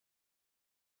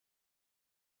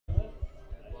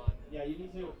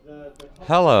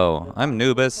Hello, I'm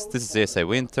Nubis, this is ESA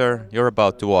Winter. You're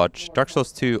about to watch Dark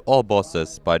Souls 2 All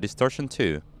Bosses by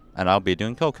Distortion2, and I'll be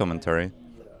doing co-commentary.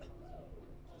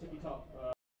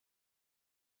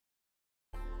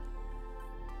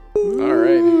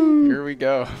 Alright, here we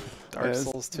go. Dark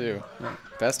Souls 2.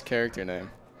 Best character name.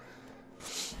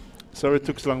 Sorry it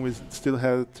took so long, we still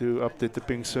had to update the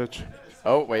ping search.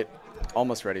 Oh, wait.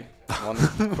 Almost ready. One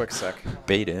quick sec.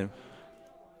 Baited.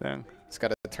 Dang. Just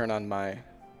gotta turn on my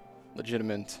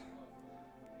legitimate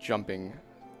jumping.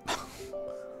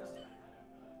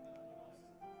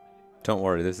 Don't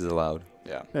worry, this is allowed.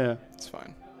 Yeah. Yeah. It's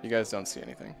fine. You guys don't see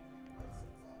anything.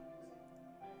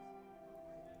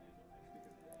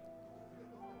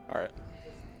 Alright.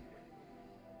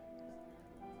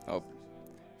 Oh,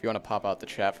 if you want to pop out the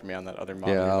chat for me on that other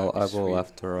monitor. Yeah, I will sweet.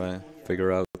 after I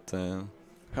figure out.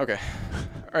 Okay.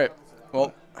 Alright.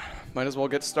 Well, might as well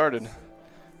get started.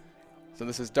 So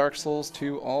this is Dark Souls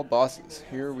 2 All Bosses.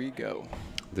 Here we go.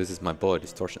 This is my boy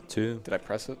Distortion2. Did I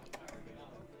press it?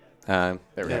 There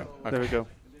There we go. Okay. There we go.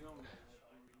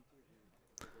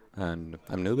 And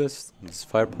I'm Nubis, this is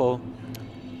Firepaw.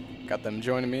 Got them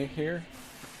joining me here.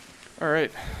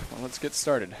 Alright, well, let's get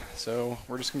started. So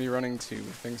we're just going to be running to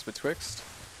Things Betwixt.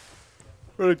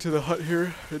 Running to the hut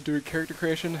here and doing character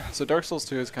creation. So Dark Souls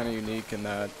 2 is kind of unique in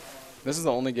that this is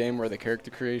the only game where the character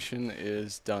creation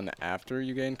is done after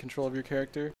you gain control of your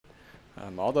character.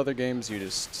 All the other games you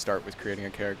just start with creating a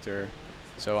character.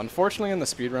 So unfortunately in the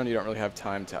speedrun you don't really have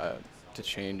time to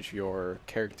change your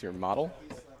character model.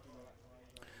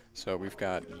 So we've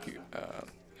got,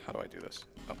 how do I do this?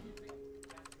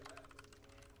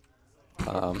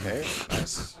 Oh. Okay,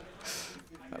 nice.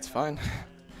 That's fine.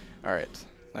 Alright,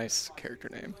 nice character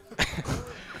name.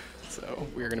 So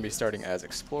we're going to be starting as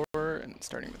Explorer and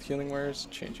starting with healing wares,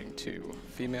 changing to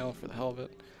female for the hell of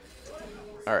it.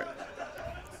 Alright.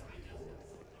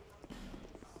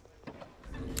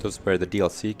 Those were the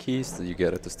DLC keys that you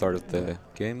get at the start of the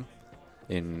game.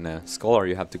 In Scholar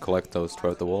you have to collect those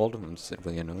throughout the world, and it's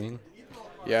really annoying.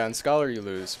 Yeah, in Scholar you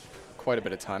lose quite a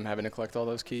bit of time having to collect all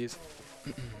those keys.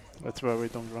 That's why we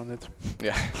don't run it.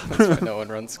 Yeah, that's why no one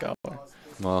runs Scholar.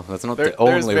 Well, that's not the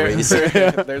only reason.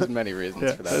 There's many reasons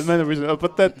Yeah, for that. there's many reasons,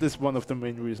 but that is one of the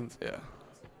main reasons. Yeah.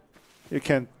 You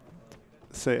can't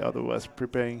say otherwise,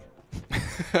 preparing.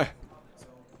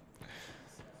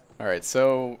 Alright,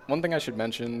 so one thing I should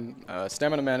mention,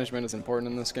 stamina management is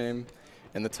important in this game.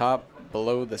 In the top,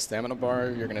 below the stamina bar,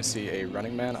 you're going to see a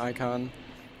running man icon.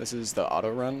 This is the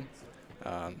auto run.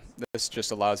 This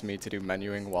just allows me to do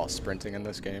menuing while sprinting in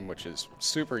this game, which is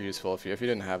super useful. If you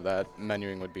didn't have that,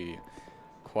 menuing would be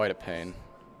quite a pain.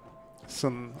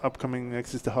 Some upcoming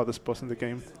next is the hardest boss in the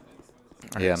game.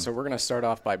 Right, yeah. So we're going to start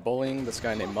off by bullying this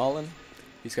guy named Mullen.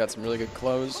 He's got some really good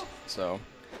clothes, so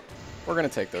we're going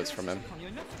to take those from him.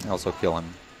 Also kill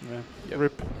him. Yeah. Yep.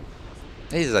 Rip.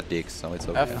 He's a dick, so it's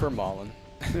okay. F for Mullen.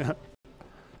 Yeah.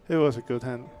 He was a good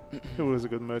hand. He was a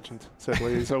good merchant.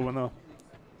 Sadly, he's over now.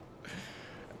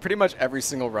 Pretty much every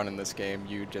single run in this game,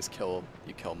 you kill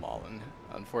Mullen.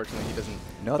 Unfortunately, he doesn't.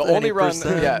 Not the only run,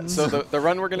 80%. yeah. So the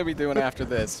run we're going to be doing after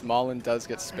this, Mullen does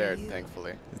get spared,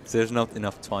 thankfully. There's not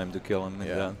enough time to kill him.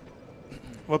 Yeah.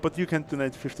 Well, but you can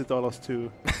donate $50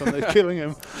 to donate killing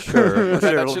him. Sure.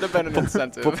 That should have been an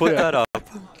incentive. Put that up.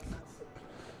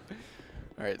 All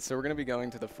right, so we're going to be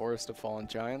going to the Forest of Fallen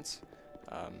Giants.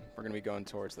 We're going to be going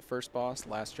towards the first boss,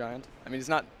 Last Giant. I mean, he's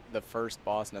not the first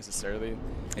boss necessarily.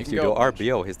 If you go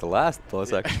RBO, he's the last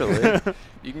boss, actually.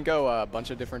 You can go a bunch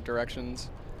of different directions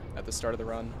at the start of the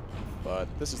run, but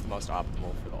this is the most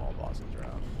optimal for the all bosses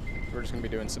around. We're just going to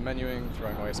be doing some menuing,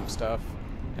 throwing away some stuff,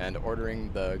 and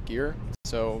ordering the gear.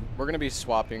 So we're going to be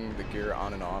swapping the gear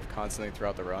on and off constantly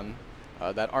throughout the run.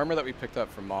 That armor that we picked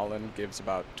up from Mullen gives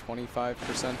about 25%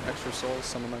 extra souls,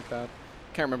 something like that.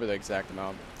 Can't remember the exact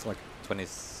amount. It's like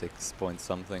 26 point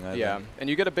something, I Yeah, think. and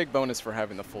you get a big bonus for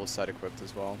having the full set equipped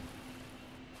as well.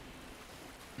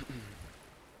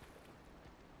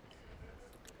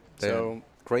 The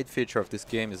great feature of this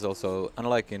game is also,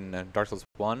 unlike in Dark Souls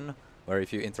 1, where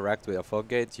if you interact with a fog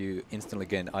gate, you instantly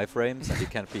gain iframes and you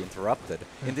can't be interrupted.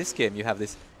 In this game, you have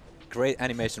this great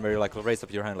animation where you like raise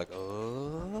up your hand like,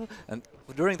 oh, and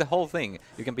during the whole thing,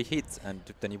 you can be hit and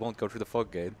then you won't go through the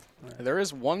fog gate. There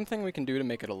is one thing we can do to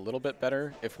make it a little bit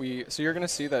better. So you're going to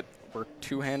see that we're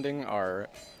two-handing our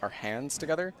hands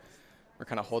together. We're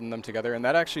kind of holding them together, and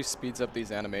that actually speeds up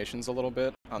these animations a little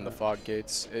bit on the fog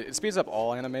gates. It speeds up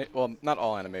all well, not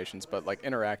all animations, but like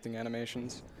interacting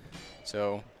animations.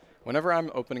 So whenever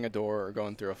I'm opening a door or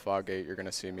going through a fog gate, you're going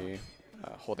to see me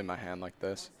holding my hand like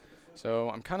this. So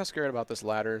I'm kind of scared about this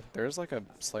ladder. There's like a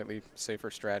slightly safer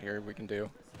strat here we can do.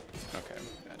 Okay,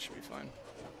 that should be fine.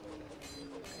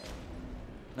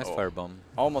 Nice firebomb.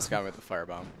 Almost got me with the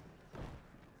firebomb.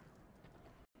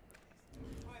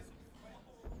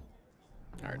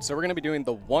 Alright, so we're going to be doing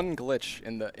the one glitch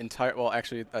in the entire... Well,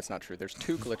 actually, that's not true. There's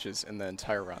 2 glitches in the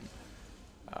entire run.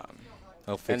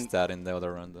 I'll fix that in the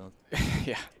other run, though.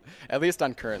 Yeah, at least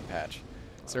on current patch.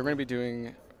 So we're going to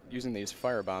be using these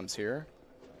firebombs here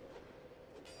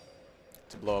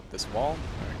to blow up this wall.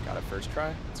 Alright, got it first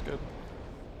try. That's good.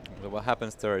 So what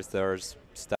happens there is there's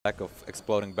a stack of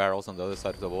exploding barrels on the other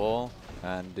side of the wall,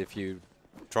 and if you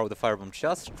throw the firebomb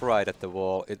just right at the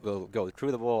wall, it will go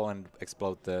through the wall and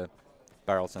explode the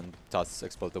barrels and thus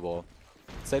explode the wall.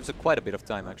 It saves quite a bit of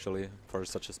time actually for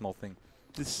such a small thing.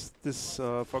 This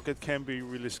pocket can be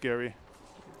really scary.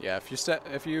 Yeah,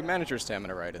 if you manage your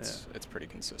stamina right, it's pretty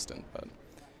consistent, but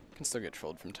you can still get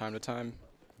trolled from time to time.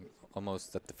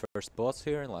 Almost at the first boss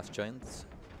here, Last Giant.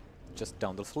 Just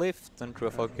down the lift and through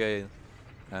a fog gate,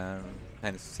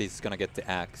 and he's gonna get the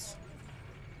axe.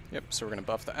 Yep, so we're gonna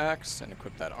buff the axe and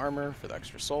equip that armor for the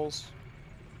extra souls.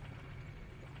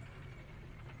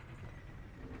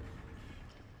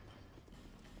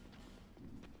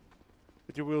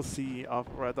 But you will see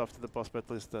right after the boss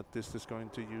battle is that this is going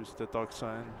to use the dark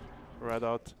sign right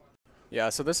out. Yeah,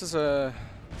 so this is a...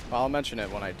 Well, I'll mention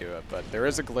it when I do it, but there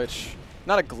is a glitch.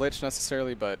 Not a glitch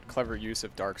necessarily, but clever use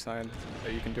of dark sign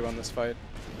that you can do on this fight,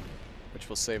 which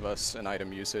will save us an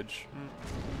item usage.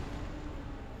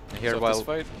 Here, so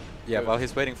while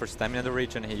he's waiting for stamina to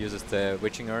reach, and he uses the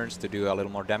witching urns to do a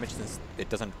little more damage, since it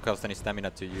doesn't cost any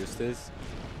stamina to use this.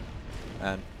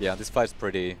 And yeah, this fight's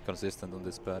pretty consistent on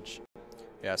this patch.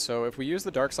 Yeah, so if we use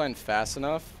the dark sign fast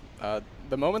enough,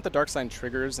 the moment the dark sign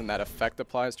triggers and that effect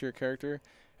applies to your character,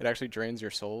 it actually drains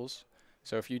your souls.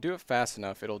 So if you do it fast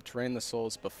enough, it'll drain the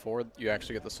souls before you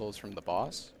actually get the souls from the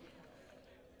boss,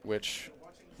 which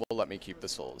will let me keep the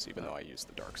souls even though I use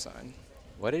the dark sign.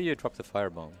 Why did you drop the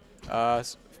firebomb?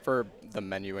 For the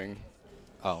menuing.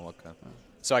 Oh, okay.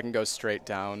 So I can go straight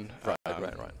down right.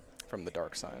 from the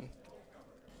dark sign.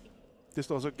 This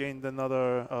also gained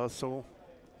another soul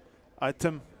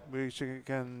item, which you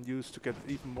can use to get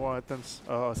even more items.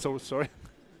 Souls, sorry.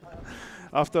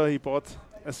 After he bought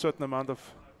a certain amount of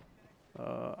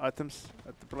items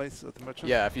at the place, at the merchant.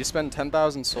 Yeah, if you spend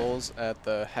 10,000 souls at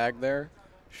the hag there,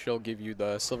 she'll give you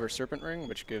the silver serpent ring,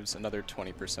 which gives another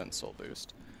 20% soul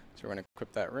boost. So we're going to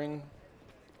equip that ring.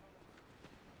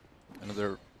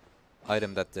 Another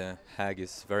item that the hag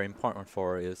is very important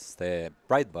for is the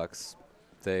bright bugs.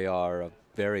 They are a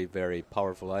very, very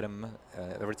powerful item.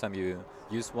 Every time you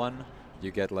use one,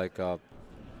 you get like a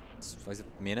is it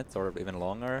minutes or even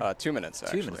longer? 2 minutes,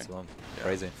 actually. 2 minutes long. Yeah.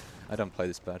 Crazy. I don't play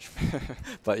this patch.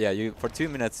 But yeah, for 2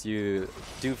 minutes you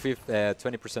do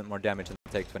 20% more damage and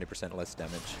take 20% less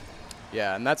damage.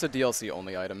 Yeah, and that's a DLC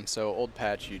only item. So old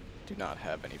patch, you do not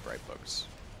have any bright bugs.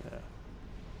 Yeah.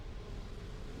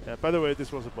 Yeah. By the way,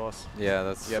 this was a boss. Yeah,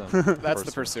 that's that's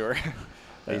the pursuer.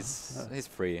 He's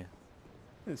free.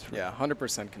 It's free. Yeah,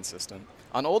 100% consistent.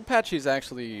 On old patch, his AI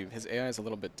is a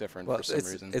little bit different for some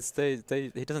reason.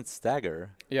 He doesn't stagger.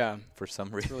 Yeah, for some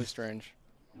reason. It's really strange.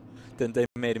 Then they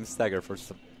made him stagger for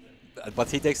some,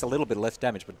 but he takes a little bit less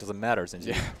damage, but it doesn't matter since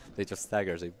they just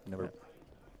staggers. They never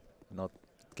not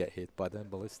get hit by the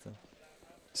ballista.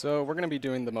 So we're going to be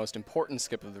doing the most important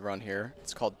skip of the run here.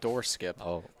 It's called door skip.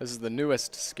 Oh. This is the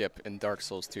newest skip in Dark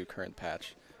Souls 2 current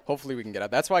patch. Hopefully we can get out.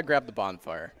 That's why I grabbed the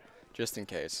bonfire, just in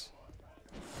case.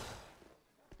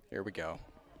 Here we go.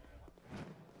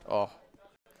 Oh.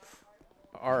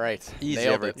 All right. Easy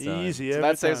Nailed every it. time. Easy So every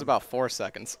that saves time. about 4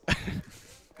 seconds.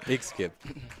 Big skip.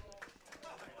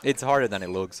 It's harder than it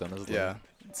looks, honestly. Yeah.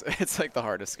 It's like the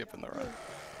hardest skip in the run.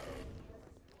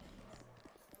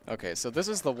 Okay, so this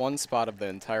is the one spot of the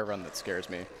entire run that scares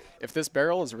me. If this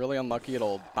barrel is really unlucky,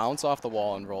 it'll bounce off the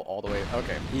wall and roll all the way.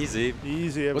 Okay. Easy.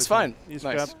 Easy. It was fine. Easy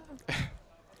Nice.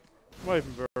 Not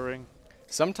even burrowing.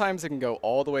 Sometimes it can go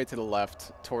all the way to the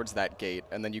left towards that gate,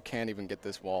 and then you can't even get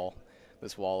this wall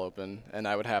open, and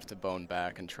I would have to bone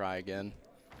back and try again.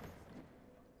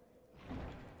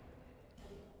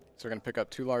 So we're going to pick up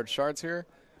 2 large shards here,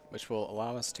 which will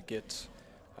allow us to get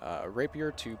a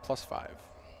rapier to +5.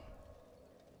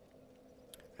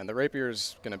 And the rapier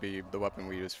is going to be the weapon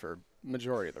we use for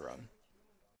majority of the run.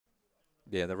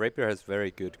 Yeah, the rapier has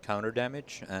very good counter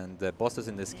damage, and the bosses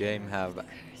in this game have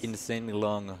insanely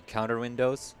long counter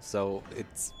windows, so it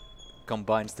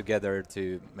combines together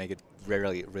to make it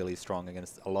really, really strong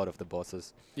against a lot of the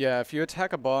bosses. Yeah, if you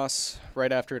attack a boss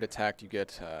right after it attacked, you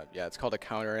get, it's called a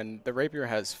counter, and the rapier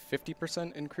has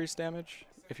 50% increased damage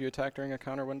if you attack during a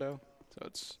counter window, so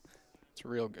it's It's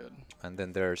real good. And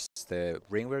then there's the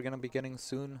ring we're gonna be getting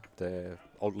soon, the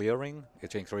old Leo ring.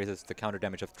 It increases the counter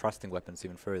damage of thrusting weapons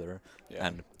even further,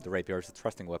 and the rapier is a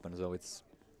thrusting weapon, so it's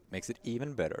makes it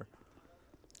even better.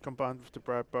 Combined with the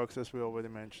bright box, as we already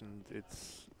mentioned, it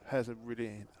has a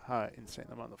really high, insane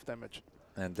amount of damage.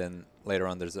 And then later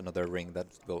on, there's another ring that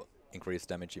will increase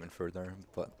damage even further.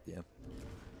 But yeah,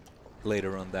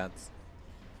 later on that.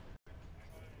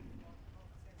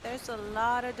 There's a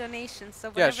lot of donations, so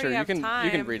Yeah, whenever sure. you have time.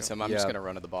 You can read some. I'm just gonna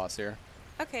run to the boss here.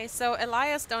 Okay, so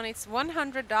Elias donates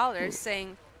 $100,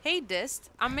 saying, "Hey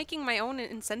Dist, I'm making my own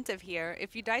incentive here.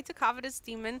 If you die to Covetous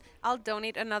Demon, I'll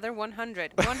donate another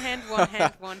 100. One hand, one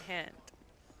hand, one hand."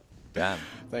 Damn.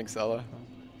 Thanks, Ella.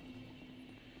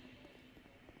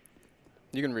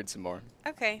 You can read some more.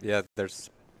 Okay. Yeah,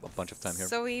 there's a bunch of time here.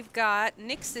 So we've got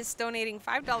Nixis donating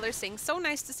 $5, saying, "So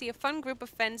nice to see a fun group of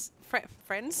friends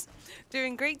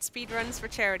doing great speedruns for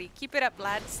charity. Keep it up,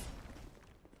 lads."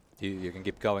 You can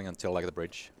keep going until like the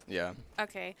bridge. Yeah.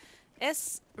 Okay.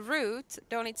 S. Root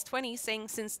donates 20, saying,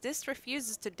 "Since Dist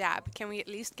refuses to dab, can we at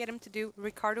least get him to do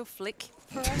Ricardo Flick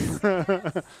for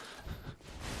us?"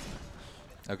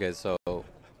 Okay, so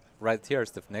right here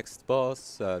is the next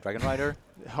boss, Dragon Rider.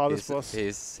 Hardest boss.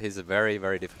 He's very,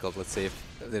 very difficult. Let's see if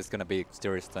there's gonna be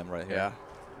serious time right here. Yeah.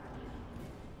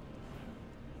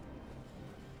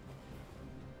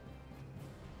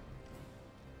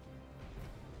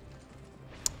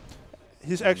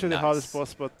 He's actually the hardest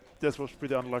boss, but this was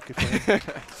pretty unlucky for him.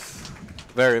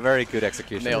 Very, very good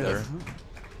execution Nailed there. it.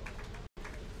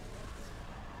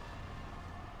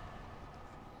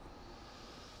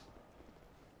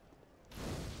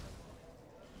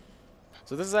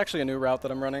 So this is actually a new route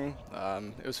that I'm running.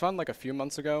 It was fun like a few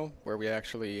months ago, where we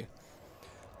actually...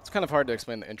 It's kind of hard to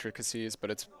explain the intricacies, but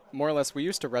it's more or less... We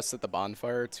used to rest at the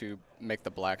bonfire to make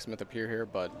the blacksmith appear here,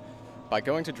 but by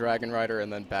going to Dragon Rider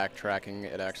and then backtracking,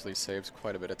 it actually saves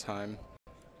quite a bit of time.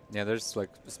 Yeah, there's like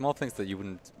small things that you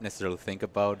wouldn't necessarily think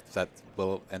about that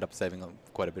will end up saving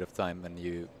quite a bit of time when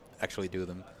you actually do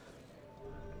them.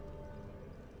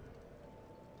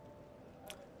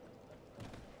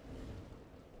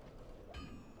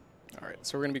 Alright,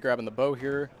 so we're going to be grabbing the bow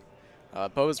here.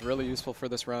 Bow is really useful for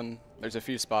this run. There's a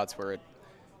few spots where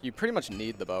you pretty much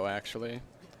need the bow, actually.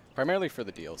 Primarily for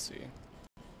the DLC.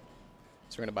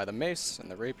 So we're going to buy the mace and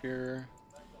the rapier,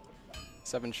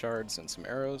 7 shards and some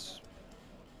arrows.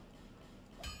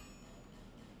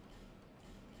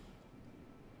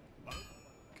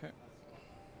 Okay.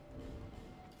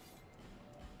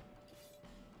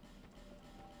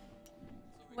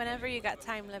 Whenever you got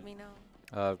time, let me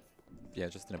know. Yeah,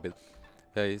 just in a bit.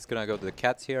 He's gonna go to the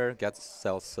cat here. Cat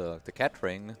sells the cat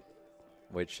ring,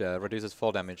 which reduces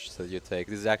fall damage that you take.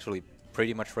 This is actually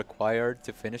pretty much required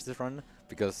to finish this run,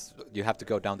 because you have to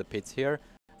go down the pits here,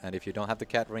 and if you don't have the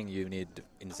cat ring, you need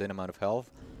insane amount of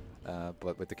health.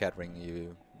 But with the cat ring,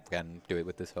 you can do it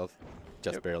with this health,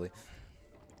 just barely.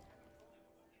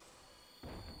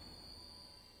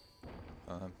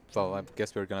 So I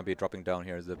guess we're gonna be dropping down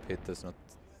here. The pit does not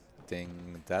think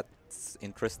that's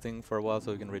interesting for a while,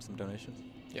 so we can read some donations.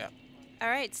 Yeah. All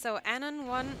right, so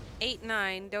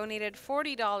Anon189 donated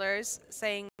 $40,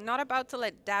 saying, "Not about to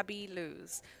let Dabby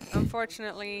lose."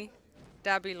 Unfortunately,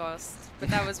 Dabby lost, but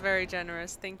that was very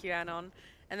generous. Thank you, Anon.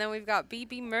 And then we've got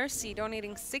BB Mercy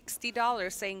donating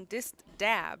 $60, saying, "Dist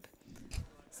dab."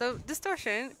 So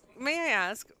Distortion, may I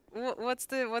ask, what's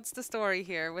the story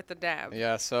here with the dab?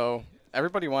 Yeah, so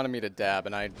everybody wanted me to dab,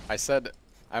 and I said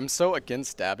I'm so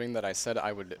against dabbing that I said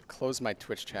I would close my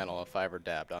Twitch channel if I ever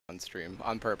dabbed on stream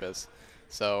on purpose.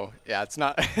 So yeah, it's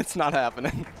not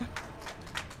happening.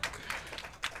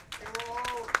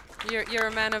 You're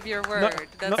a man of your word.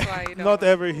 That's why you don't. Not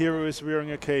every hero is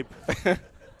wearing a cape.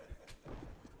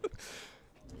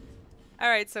 All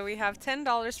right, so we have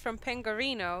 $10 from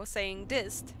Pengorino saying,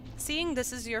 "Dist, seeing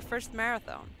this is your first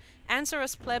marathon, answer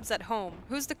us plebs at home.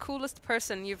 Who's the coolest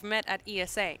person you've met at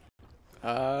ESA?"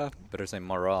 Better say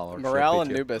Morale. Or Morale and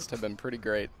Nubist have been pretty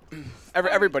great.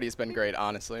 Everybody's been great,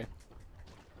 honestly.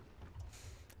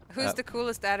 Who's the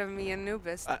coolest out of me and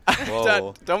Nubist?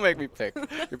 Whoa. Don't make me pick.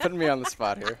 You're putting me on the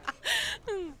spot here.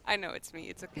 I know it's me.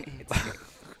 It's okay. It's okay.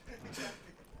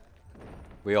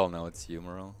 We all know it's you,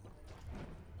 Morale.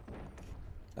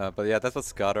 But yeah, that's what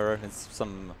Scatter. It's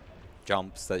some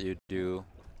jumps that you do.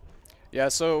 Yeah,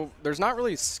 so there's not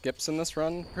really skips in this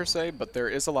run, per se, but there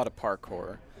is a lot of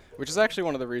parkour, which is actually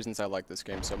one of the reasons I like this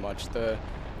game so much. The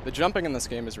jumping in this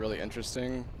game is really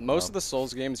interesting. Most of the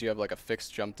Souls games, you have like a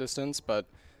fixed jump distance, but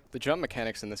the jump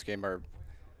mechanics in this game are...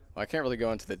 Well, I can't really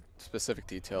go into the specific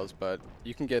details, but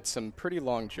you can get some pretty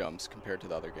long jumps compared to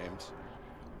the other games,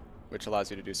 which allows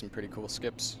you to do some pretty cool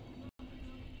skips.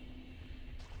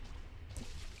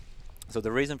 So the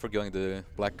reason for going the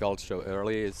Black Gulch so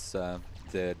early is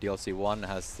the DLC 1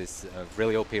 has this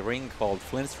really OP ring called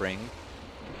Flint's Ring,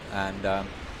 and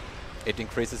it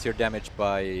increases your damage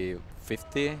by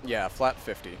 50. Yeah, flat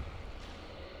 50.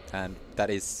 And that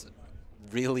is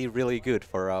really, really good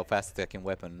for a fast attacking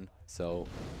weapon. So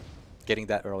getting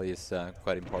that early is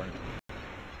quite important.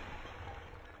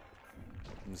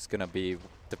 It's gonna be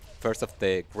the first of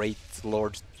the great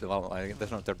lords. Well,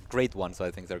 that's not the great ones.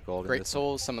 I think they're called. Great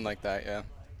souls, something like that. Yeah.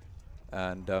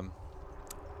 And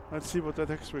let's see what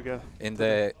attacks we get. in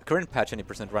the current patch, any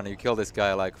percent run, you kill this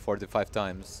guy like 45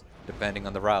 times, depending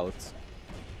on the route,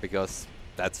 because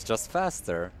that's just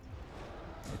faster.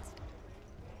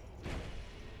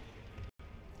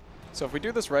 So if we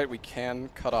do this right, we can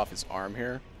cut off his arm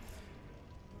here.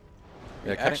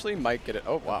 Yeah, We actually might get it.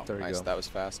 Oh wow, There you nice. go. That was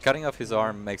fast. Cutting off his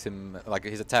arm makes him like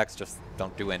his attacks just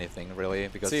don't do anything really,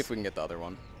 because See if we can get the other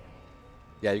one.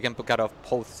 yeah, you can cut off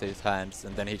both his hands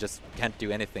and then he just can't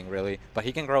do anything really, but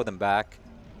he can grow them back.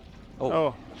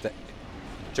 Oh, the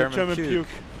German puke.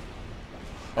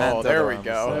 Oh, And there other we arms,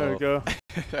 go. There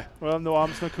we go. Well, no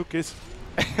arms, no cookies.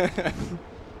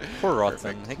 Poor Rotten,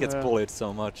 Perfect. he gets Yeah. bullied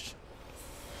so much.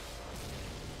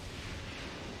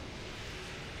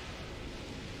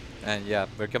 And yeah,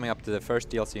 we're coming up to the first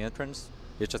DLC entrance.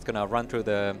 You're just gonna run through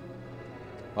the...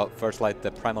 Well, first light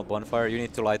the primal bonfire. You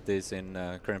need to light this in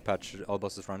current patch, all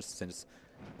bosses runs, since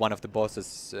one of the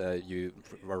bosses you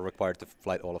were required to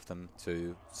light all of them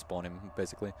to spawn him,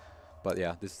 basically. But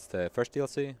yeah, this is the first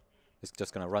DLC. He's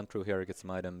just gonna run through here, get some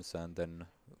items, and then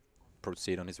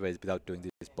proceed on his way without doing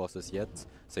these bosses yet,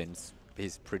 since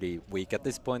he's pretty weak at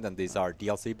this point, and these are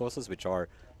DLC bosses, which are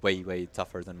way, way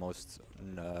tougher than most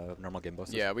normal game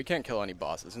bosses. Yeah, we can't kill any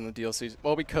bosses in the DLCs.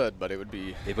 Well, we could, but it would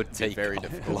be take very a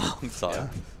difficult. long time.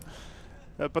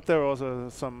 But there are also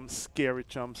some scary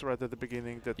jumps right at the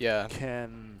beginning that Yeah.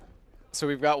 can... So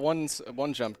we've got one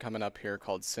jump coming up here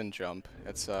called Sin Jump.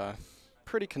 It's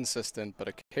pretty consistent, but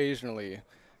occasionally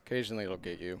it'll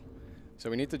get you. So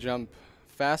we need to jump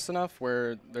fast enough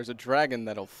where there's a dragon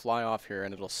that'll fly off here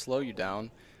and it'll slow you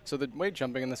down. So the way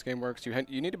jumping in this game works,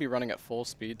 you need to be running at full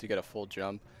speed to get a full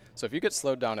jump. So if you get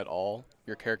slowed down at all,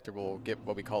 your character will get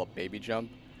what we call a baby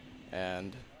jump,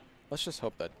 and let's just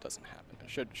hope that doesn't happen. It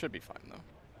should be fine though.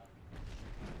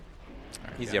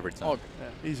 Right, Easy yeah. every time. All good.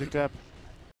 Yeah, easy clap.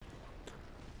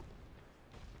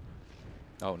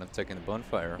 Oh, not taking the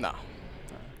bonfire. No.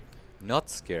 Not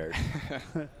scared.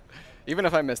 Even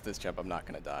if I miss this jump, I'm not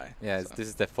gonna die. Yeah, so. this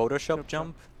is the Photoshop Jump,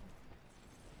 jump.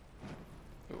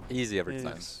 Ooh. Easy every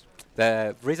time. Yes.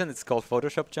 The reason it's called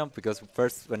Photoshop jump, because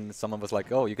first when someone was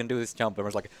like, oh, you can do this jump, I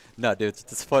was like, no, dude,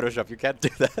 it's Photoshop, you can't do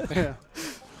that. Yeah.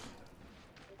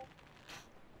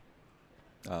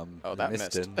 Oh, that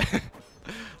missed missed. it.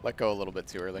 Let go a little bit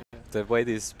too early. The way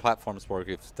these platforms work,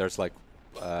 if there's like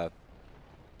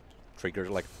triggers,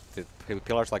 like the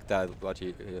pillars like that, what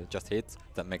you just hit,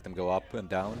 that make them go up and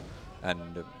down,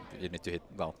 and you need to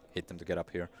hit them to get up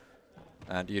here.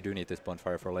 And you do need this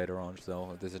bonfire for later on,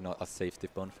 so this is not a safety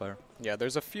bonfire. Yeah,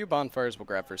 there's a few bonfires we'll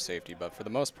grab for safety, but for the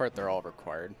most part, they're all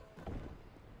required.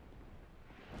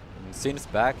 And Sin's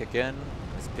back again.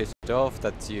 He's pissed off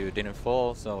that you didn't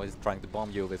fall, so he's trying to bomb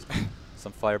you with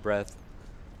some fire breath.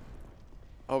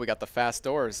 Oh, we got the fast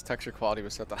doors. Texture quality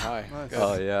was set to high. Nice. Good.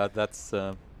 Oh yeah, that's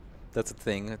a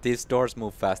thing. These doors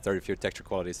move faster if your texture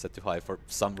quality is set to high for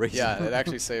some reason. Yeah, it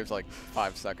actually saves like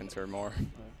 5 seconds or more.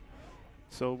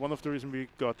 So one of the reasons we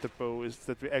got the bow is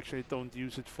that we actually don't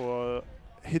use it for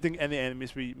hitting any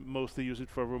enemies. We mostly use it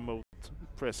for remote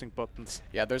pressing buttons.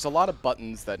 Yeah, there's a lot of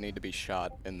buttons that need to be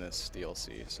shot in this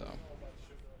DLC, so.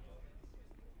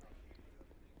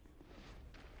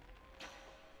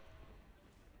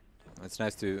 It's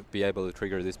nice to be able to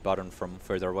trigger this button from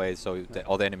further away, so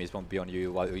all the enemies won't be on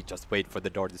you while we just wait for the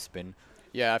door to spin.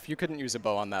 Yeah, if you couldn't use a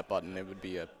bow on that button, it would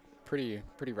be a pretty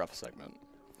rough segment.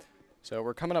 So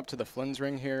we're coming up to the Flynn's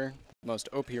ring here, most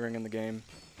OP ring in the game.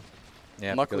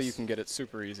 Yeah, Luckily, you can get it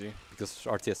super easy. because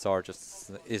RTSR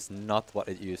just is not what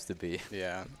it used to be.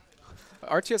 Yeah.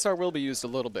 RTSR will be used a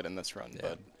little bit in this run, Yeah.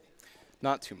 but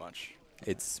not too much.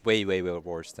 It's way, way, way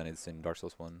worse than it's in Dark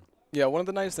Souls 1. Yeah, one of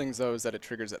the nice things, though, is that it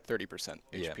triggers at 30%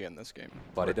 Yeah. HP in this game.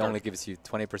 But Or it only Dark- gives you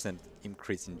 20%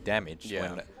 increase in damage.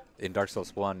 Yeah. When in Dark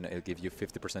Souls 1, it'll give you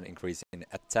 50% increase in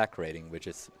attack rating, which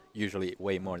is usually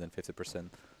way more than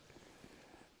 50%.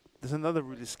 There's another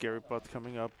really scary part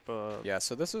coming up. Yeah,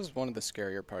 so this is one of the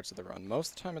scarier parts of the run. Most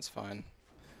of the time it's fine.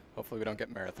 Hopefully we don't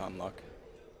get marathon luck.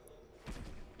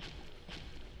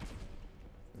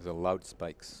 There's a loud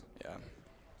spikes. Yeah.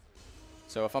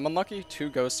 So if I'm unlucky, 2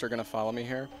 ghosts are going to follow me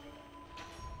here.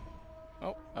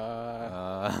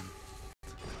 Oh,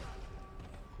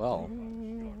 Well,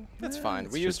 That's fine.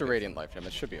 it We should used a be Radiant Life Gem.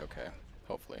 It should be okay.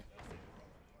 Hopefully.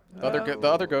 The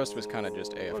other ghost was kind of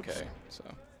just AFK. So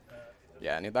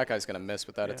yeah, and that guy's gonna miss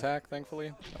with that attack. Thankfully,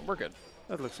 no, we're good.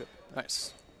 That looks it.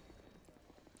 Nice.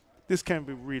 This can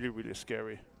be really, really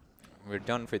scary. we're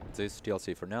done with this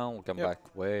DLC for now. We'll come Yep.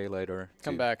 back way later.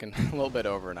 Come to- back in a little bit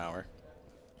over an hour.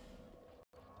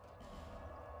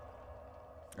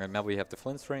 And now we have the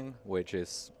flint string, which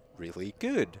is really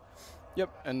good. Yep,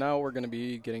 and now we're going to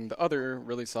be getting the other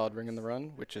really solid ring in the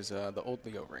run, which is the old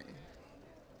Leo ring.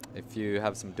 If you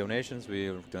have some donations,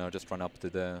 we're gonna just run up to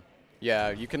the. Yeah,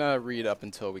 you can read up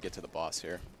until we get to the boss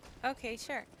here. Okay,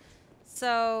 sure.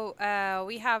 So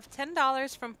we have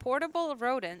 $10 from Portable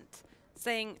Rodent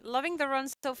saying, loving the run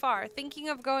so far, thinking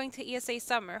of going to ESA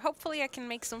Summer. Hopefully I can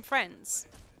make some friends.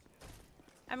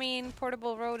 I mean,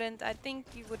 Portable Rodent, I think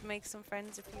you would make some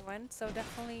friends if you went, so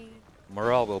definitely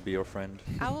Morale will be your friend.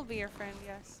 I will be your friend,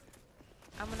 yes.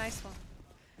 I'm a nice one.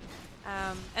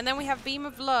 And then we have Beam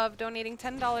of Love donating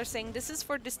 $10 saying, this is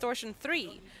for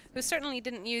Distortion2, who certainly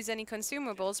didn't use any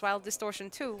consumables while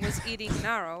Distortion2 was eating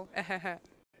Naro.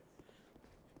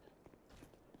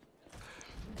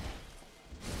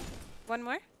 One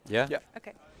more? Yeah? Yeah.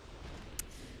 Okay.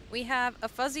 We have a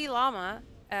Fuzzy Llama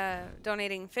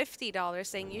donating $50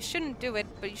 saying, you shouldn't do it,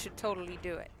 but you should totally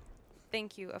do it.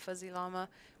 Thank you, a Fuzzy Llama.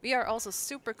 We are also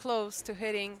super close to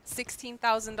hitting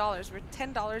 $16,000. We're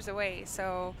 $10 away,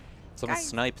 so Someone guys,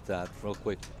 sniped that real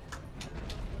quick.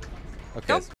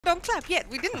 Okay. don't clap yet.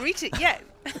 We didn't reach it yet.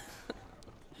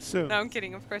 Soon. No, I'm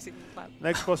kidding. Of course you can clap.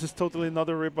 Next boss is totally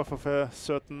another ripoff of a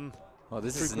certain Well,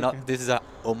 this is Frequently. not. This is a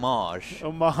homage.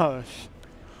 homage.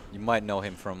 You might know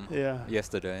him from Yeah.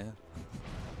 yesterday.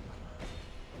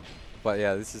 But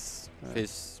yeah, this is Yeah.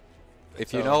 his.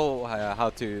 If you know how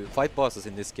to fight bosses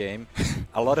in this game,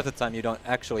 a lot of the time you don't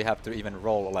actually have to even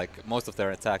roll like most of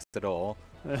their attacks at all.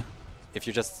 Yeah. If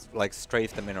you just like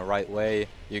strafe them in a right way,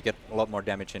 you get a lot more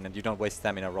damage in, and you don't waste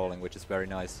stamina rolling, which is very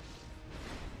nice.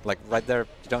 Like right there,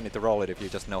 you don't need to roll it if you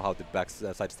just know how to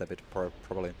sidestep it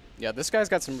properly. Yeah, this guy's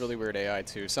got some really weird AI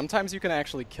too. Sometimes you can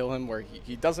actually kill him where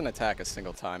he doesn't attack a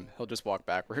single time. He'll just walk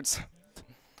backwards.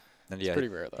 And It's yeah, pretty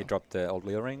rare, he though. dropped the old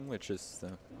Leo ring, which is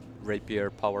the rapier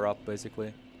power up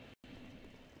basically.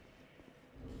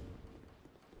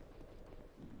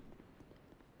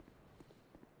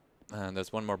 And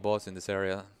there's one more boss in this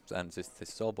area, and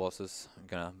these all bosses are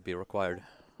gonna be required.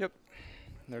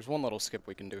 There's one little skip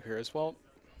we can do here as well.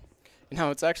 You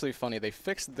know, it's actually funny. They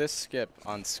fixed this skip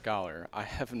on Scholar. I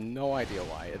have no idea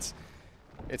why.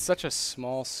 It's such a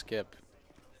small skip.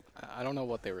 I don't know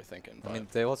what they were thinking. I But mean,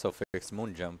 they also fixed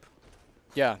Moon Jump.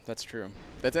 yeah, that's true.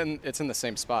 It's in the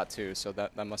same spot too, so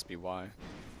that must be why.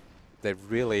 They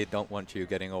really don't want you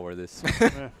getting over this.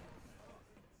 Yeah.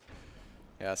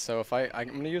 Yeah, so if I'm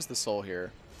going to use the soul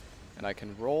here, and I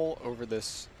can roll over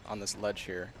this on this ledge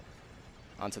here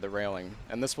onto the railing,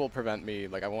 and this will prevent me,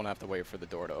 like I won't have to wait for the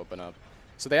door to open up.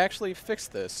 So they actually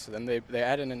fixed this, and they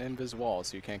added an invis wall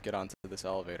so you can't get onto this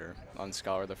elevator on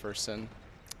Scholar the First Sin.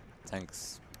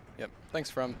 Thanks. Yep,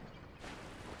 thanks From.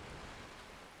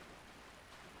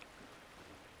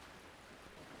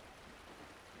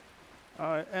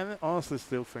 I honestly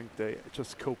still think they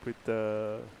just cope with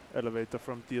the elevator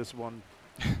from DS1.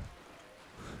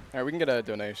 Alright, we can get a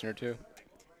donation or two.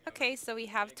 Okay, so we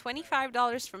have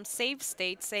 $25 from Save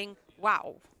State saying,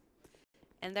 wow.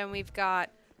 And then we've got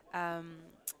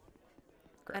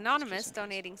Anonymous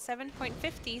donating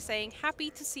 $7.50 saying,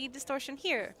 happy to see Distortion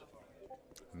here.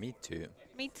 Me too.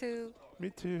 Me too.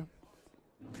 Me too.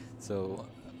 So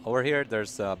over here,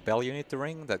 there's a bell you need to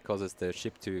ring that causes the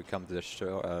ship to come to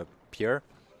the pier,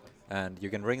 and you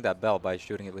can ring that bell by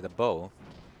shooting it with a bow.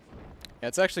 Yeah,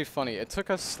 it's actually funny. It took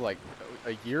us like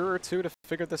a year or two to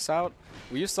figure this out.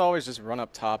 We used to always just run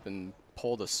up top and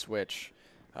pull the switch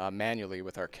manually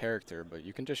with our character, but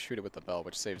you can just shoot it with the bell,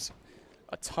 which saves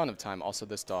a ton of time. Also,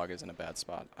 this dog is in a bad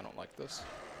spot. I don't like this.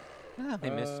 Ah, he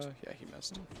missed. Yeah, he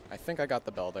missed. I think I got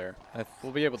the bell there.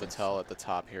 We'll be able to tell at the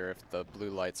top here if the blue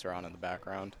lights are on in the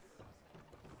background.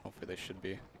 Hopefully they should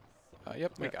be.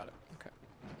 Yep, we got it. Okay.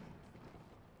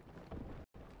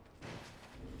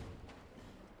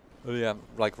 Oh, yeah,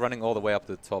 like running all the way up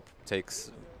to the top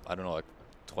takes, I don't know, like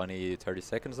 20, 30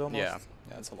 seconds almost. Yeah,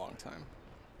 it's a long time.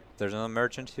 There's an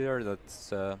merchant here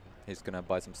that's he's gonna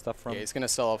buy some stuff from. Yeah, he's gonna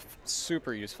sell a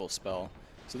super useful spell.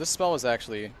 So this spell was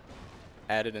actually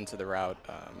added into the route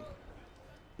a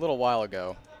little while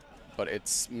ago, but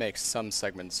it makes some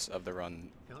segments of the run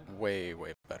way,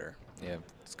 way better. Yeah,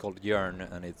 it's called Yearn,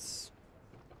 and its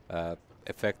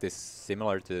effect is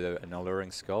similar to an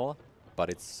alluring skull, but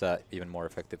it's even more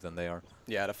effective than they are.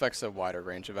 Yeah, it affects a wider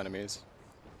range of enemies.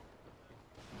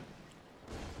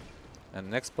 And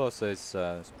the next boss is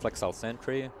Flexile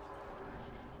Sentry.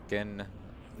 Again,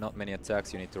 not many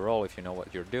attacks you need to roll if you know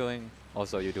what you're doing.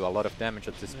 Also, you do a lot of damage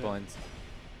at this point.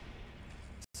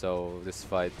 So this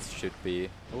fight should be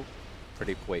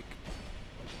pretty quick.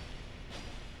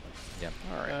 Yeah.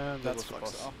 Alright, that's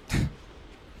Flexile.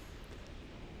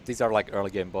 These are like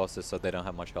early game bosses, so they don't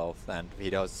have much health, and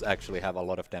he does actually have a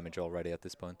lot of damage already at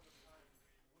this point.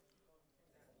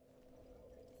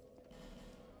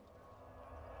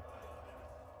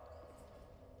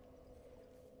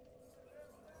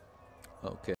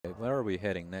 Okay, where are we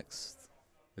heading next?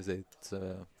 Is it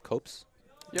Copes?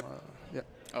 Yep. Yep.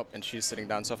 Oh, and she's sitting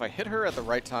down, so if I hit her at the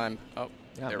right time... Oh,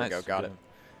 yeah, there we go, got it.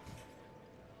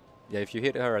 Yeah, if you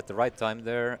hit her at the right time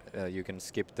there, you can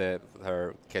skip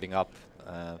her getting up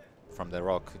from the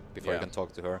rock before you can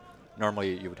talk to her.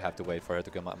 Normally you would have to wait for her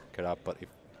to get up, but if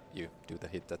you do the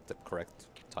hit at the correct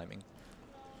timing.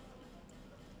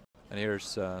 And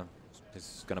here's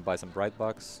he's gonna buy some bright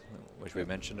bucks, which we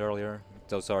mentioned earlier.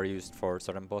 Those are used for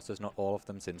certain bosses, not all of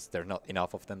them, since there are not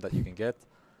enough of them that you can get.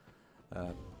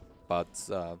 But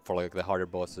for like the harder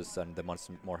bosses and the ones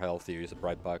with more health, you use a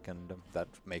bright buck, and that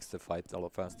makes the fight a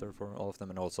lot faster for all of them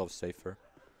and also safer.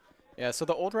 Yeah, so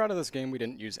the old route of this game, we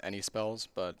didn't use any spells,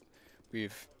 but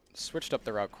we've switched up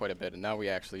the route quite a bit, and now we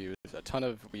actually use a ton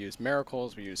of... We use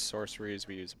miracles, we use sorceries,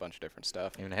 we use a bunch of different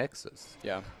stuff. Even hexes.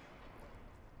 Yeah.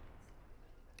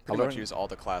 Pretty much use all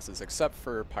the classes except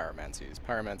for pyromancies.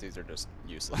 Pyromancies are just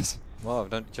useless. Well,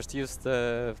 don't just use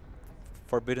the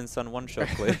Forbidden Sun one-shot,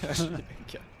 please.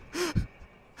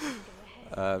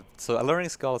 So Alluring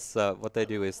Skulls, what they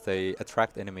do is they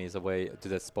attract enemies away to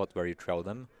the spot where you throw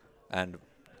them, and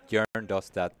Yearn does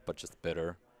that, but just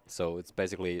better. So it's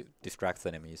basically distracts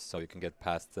enemies, so you can get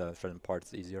past certain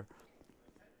parts easier.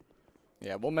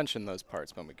 Yeah, we'll mention those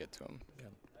parts when we get to them. Yeah.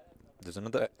 There's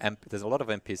a lot of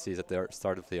NPCs at the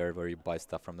start of the area where you buy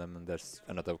stuff from them, and there's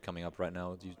another coming up right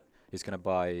now. He's gonna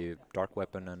buy Dark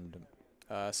Weapon and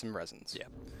some resins. Yeah.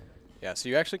 Yeah, so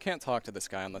you actually can't talk to this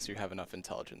guy unless you have enough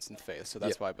intelligence and faith, so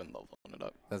that's why I've been leveling it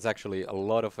up. There's actually a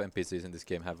lot of NPCs in this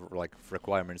game have like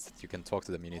requirements that you can talk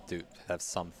to them. You need to have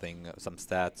something, some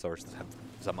stats or have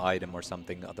some item or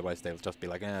something, otherwise they'll just be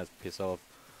like, piss off.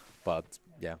 But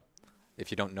yeah,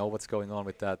 if you don't know what's going on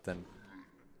with that, then...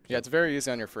 Yeah, it's very easy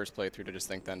on your first playthrough to just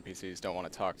think the NPCs don't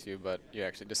want to talk to you, but you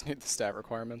actually just need the stat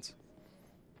requirements.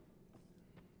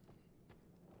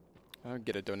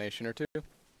 Get a donation or two.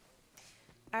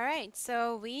 All right,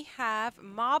 so we have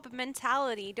Mob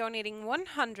Mentality donating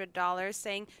 $100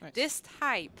 saying, this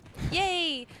type.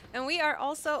 Yay! And we are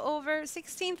also over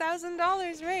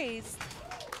 $16,000 raised.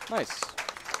 Nice.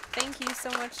 Thank you so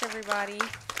much, everybody.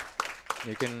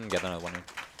 You can get another one.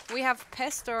 We have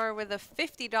Pestor with a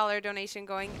 $50 donation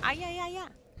going, ayayaya.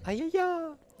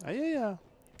 Ayaya. Ayaya.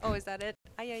 Oh, is that it?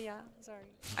 Ayaya. Sorry.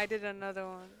 I did another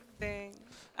one. Dang.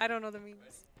 I don't know the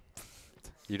memes.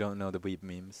 You don't know the weeb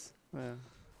memes. Yeah.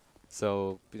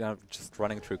 So, just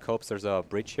running through Copes, there's a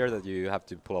bridge here that you have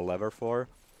to pull a lever for.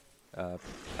 And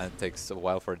it takes a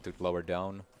while for it to lower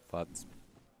down. But,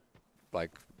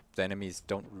 like, the enemies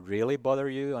don't really bother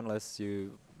you unless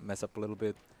you mess up a little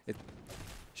bit. It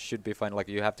should be fine. Like,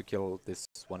 you have to kill this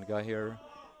one guy here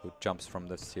who jumps from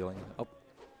the ceiling. Oh.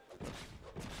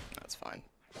 That's fine.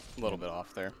 A little bit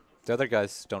off there. The other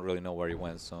guys don't really know where he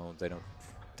went, so they don't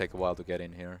take a while to get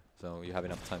in here. So you have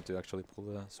enough time to actually pull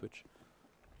the switch.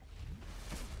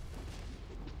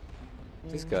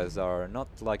 These guys are not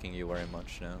liking you very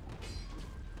much now.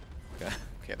 Okay.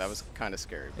 Okay, that was kind of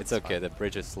scary. It's okay, the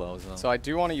bridge is slow. So I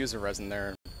do want to use a resin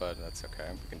there, but that's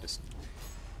okay. We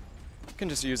can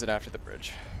just use it after the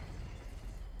bridge.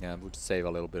 Yeah, it would save a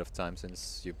little bit of time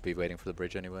since you'd be waiting for the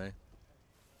bridge anyway.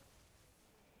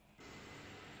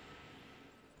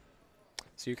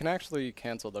 So you can actually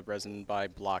cancel the resin by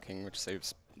blocking, which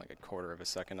saves like a quarter of a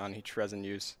second on each resin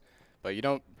use. But you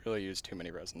don't really use too many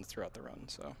resins throughout the run,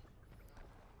 so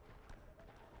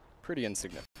pretty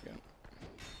insignificant.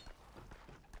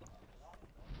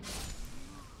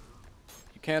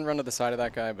 You can run to the side of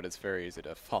that guy, but it's very easy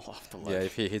to fall off the ledge. Yeah,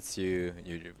 if he hits you,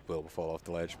 you will fall off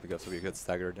the ledge because you get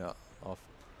staggered off.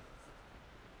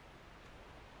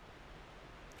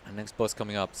 And next boss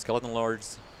coming up, Skeleton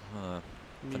Lords.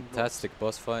 Fantastic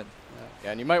boss fight.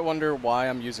 Yeah, and you might wonder why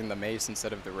I'm using the mace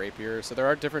instead of the rapier. So there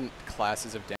are different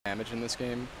classes of damage in this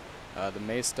game. The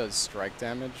mace does strike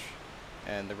damage,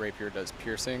 and the rapier does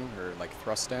piercing, or like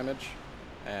thrust damage.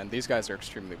 And these guys are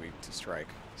extremely weak to strike.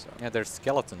 So. Yeah, they're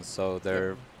skeletons, so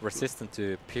they're resistant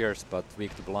to pierce, but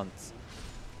weak to blunt.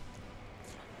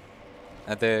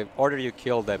 And the order you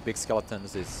kill the big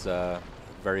skeletons is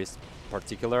very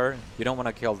particular. You don't want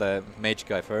to kill the mage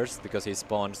guy first, because he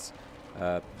spawns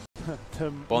the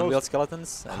bone wheel most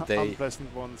skeletons, and they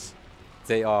unpleasant ones.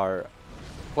 they are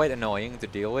quite annoying to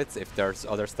deal with if there's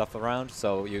other stuff around.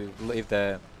 So you leave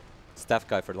the staff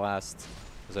guy for last,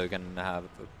 so you can have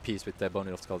peace with the bone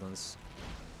wheel skeletons.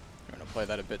 I'm gonna play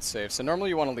that a bit safe. So normally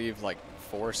you want to leave like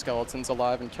 4 skeletons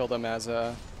alive and kill them as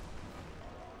the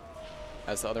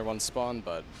other ones spawn,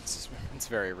 but it's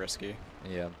very risky.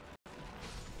 Yeah.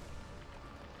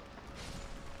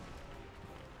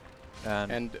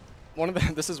 And one of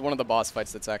the this is one of the boss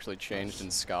fights that's actually changed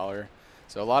in Scholar.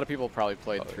 So a lot of people probably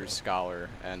played through Scholar,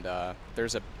 and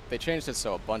they changed it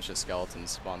so a bunch of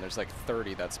skeletons spawn. There's like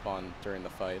 30 that spawn during the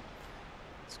fight.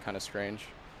 It's kind of strange.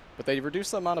 But they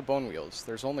reduced the amount of bone wheels.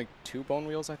 There's only 2 bone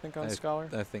wheels, I think, on Scholar.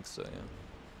 I think so,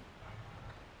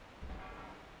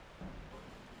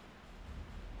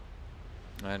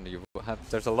 yeah. And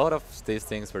there's a lot of these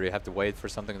things where you have to wait for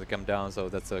something to come down, so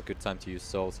that's a good time to use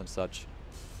souls and such.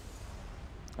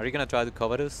 Are you gonna try the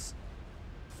Covetous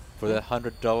for the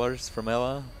 $100 from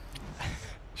Ella?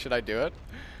 Should I do it?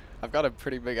 I've got a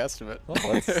pretty big estimate. Oh,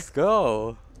 let's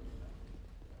go.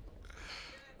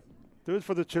 Do it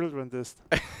for the children, Dist.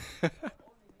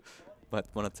 Might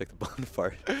wanna take the bone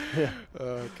part. Yeah.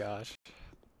 Oh gosh.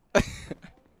 I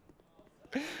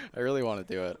really want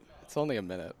to do it. It's only a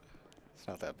minute. It's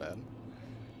not that bad.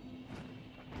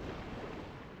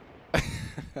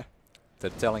 They're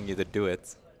telling you to do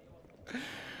it.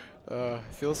 It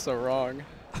feels so wrong.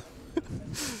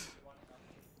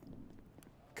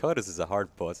 Covetous is a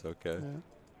hard boss, okay. Yeah.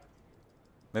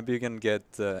 Maybe you can get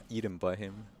eaten by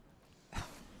him.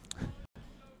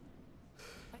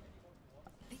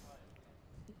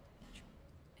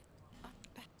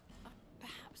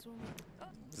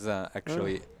 This is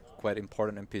actually quite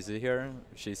important NPC here.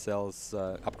 She sells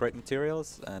upgrade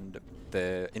materials, and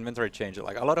the inventory change.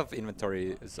 Like a lot of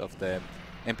inventories of the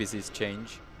NPCs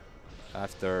change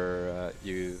after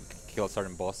you kill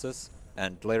certain bosses,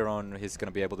 and later on he's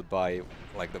gonna be able to buy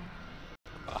like the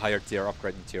higher tier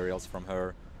upgrade materials from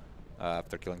her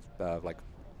after killing like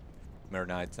Mirror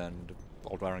Knight and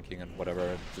Old Iron King and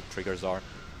whatever the triggers are.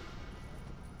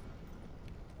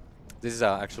 This is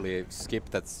actually a skip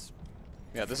that's...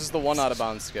 Yeah, this is the one out of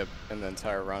bounds skip in the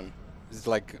entire run. It's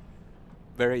like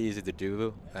very easy to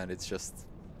do, and it's just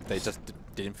they just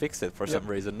didn't fix it for some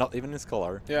reason, not even in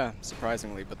Scholar. Yeah,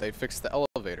 surprisingly, but they fixed the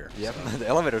elevator. Yep, So. the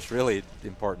elevator's really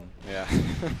important. Yeah.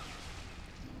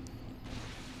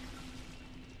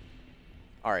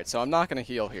 All right, so I'm not gonna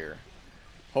heal here.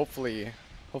 Hopefully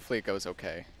it goes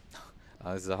okay.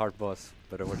 This is a hard boss.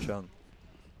 Better watch out.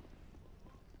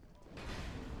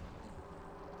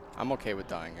 I'm okay with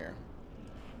dying here.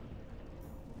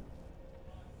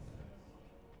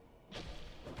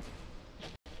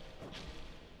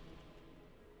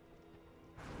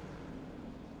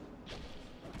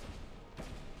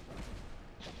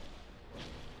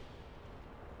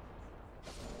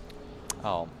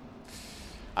 Oh.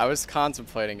 I was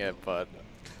contemplating it, but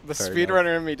the Fair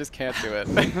speedrunner in me just can't do it.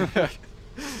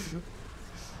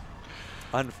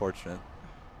 Unfortunate.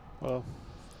 Well,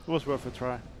 it was worth a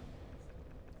try.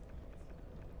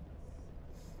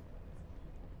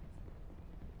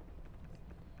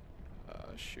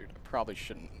 Shoot, I probably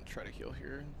shouldn't try to heal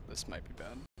here. This might be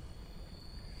bad.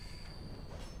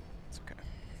 It's okay.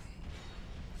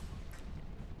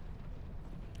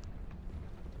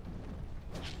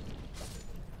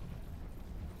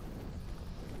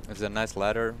 It's a nice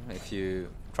ladder. If you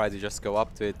try to just go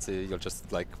up to it, you'll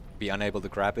just like be unable to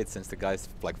grab it since the guy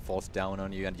like falls down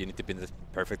on you, and you need to be in the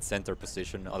perfect center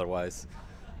position. Otherwise,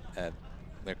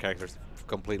 the character's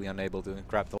completely unable to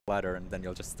grab the ladder, and then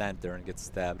you'll just stand there and get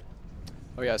stabbed.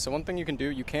 Oh yeah, so one thing you can do,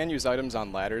 you can use items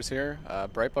on ladders here.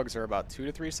 Bright bugs are about 2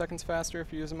 to 3 seconds faster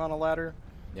if you use them on a ladder.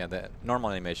 Yeah, the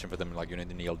normal animation for them, like you need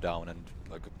to kneel down and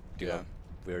like do a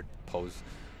weird pose,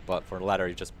 but for a ladder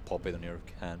you just pop it on your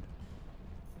hand.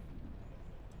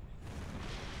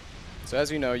 So as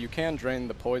you know, you can drain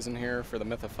the poison here for the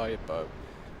Mytha fight, but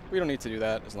we don't need to do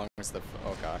that as long as the...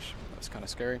 oh gosh, that was kind of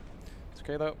scary. It's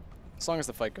okay though. As long as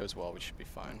the fight goes well, we should be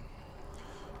fine.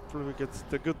 Hopefully we get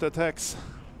the good attacks.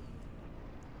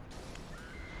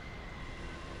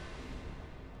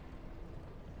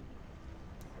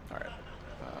 Alright.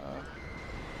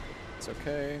 It's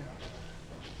okay.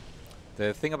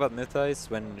 The thing about Mytha is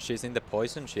when she's in the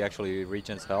poison, she actually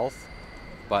regens health,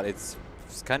 but it's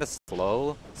kind of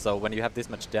slow, so when you have this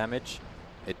much damage,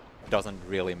 it doesn't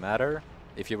really matter.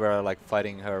 If you were like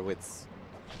fighting her with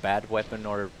bad weapon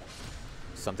or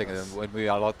something, it would be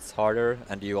a lot harder,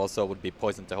 and you also would be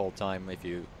poisoned the whole time if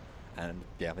you... and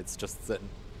yeah, it's just a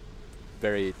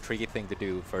very tricky thing to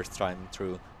do first time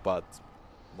through, but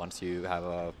once you have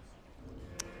a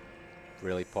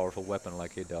really powerful weapon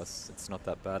like he does, it's not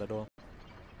that bad at all.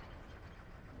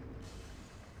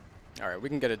 Alright, we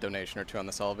can get a donation or two on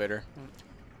this elevator.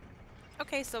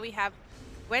 Okay, so we have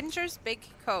Wenger's Big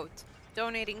Coat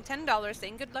donating $10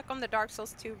 saying good luck on the Dark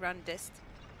Souls 2 run dist.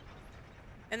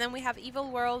 And then we have Evil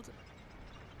World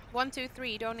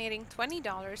 123 donating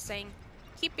 $20 saying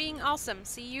keep being awesome.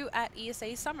 See you at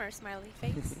ESA Summer, smiley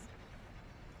face.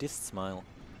 Dist smile.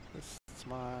 This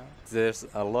smile. There's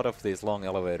a lot of these long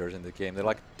elevators in the game. They're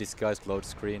like disguised load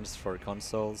screens for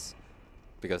consoles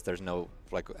because there's no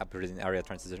like in area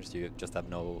transitions. You just have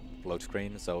no load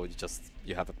screen, so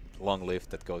you have a long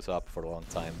lift that goes up for a long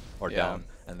time or down,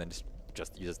 and then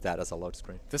just use that as a load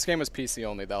screen. If this game was PC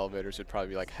only, the elevators would probably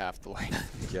be like half the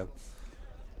length. Yep.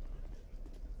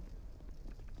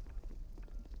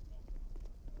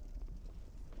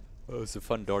 Oh, it's a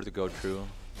fun door to go through.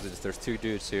 There's two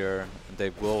dudes here, and they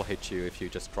will hit you if you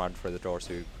just run for the door,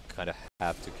 so you kind of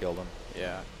have to kill them.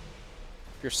 Yeah.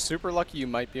 If you're super lucky, you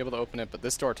might be able to open it, but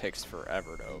this door takes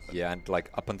forever to open. Yeah, and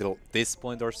like up until this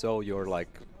point or so, you're like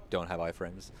don't have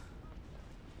iframes.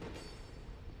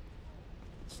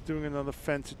 It's doing another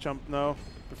fancy jump now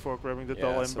before grabbing the Yeah,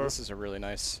 dull so ember. this is a really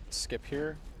nice skip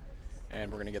here.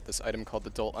 And we're going to get this item called the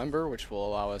Dull Ember, which will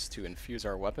allow us to infuse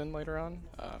our weapon later on.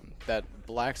 That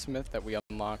blacksmith that we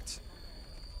unlocked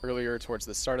earlier towards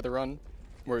the start of the run,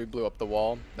 where we blew up the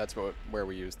wall, that's where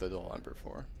we used the Dull Ember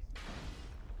for.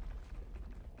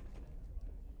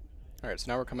 Alright, so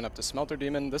now we're coming up to Smelter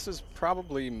Demon. This is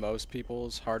probably most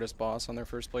people's hardest boss on their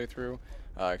first playthrough,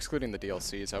 excluding the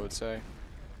DLCs, I would say.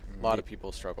 A lot of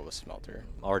people struggle with Smelter.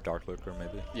 Or Dark Lurker,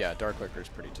 maybe. Yeah, Dark Lurker is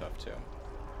pretty tough, too.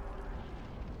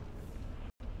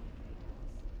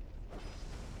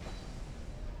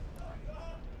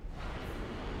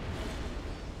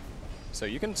 So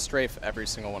you can strafe every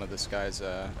single one of this guy's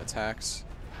attacks.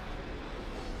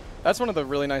 That's one of the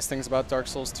really nice things about Dark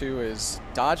Souls 2 is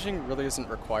dodging really isn't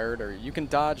required, or you can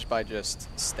dodge by just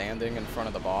standing in front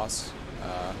of the boss.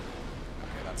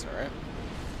 Okay, that's alright.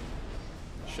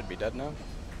 Should be dead now.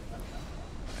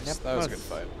 Yep. That was a good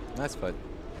fight. Nice fight.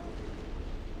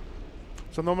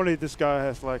 So normally this guy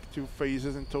has like 2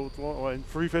 phases in total, or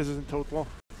 3 phases in total.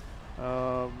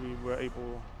 We were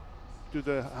able to do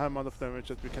the high amount of damage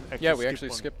that we can actually skip. Yeah, we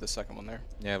actually skipped the second one there.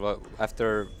 Yeah, well,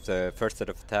 after the first set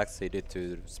of attacks he did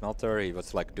to Smelter, he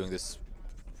was like doing this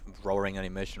roaring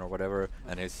animation or whatever,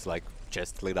 and his like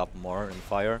chest lit up more in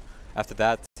fire. After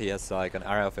that, he has like an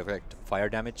area of effect fire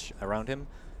damage around him,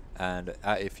 and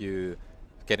if you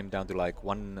get him down to like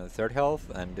 1/3 health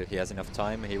and he has enough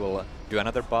time, he will do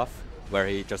another buff where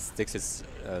he just sticks his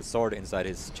sword inside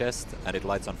his chest and it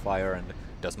lights on fire and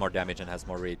does more damage and has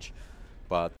more reach.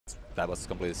 But that was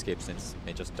completely skipped since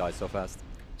he just died so fast.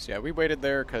 So yeah, we waited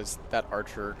there because that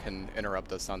archer can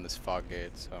interrupt us on this fog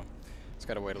gate, so just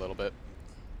gotta wait a little bit.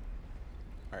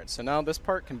 Alright, so now this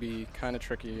part can be kind of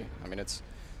tricky. I mean, it's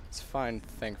fine,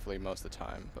 thankfully, most of the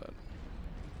time, but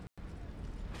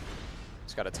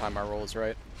just gotta time our rolls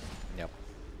right. Yep.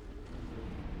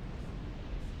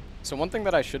 So one thing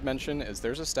that I should mention is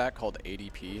there's a stat called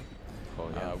ADP. Oh,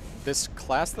 yeah. This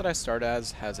class that I start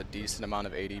as has a decent amount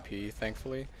of ADP,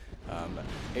 thankfully.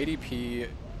 ADP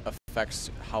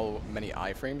affects how many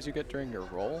iframes you get during your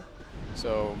roll.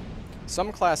 So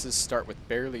some classes start with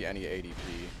barely any ADP,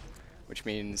 which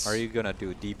means... Are you gonna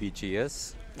do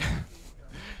DBGS?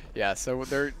 Yeah, so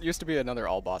there used to be another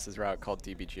all bosses route called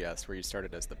DBGS where you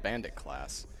started as the Bandit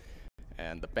class.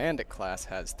 And the Bandit class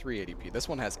has 3 ADP. This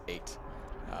one has 8.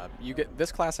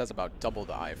 This class has about double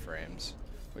the iframes,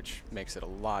 which makes it a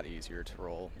lot easier to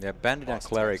roll. Yeah, Bandit and boss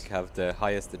Cleric attacks. have the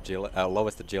highest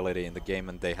lowest agility in the game,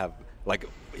 and they have like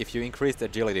if you increase the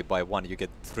agility by 1, you get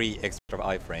 3 extra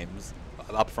iframes,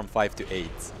 up from 5 to 8,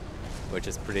 which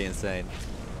is pretty insane.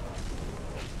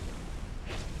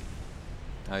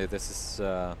 This is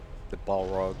the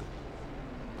Balrog.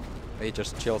 He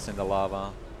just chills in the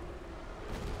lava.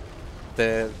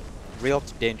 The real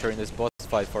danger in this boss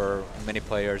fight for many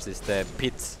players is the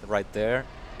pit right there.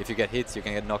 If you get hit, you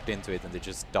can get knocked into it and they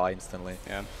just die instantly.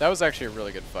 Yeah, that was actually a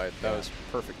really good fight. That was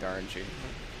perfect RNG.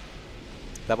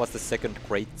 That was the second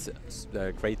great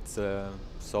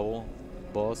soul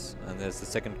boss, and there's the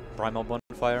second primal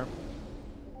bonfire.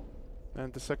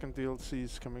 And the second DLC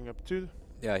is coming up too.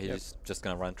 Yeah, he's just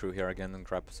gonna run through here again and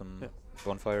grab some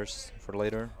bonfires for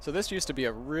later. So this used to be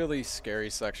a really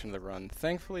scary section of the run.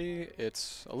 Thankfully,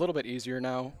 it's a little bit easier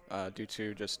now due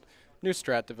to just new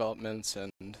strat developments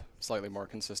and slightly more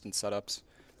consistent setups.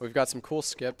 We've got some cool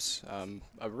skips.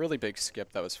 A really big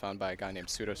skip that was found by a guy named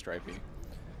Pseudo-Stripey.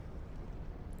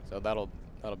 So that'll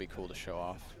be cool to show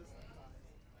off.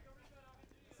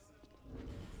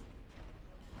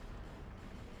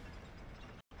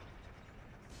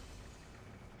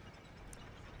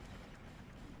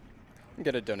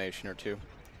 Get a donation or two.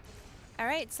 All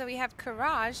right, so we have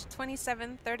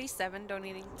Courage2737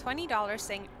 donating $20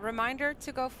 saying, reminder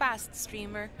to go fast,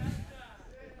 streamer.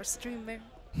 Or streamer.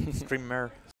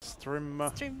 Streamer.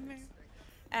 Streamer. Streamer.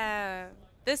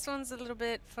 This one's a little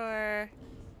bit for,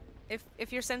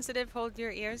 if you're sensitive, hold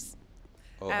your ears.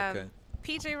 Oh, okay.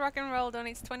 PJ Rock and Roll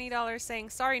donates $20 saying,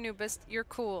 sorry, Noobist, you're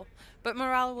cool, but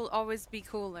morale will always be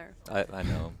cooler. I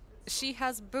know. She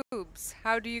has boobs.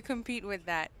 How do you compete with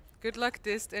that? Good luck,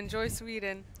 Dist. Enjoy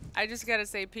Sweden. I just gotta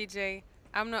say, PJ,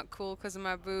 I'm not cool because of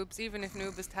my boobs. Even if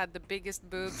Noobist had the biggest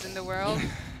boobs in the world,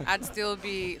 I'd still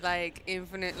be like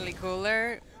infinitely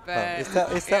cooler. But is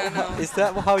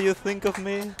that how you think of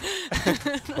me?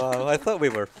 Wow, I thought we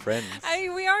were friends.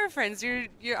 We are friends.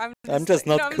 I'm just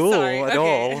not no, I'm cool sorry. at okay,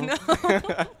 all. No.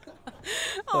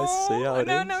 I see how it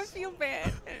no, is. I feel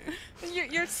bad.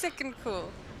 You're sick and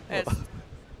cool. Yes.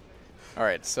 All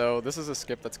right, so this is a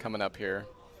skip that's coming up here.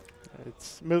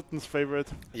 It's Milton's favorite.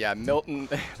 Yeah, Milton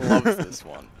loves this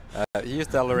one. He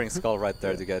used the alluring skull right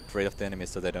there to get rid of the enemies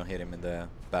so they don't hit him in the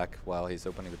back while he's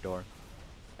opening the door.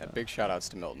 Yeah, big shout-outs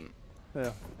to Milton.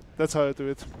 Yeah, that's how I do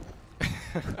it.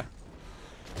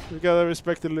 We gotta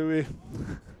respect the Louis.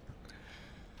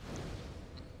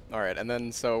 All right, and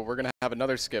then so we're going to have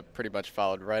another skip pretty much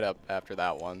followed right up after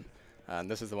that one. And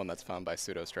this is the one that's found by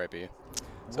Pseudo Stripey.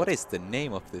 So What is the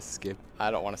name of this skip? I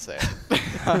don't want to say it.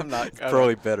 I'm not. It's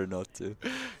probably better not to.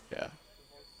 Yeah.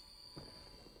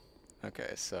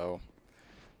 Okay, so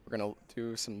we're going to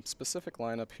do some specific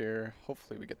lineup here.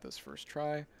 Hopefully we get this first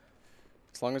try.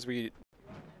 As long as we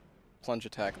plunge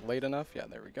attack late enough. Yeah,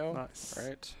 there we go. Nice. All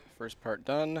right, first part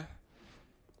done.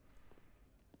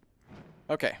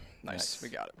 Okay, nice. We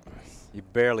got it. You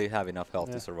barely have enough health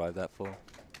Yeah. to survive that full.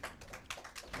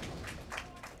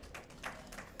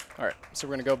 All right, so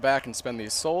we're going to go back and spend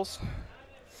these souls.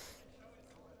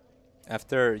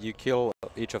 After you kill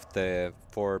each of the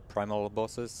 4 primal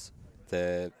bosses,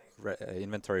 the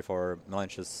inventory for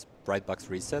malicious bright box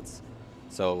resets.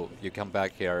 So you come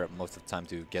back here most of the time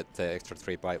to get the extra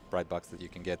 3 bright box that you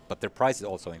can get, but their price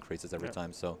also increases every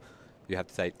time, so you have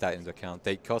to take that into account.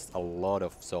 They cost a lot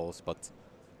of souls, but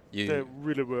They're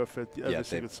really worth it, every they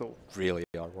single soul. really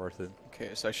are worth it.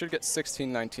 Okay, so I should get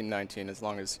 16, 19, 19 as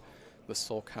long as the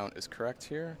soul count is correct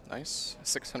here. Nice.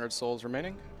 600 souls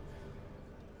remaining.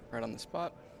 Right on the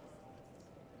spot.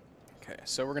 Okay,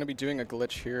 so we're going to be doing a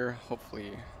glitch here,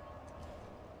 hopefully.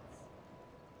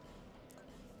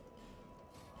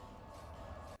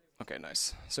 Okay,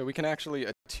 nice. So we can actually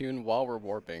attune while we're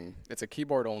warping. It's a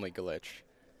keyboard-only glitch.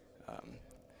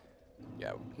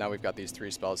 Yeah, now we've got these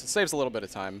 3 spells. It saves a little bit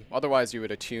of time. Otherwise, you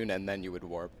would attune and then you would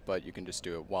warp, but you can just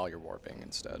do it while you're warping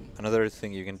instead. Another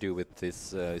thing you can do with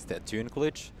this is the attune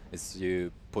glitch, is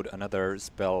you put another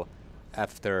spell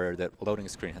after the loading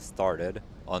screen has started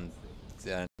on,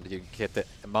 and you get the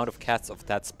amount of cats of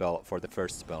that spell for the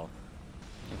first spell.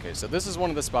 Okay, so this is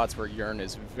one of the spots where Yearn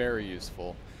is very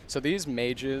useful. So these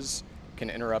mages can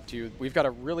interrupt you. We've got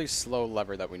a really slow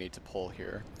lever that we need to pull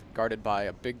here, guarded by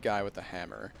a big guy with a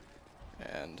hammer.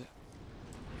 And,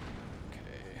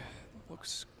 okay,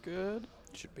 looks good.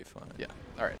 Should be fine. Yeah,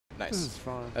 all right, nice. This is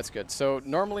fine. That's good. So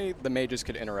normally the mages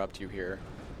could interrupt you here,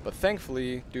 but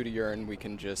thankfully, due to Yearn, we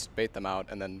can just bait them out,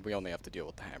 and then we only have to deal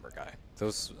with the hammer guy.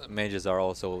 Those mages are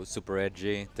also super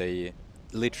edgy. They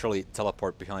literally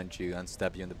teleport behind you and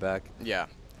stab you in the back. Yeah,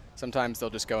 sometimes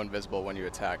they'll just go invisible when you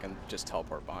attack and just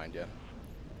teleport behind you.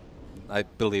 I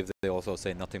believe they also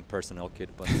say nothing personal,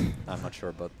 kid, but I'm not sure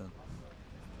about that.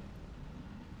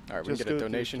 All right, we Just can get a go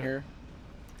to donation the- here.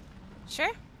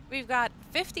 Sure. We've got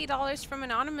 $50 from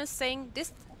Anonymous saying,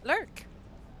 Dist lurk.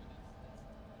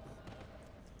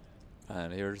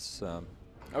 And here's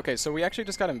Okay, so we actually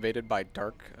just got invaded by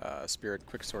Dark Spirit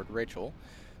Quicksword Rachel.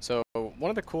 So one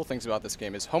of the cool things about this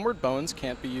game is Homeward Bones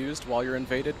can't be used while you're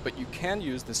invaded, but you can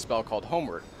use this spell called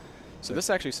Homeward. So this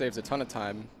actually saves a ton of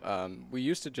time. We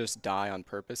used to just die on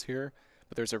purpose here,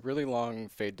 but there's a really long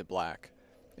fade to black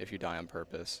if you die on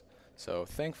purpose. So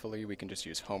thankfully we can just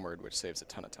use Homeward, which saves a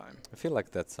ton of time. I feel like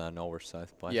that's an oversight.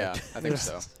 But Yeah, I think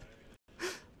so.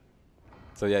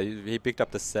 So yeah, he picked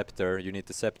up the scepter. You need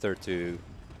the scepter to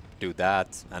do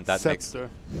that, and that Scepter.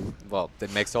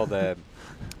 makes all the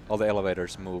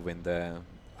elevators move in the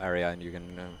area, and you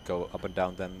can go up and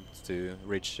down them to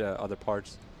reach other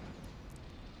parts.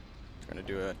 We're going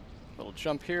to do a little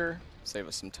jump here, save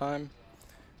us some time.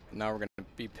 And now we're going to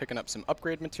be picking up some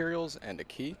upgrade materials and a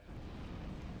key.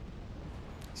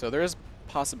 So there is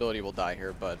possibility we'll die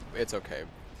here, but it's okay.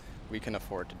 We can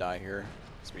afford to die here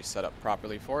because we set up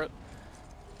properly for it.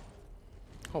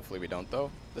 Hopefully we don't,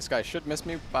 though. This guy should miss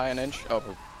me by an inch. Oh,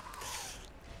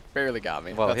 barely got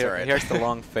me. Well, That's all right. here's the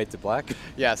long fade to black.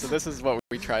 Yeah, so this is what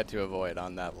we tried to avoid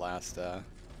on that last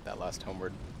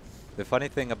homeward. The funny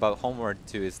thing about homeward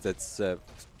too is that's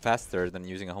faster than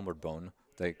using a homeward bone.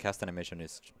 The cast animation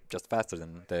is just faster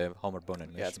than the homeward bone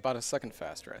animation. Yeah, it's about a second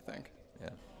faster, I think. Yeah,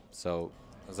 so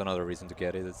that's another reason to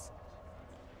get it.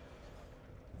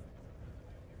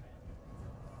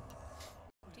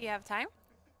 Do you have time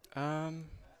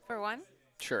for one?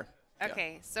 Sure.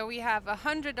 Okay, so we have a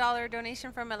 $100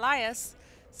 donation from Elias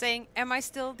saying, "Am I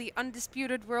still the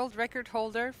undisputed world record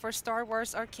holder for Star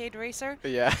Wars Arcade Racer?"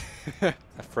 Yeah.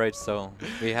 Afraid so.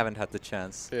 We haven't had the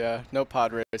chance. Yeah, no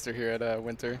pod racer here at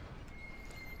Winter.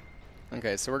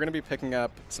 Okay, so we're gonna be picking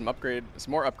up some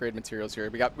more upgrade materials here.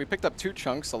 We picked up 2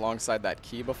 chunks alongside that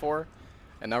key before,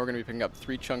 and now we're gonna be picking up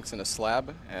 3 chunks in a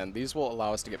slab, and these will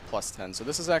allow us to get +10. So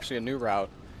this is actually a new route,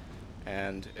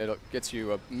 and it gets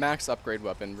you a max upgrade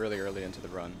weapon really early into the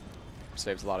run.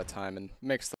 Saves a lot of time and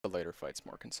makes the later fights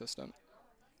more consistent.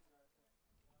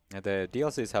 Yeah, the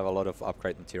DLCs have a lot of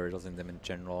upgrade materials in them in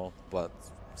general, but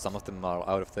some of them are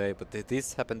out of the way. But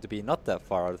these happen to be not that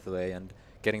far out of the way, and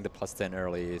getting the +10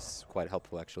 early is quite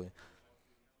helpful actually.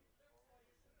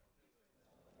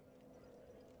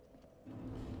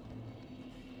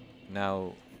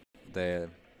 Now the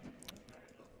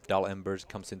dull embers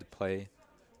comes into play.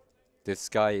 This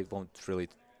guy won't really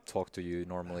talk to you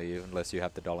normally unless you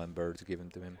have the dull ember to give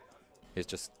him to him. He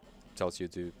just tells you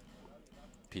to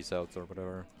peace out or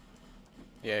whatever.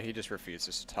 Yeah, he just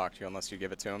refuses to talk to you unless you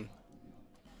give it to him.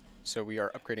 So we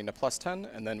are upgrading to +10,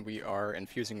 and then we are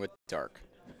infusing with dark.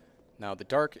 Now the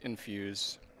dark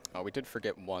infuse, we did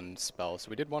forget one spell, so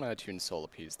we did want to attune Soul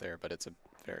Appease there, but it's a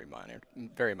very minor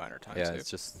time. Yeah, it's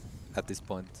just at this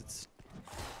point it's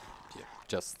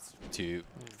just to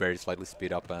very slightly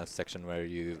speed up a section where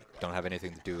you don't have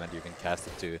anything to do and you can cast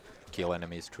it to kill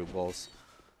enemies through walls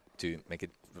to make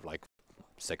it like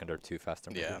a second or 2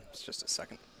 faster. Yeah, it's just a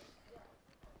second.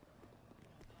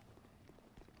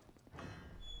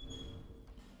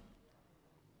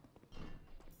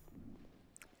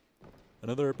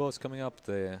 Another boss coming up,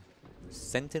 the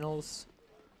Sentinels.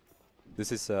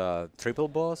 This is a triple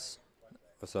boss.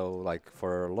 So like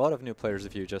for a lot of new players,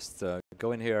 if you just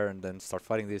go in here and then start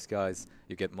fighting these guys,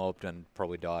 you get mobbed and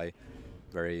probably die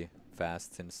very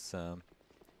fast since,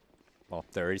 well,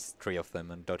 there is 3 of them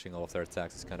and dodging all of their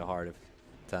attacks is kind of hard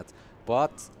that.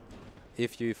 But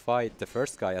if you fight the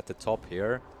first guy at the top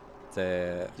here,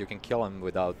 you can kill him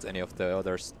without any of the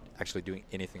others actually doing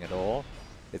anything at all.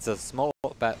 It's a small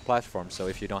platform, so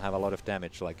if you don't have a lot of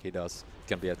damage like he does, it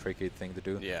can be a tricky thing to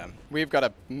do. Yeah, we've got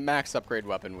a max upgrade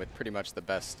weapon with pretty much the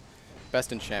best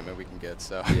enchantment we can get,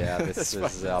 so... Yeah, this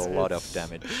is a lot of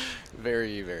damage.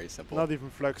 Very, very simple. Not even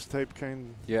flex tape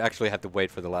can... You actually have to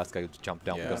wait for the last guy to jump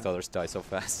down Yeah. because the others die so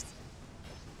fast.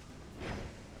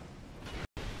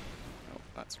 Oh,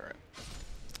 that's all right.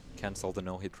 Cancel the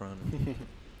no-hit run.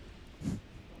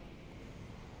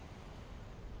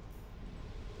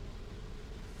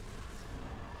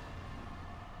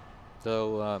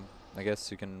 So, I guess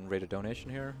you can rate a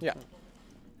donation here? Yeah.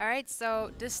 All right,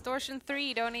 so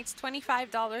Distortion2 donates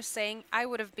 $25 saying, "I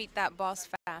would have beat that boss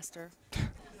faster."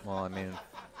 Well, I mean,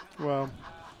 Well,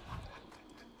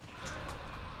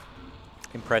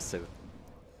 impressive.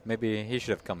 Maybe he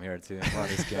should have come here to run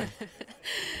this game.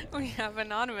 We have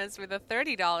Anonymous with a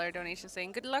 $30 donation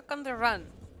saying, "Good luck on the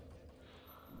run."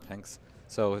 Thanks.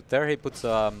 So there he puts,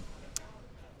 what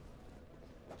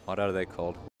are they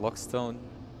called? Lockstone?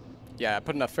 Yeah, I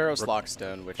put in a Pharaoh's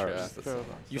Lockstone, which fair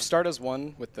you start as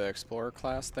 1 with the Explorer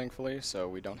class, thankfully, so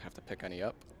we don't have to pick any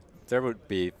up. There would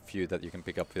be few that you can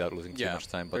pick up without losing too much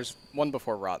time, but there's one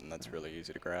before Rotten that's really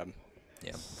easy to grab.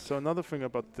 yeah. so another thing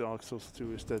about Dark Souls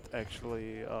 2 is that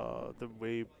actually the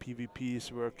way PvP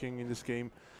is working in this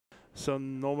game. So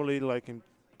normally, like in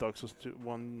Dark Souls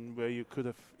 1, where you could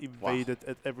have evaded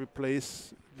at every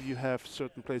place, you have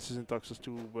certain places in Dark Souls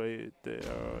 2 where there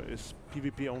is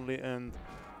PvP only, and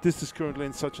this is currently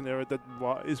in such an area that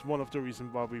is one of the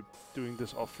reasons why we're doing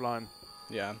this offline.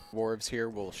 Yeah, dwarves here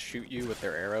will shoot you with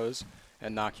their arrows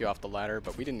and knock you off the ladder,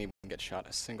 but we didn't even get shot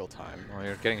a single time. Well,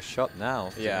 you're getting shot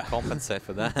now. Yeah. To compensate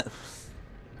for that.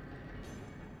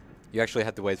 You actually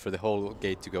had to wait for the whole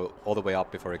gate to go all the way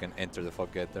up before you can enter the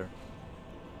fog gate there.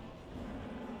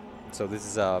 So this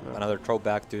is another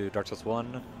throwback to Dark Souls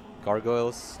 1.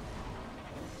 Gargoyles.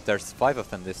 There's 5 of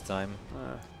them this time,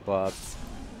 but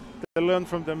They learned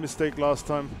from their mistake last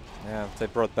time. yeah, they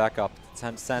brought back up.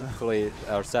 Thankfully,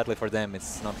 or sadly for them,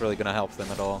 it's not really going to help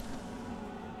them at all.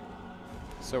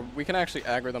 So we can actually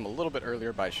aggro them a little bit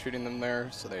earlier by shooting them there,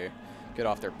 so they get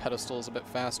off their pedestals a bit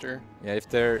faster. Yeah, if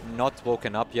they're not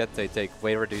woken up yet, they take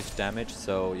way reduced damage,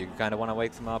 so you kind of want to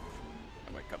wake them up.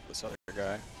 I wake up this other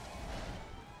guy.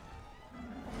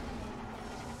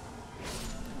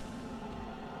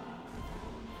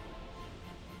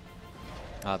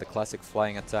 The classic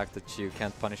flying attack that you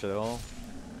can't punish at all.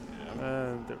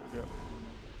 And there we go.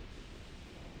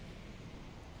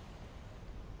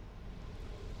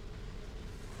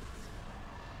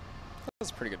 That was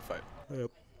a pretty good fight.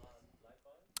 Yep.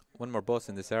 One more boss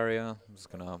in this area. It's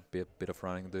gonna be a bit of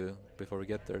running before we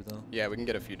get there, though. Yeah, we can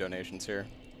get a few donations here.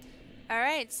 All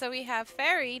right, so we have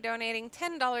Ferry donating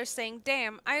 $10 saying,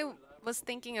 damn, I was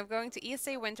thinking of going to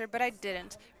ESA Winter, but I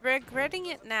didn't. Regretting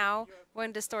it now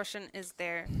when Distortion is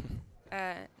there.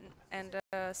 And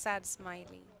sad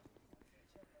smiley.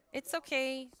 It's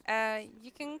okay.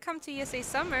 You can come to ESA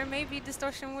Summer. Maybe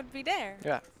Distortion would be there.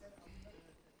 Yeah.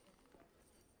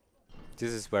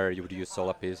 This is where you would use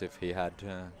Solar Piece if he had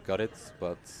got it,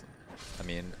 but I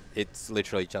mean, it's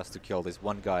literally just to kill this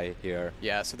one guy here.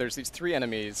 Yeah, so there's these 3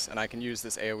 enemies, and I can use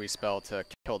this AoE spell to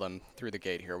kill them through the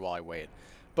gate here while I wait.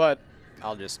 But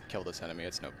I'll just kill this enemy.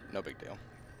 It's no big deal.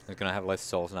 They're gonna have less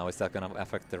souls now. Is that gonna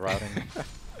affect the routing?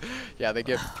 Yeah, they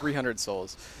give 300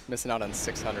 souls. Missing out on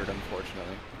 600,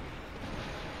 unfortunately.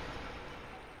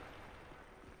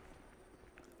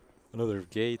 Another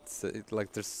gates.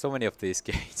 Like, there's so many of these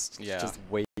gates. Yeah. Just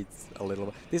wait a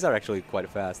little. These are actually quite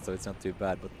fast, so it's not too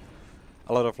bad. But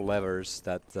a lot of levers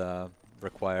that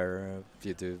require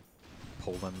you to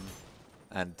pull them,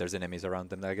 and there's enemies around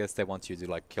them. I guess they want you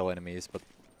to like kill enemies, but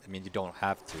I mean, you don't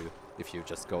have to if you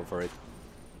just go for it,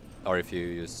 or if you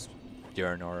use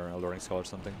Yearn or Alluring Skull or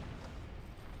something.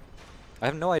 I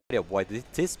have no idea why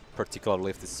this particular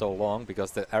lift is so long,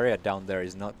 because the area down there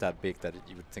is not that big that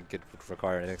you would think it would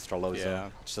require an extra low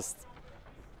zone. It's just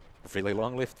a really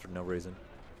long lift for no reason.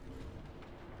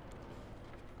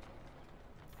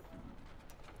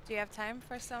 Do you have time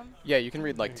for some? Yeah, you can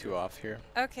read like 2 off here.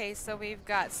 Okay, so we've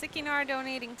got Sikinar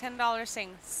donating $10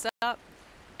 saying sup.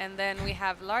 And then we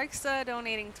have Larksa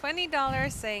donating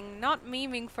 $20 saying not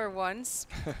memeing for once.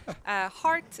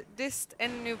 Heart, Dist,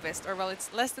 and Nubist. Or well,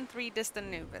 it's less than 3 Dist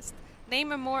and Nubist.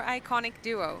 Name a more iconic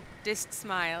duo. Dist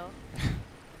smile.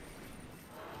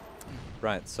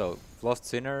 Right, so Lost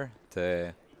Sinner,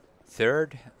 the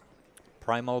 3rd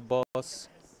primal boss.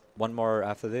 One more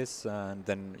after this, and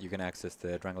then you can access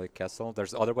the Drangleic Castle.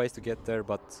 There's other ways to get there,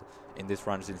 but in this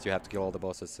run, since you have to kill all the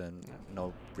bosses, and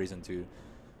no reason to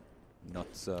not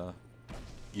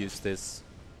use this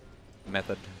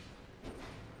method.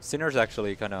 Sinner's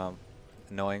actually kind of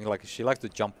annoying. Like, she likes to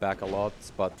jump back a lot,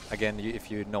 but again, if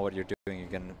you know what you're doing, you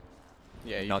can.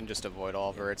 Yeah, you can just avoid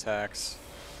all of her attacks.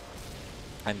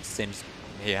 And since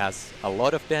he has a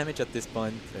lot of damage at this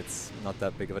point, it's not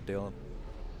that big of a deal.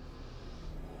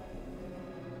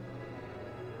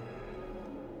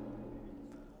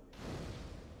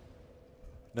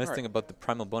 Nice thing about the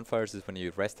primal bonfires is when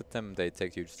you rest at them, they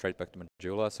take you straight back to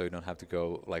Majula, so you don't have to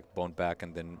go like bone back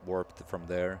and then warp from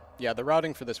there. Yeah, the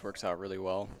routing for this works out really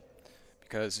well,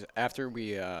 because after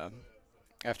we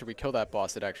kill that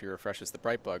boss, it actually refreshes the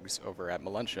bright bugs over at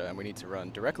Malentia, and we need to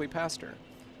run directly past her.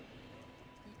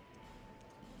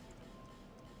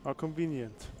 How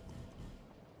convenient.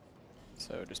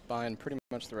 So just buying pretty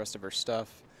much the rest of her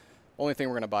stuff. Only thing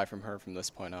we're gonna buy from her from this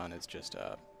point on is just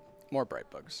more bright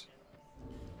bugs.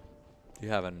 You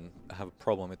have a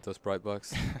problem with those bright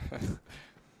bugs.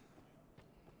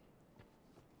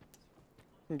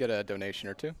 Can get a donation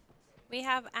or 2. We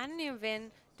have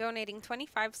Annuvin donating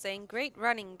 25 saying, great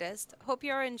running, Dist. Hope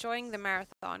you're enjoying the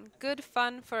marathon. Good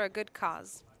fun for a good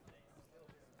cause.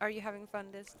 Are you having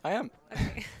fun, Dist? I am.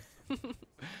 Okay.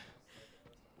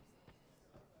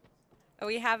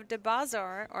 We have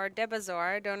Debazor or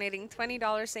Debazor donating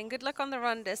 $20 saying, good luck on the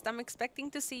run, Dist. I'm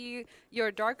expecting to see your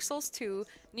Dark Souls 2,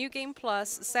 New Game Plus,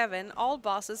 7, all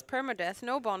bosses, permadeath,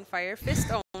 no bonfire,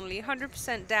 fist only,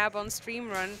 100% dab on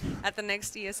stream run at the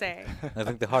next ESA. I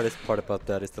think the hardest part about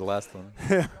that is the last one.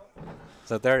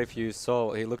 So there, if you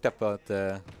saw, he looked up at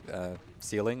the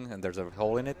ceiling and there's a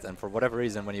hole in it, and for whatever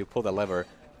reason, when you pull the lever,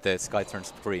 the sky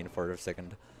turns green for a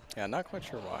second. Yeah, not quite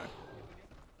sure why.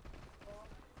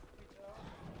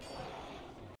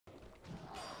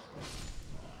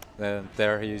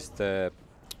 There he used the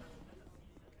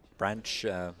branch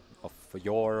of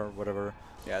Yor or whatever.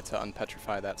 Yeah, to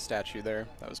unpetrify that statue there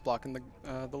that was blocking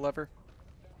the lever.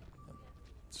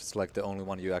 It's just like the only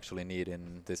one you actually need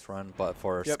in this run, but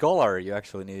for Yep. Scholar you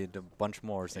actually need a bunch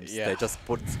more, since they just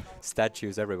put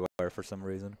statues everywhere for some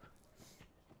reason.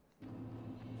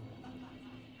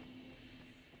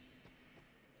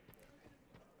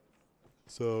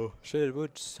 So Shaded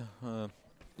Woods.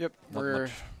 Yep, we're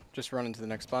just running to the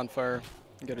next bonfire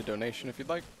and get a donation if you'd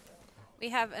like. We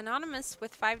have Anonymous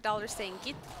with $5 saying,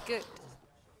 "Get good."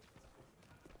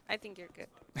 I think you're good.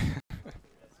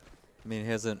 I mean,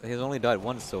 he's only died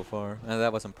once so far, and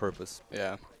that was on purpose.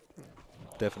 Yeah.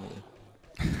 Definitely.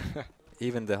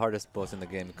 Even the hardest boss in the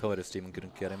game, Coda Steven,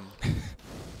 couldn't get him.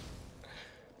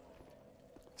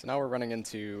 So now we're running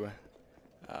into...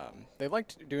 they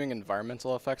liked doing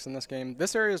environmental effects in this game.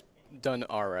 This area's done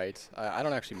alright. I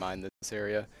don't actually mind this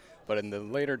area, but in the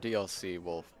later DLC,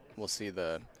 we'll see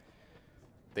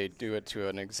they do it to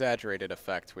an exaggerated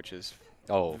effect, which is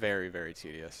very, very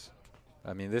tedious.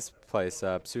 I mean, this place,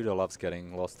 Pseudo loves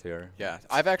getting lost here. Yeah,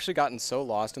 I've actually gotten so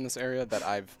lost in this area that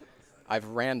I've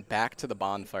ran back to the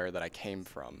bonfire that I came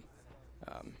from.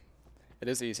 It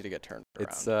is easy to get turned around.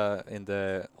 It's in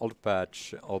the old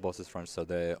patch, all bosses runs, so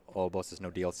the all bosses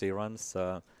no DLC runs.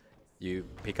 You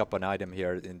pick up an item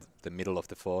here in the middle of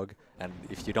the fog, and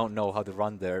if you don't know how to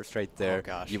run there, straight there,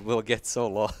 you will get so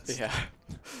lost. Yeah.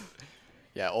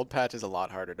 Yeah, old patch is a lot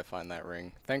harder to find that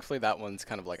ring. Thankfully, that one's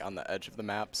kind of like on the edge of the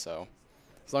map, so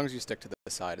as long as you stick to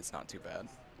the side, it's not too bad.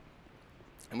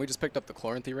 And we just picked up the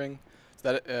Chloranthy ring.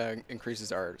 So that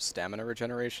increases our stamina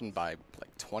regeneration by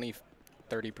like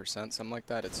 20-30%, something like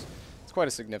that. It's quite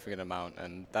a significant amount,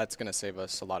 and that's going to save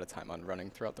us a lot of time on running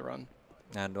throughout the run.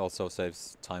 And also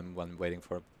saves time when waiting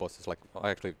for bosses. Like,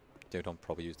 actually, they don't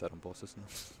probably use that on bosses in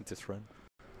this run.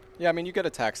 Yeah, I mean, you get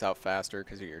attacks out faster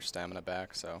because you get your stamina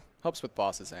back, so helps with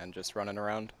bosses and just running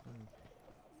around.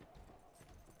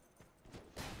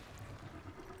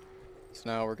 So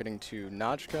now we're getting to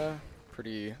Najka.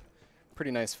 Pretty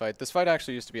nice fight. This fight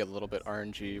actually used to be a little bit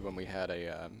RNG when we had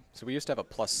a... so we used to have a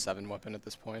 +7 weapon at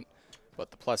this point, but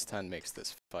the +10 makes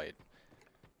this fight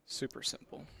super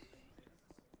simple.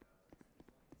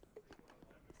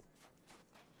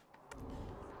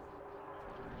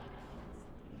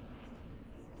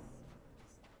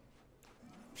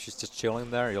 She's just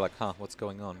chilling there. You're like, huh, what's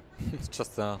going on? It's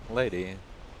just a lady.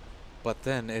 But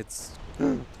then it's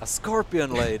a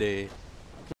scorpion lady.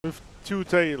 With 2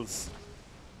 tails.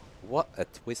 What a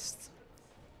twist.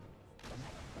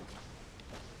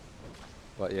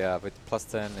 But yeah, with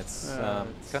 +10, it's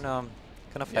kind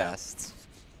of fast.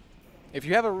 If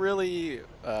you have a really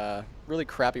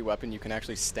crappy weapon, you can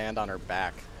actually stand on her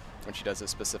back when she does a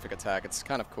specific attack. It's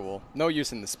kind of cool. No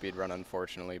use in the speed run,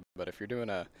 unfortunately, but if you're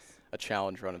doing a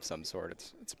challenge run of some sort,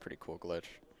 it's a pretty cool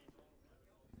glitch.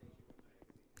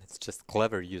 It's just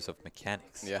clever use of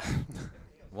mechanics. Yeah.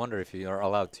 Wonder if you are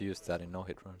allowed to use that in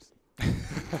no-hit runs.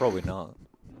 Probably not.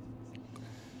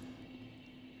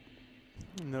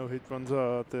 No-hit runs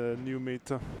are the new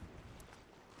meta.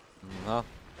 No,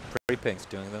 Pre-Pink's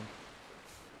doing them.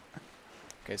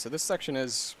 Okay, so this section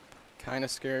is kind of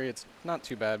scary. It's not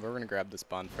too bad, but we're going to grab this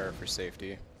bonfire for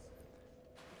safety.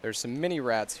 There's some mini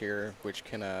rats here, which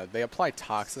can, they apply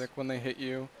Toxic when they hit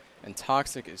you, and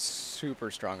Toxic is super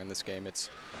strong in this game. It's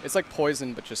like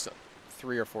poison, but just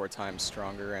 3 or 4 times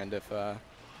stronger, and if,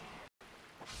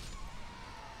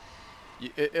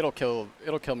 it'll kill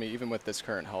me even with this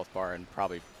current health bar in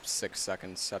probably 6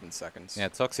 seconds, 7 seconds. Yeah,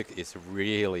 Toxic is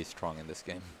really strong in this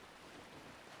game.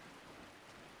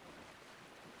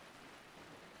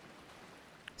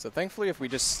 So thankfully, if we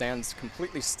just stand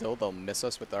completely still, they'll miss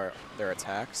us with their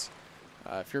attacks.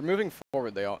 If you're moving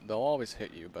forward, they'll always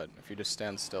hit you, but if you just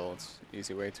stand still, it's an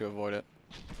easy way to avoid it.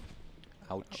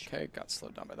 Ouch. Okay, got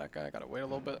slowed down by that guy. I gotta wait a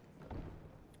little bit. All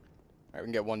right, we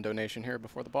can get 1 donation here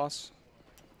before the boss.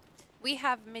 We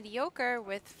have Mediocre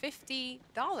with $50.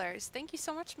 Thank you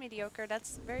so much, Mediocre.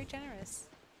 That's very generous.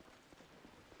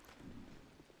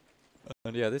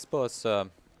 And yeah, this boss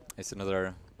is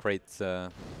another great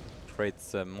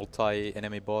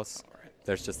multi-enemy boss. Right.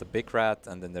 There's just a big rat,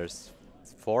 and then there's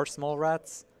 4 small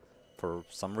rats. For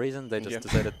some reason, they just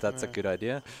decided that's a good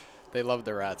idea. They love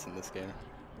the rats in this game.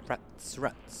 Rats,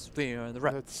 rats, we are the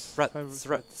rats. Rats,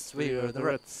 rats, we are the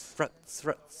rats. Rats,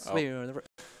 rats, we are the rats.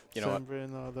 You know what?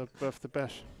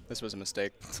 This was a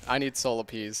mistake. I need Solar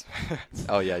Peas.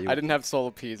 Oh yeah, I didn't have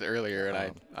Solar Peas earlier,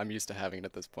 and I'm used to having it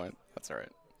at this point. That's all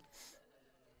right.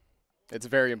 It's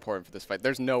very important for this fight.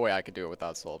 There's no way I could do it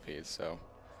without Soul Peas, so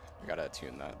I gotta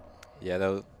attune that. Yeah,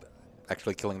 though,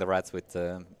 actually killing the rats with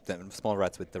the small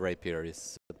rats with the rapier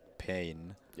is a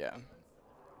pain. Yeah.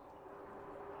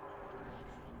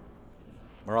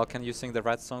 Moral, can you sing the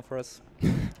rat song for us?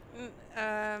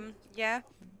 Yeah.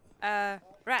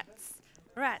 Rats,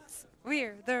 rats,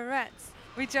 we're the rats.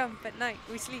 We jump at night,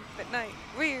 we sleep at night.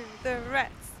 We're the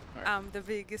rats. Right. I'm the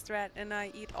biggest rat, and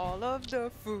I eat all of the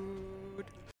food.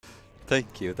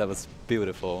 Thank you, that was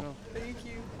beautiful. Oh. Thank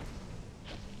you.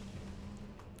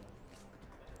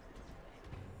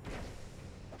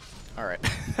 All right,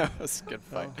 that was a good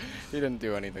fight. Oh. He didn't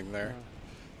do anything there.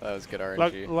 That was good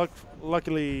Luck, RNG.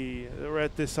 luckily,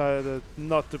 Red decided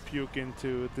not to puke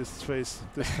into this phase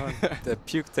this time. The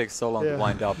puke takes so long Yeah. to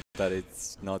wind up that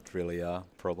it's not really a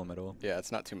problem at all. Yeah,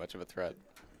 it's not too much of a threat.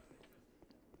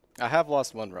 I have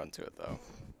lost one run to it though,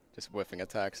 just whiffing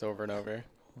attacks over and over.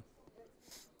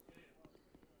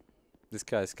 This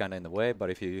guy's kind of in the way, but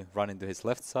if you run into his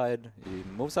left side, he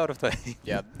moves out of the way.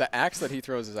 Yeah, the axe that he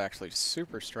throws is actually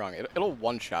super strong. It'll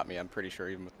one-shot me, I'm pretty sure,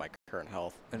 even with my current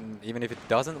health. And even if it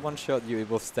doesn't one-shot you, it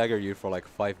will stagger you for like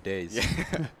 5 days.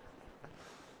 Yeah.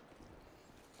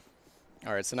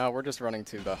 All right, so now we're just running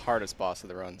to the hardest boss of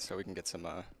the run, so we can get some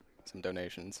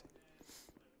donations.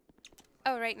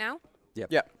 Oh, right now? Yep.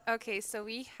 Yeah. Okay, so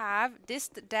we have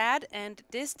Dist Dad and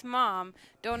Dist Mom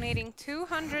donating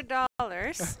 $200,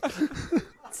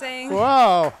 saying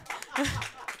Wow!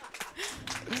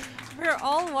 we're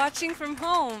all watching from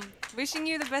home. Wishing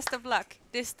you the best of luck.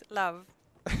 Dist love.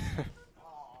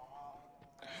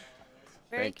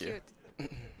 Very Thank you.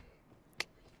 cute.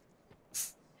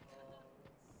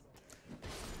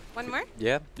 One more?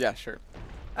 Yeah. Yeah, sure.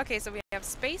 Okay, so we have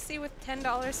Spacey with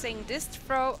 $10 saying Dist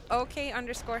Fro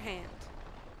OK_hand.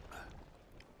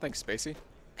 Thanks, Spacey.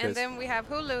 And Cheers. then we have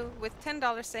Hulu with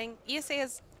 $10 saying ESA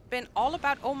has been all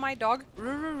about oh my dog,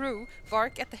 roo,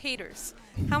 bark at the haters.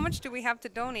 How much do we have to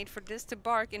donate for this to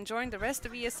bark and join the rest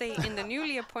of ESA in the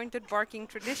newly appointed barking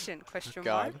tradition? Question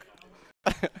God.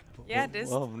 mark. Yeah, this.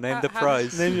 Well, name the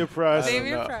prize. Name your prize. Name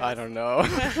your prize. I don't know.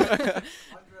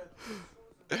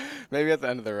 Maybe at the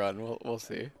end of the run, we'll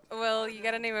see. Well, you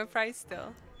gotta name a prize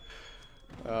still.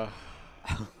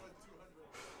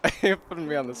 You're putting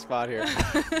me on the spot here.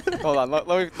 Hold on, let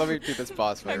me do this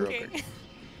boss fight real Okay. quick.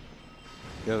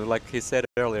 Yeah, like he said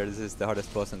earlier, this is the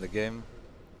hardest boss in the game.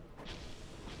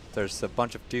 There's a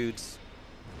bunch of dudes,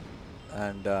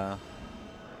 and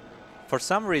for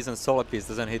some reason Solar Piece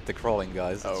doesn't hit the crawling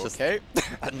guys. It's Okay. just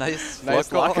a nice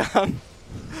Nice lock lock on.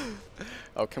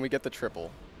 Oh, can we get the triple?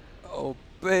 Oh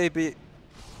baby,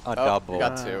 a Oh, double, we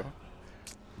got two.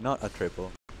 not a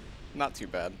triple. Not too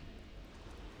bad.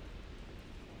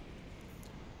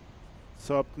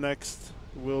 So up next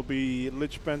will be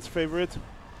Lichben's favorite.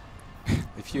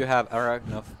 If you have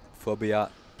arachnophobia,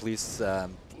 please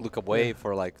look away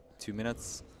for like 2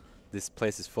 minutes. This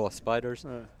place is full of spiders,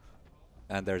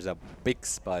 and there's a big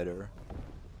spider.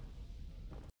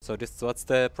 So what's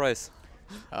the price?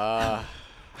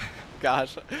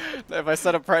 Gosh, if I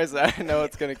set a price, I know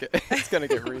it's gonna get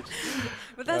reached.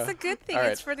 But that's a good thing. all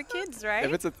right. It's for the kids, right?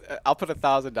 If it's I'll put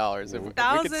 $1,000 if we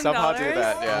could somehow do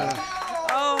that. Yeah.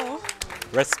 Oh.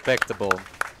 Respectable.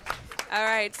 All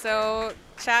right, so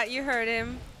chat, you heard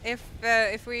him. If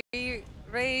we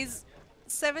raise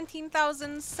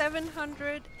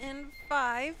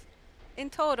 17,705 in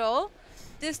total,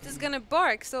 Dist is gonna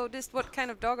bark. So Dist, what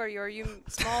kind of dog are you? Are you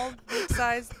small,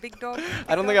 mid-sized, big dog?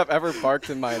 I don't think I've ever barked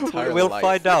in my entire We'll life.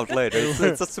 find out later.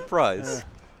 It's a surprise.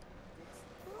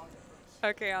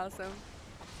 Okay, awesome.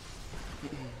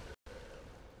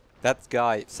 That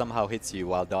guy somehow hits you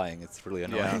while dying. It's really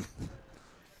annoying. Yeah.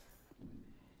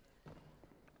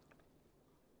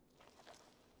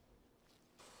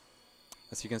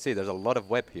 As you can see, there's a lot of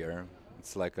web here.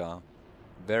 It's like a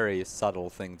very subtle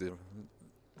thing to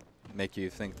make you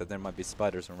think that there might be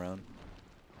spiders around.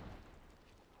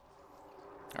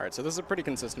 All right, so this is a pretty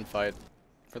consistent fight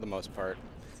for the most part.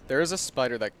 There is a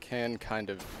spider that can kind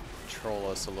of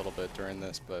troll us a little bit during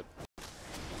this, but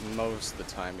most of the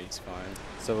time he's fine.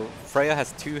 So Freya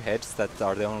has 2 heads that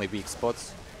are the only weak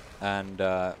spots, and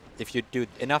if you do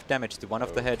enough damage to one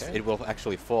of the heads, Okay. it will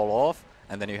actually fall off,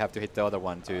 and then you have to hit the other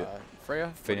one to Freya, what are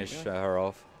you finish doing? her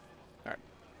off. All right,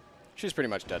 she's pretty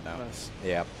much dead now. Nice.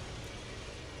 Yeah.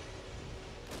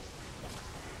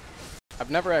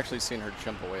 I've never actually seen her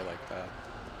jump away like that.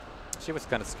 She was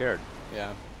kind of scared.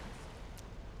 Yeah.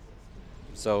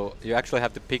 So you actually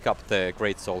have to pick up the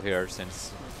Great Soul here,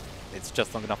 since it's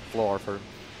just not enough floor for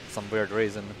some weird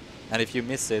reason. And if you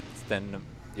miss it, then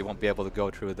you won't be able to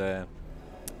go through the...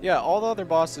 Yeah, all the other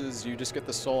bosses, you just get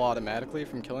the soul automatically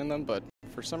from killing them, but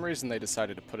for some reason they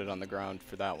decided to put it on the ground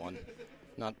for that one.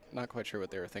 Not quite sure what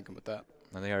they were thinking with that.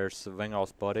 And there's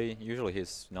Vengal's body. Usually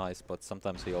he's nice, but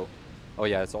sometimes he'll... Oh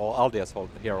yeah, it's all Aldia's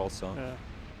here also. Yeah.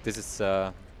 This is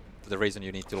the reason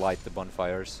you need to light the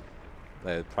bonfires,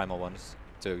 the primal ones,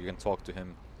 so you can talk to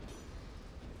him.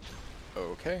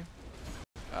 Okay.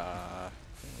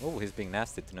 Oh, he's being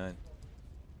nasty tonight.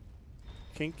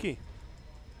 Kinky.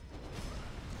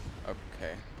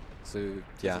 Okay. So This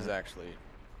yeah, is actually...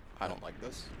 I don't like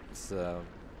this. it's a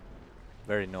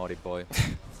very naughty boy.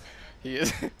 He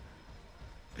is.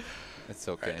 It's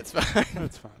okay. Right, it's fine.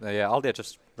 That's fine. Yeah, Aldia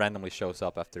just randomly shows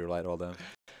up after you light all the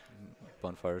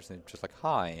bonfires and just like,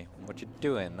 hi, what you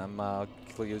doing? I'm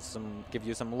give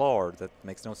you some lore that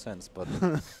makes no sense, but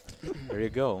there you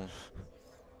go.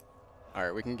 All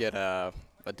right, we can get a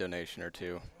donation or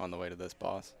two on the way to this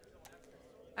boss.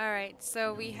 All right,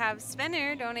 so we have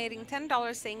Svenner donating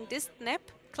 $10 saying Disnip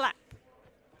clap.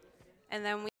 And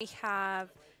then we have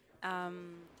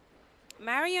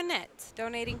Marionette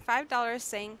donating $5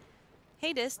 saying,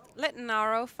 hey Dist, let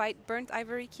Naro fight Burnt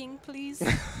Ivory King, please.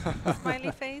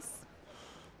 Smiley face.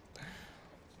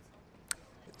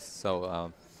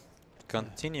 So,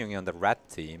 continuing on the rat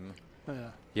team,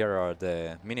 Yeah. here are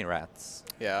the mini rats.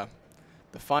 Yeah,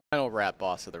 the final rat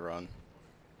boss of the run.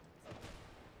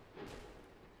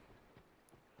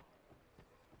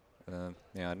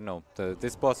 Yeah, I don't know.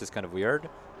 This boss is kind of weird.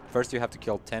 First you have to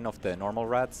kill 10 of the normal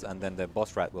rats, and then the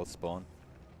boss rat will spawn.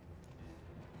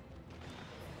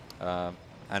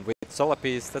 And with Solar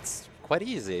Piece, that's quite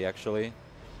easy, actually,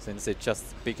 since it's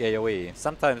just big AoE.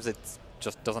 Sometimes it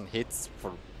just doesn't hit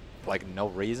for, like, no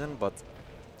reason, but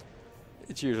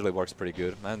it usually works pretty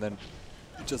good. And then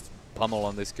you just pummel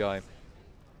on this guy.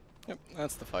 Yep,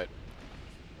 that's the fight.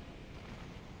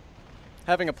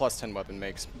 Having a +10 weapon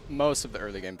makes most of the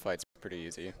early game fights pretty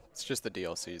easy. It's just the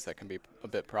DLCs that can be a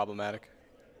bit problematic.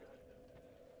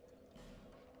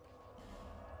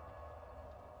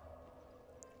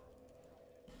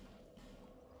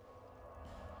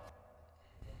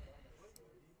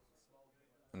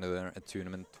 Another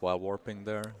attunement while warping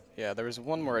there. Yeah, there was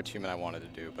one more attunement I wanted to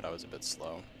do, but I was a bit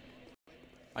slow.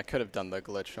 I could have done the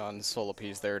glitch on Solar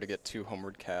Piece there to get 2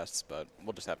 homeward casts, but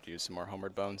we'll just have to use some more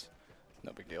homeward bones.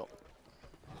 No big deal.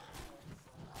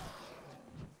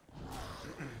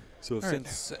 So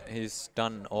since he's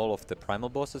done all of the primal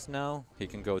bosses now, he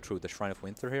can go through the Shrine of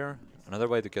Winter here. Another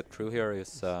way to get through here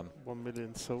is 1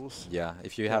 million souls. yeah,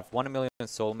 if you have 1 million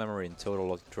soul memory in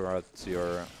total throughout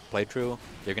your playthrough,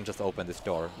 you can just open this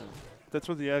door. That's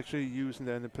what you actually use in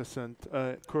the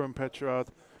 90% current patch route,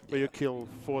 where you kill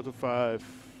 4 to 5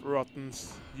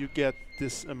 rottens. You get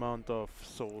this amount of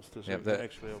souls to Yeah,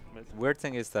 actually open it. Weird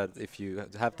thing is that if you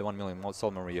have the 1 million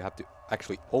soul memory, you have to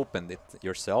actually open it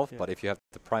yourself, Yeah. but if you have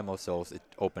the primal souls, it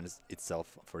opens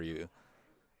itself for you.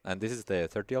 And this is the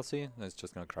third DLC. It's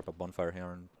just gonna grab a bonfire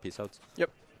here and peace out.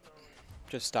 Yep.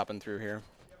 Just stopping through here.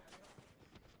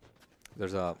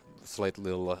 There's a slight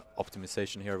little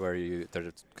optimization here where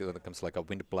there comes like a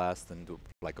wind blast and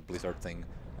like a blizzard thing.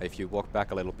 If you walk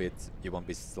back a little bit, you won't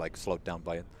be like slowed down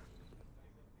by it.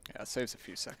 Yeah, it saves a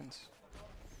few seconds.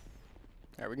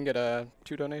 Alright, we can get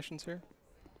 2 donations here.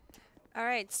 All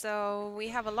right, so we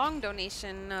have a long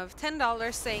donation of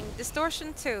 $10 saying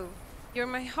Distortion2. You're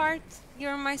my heart,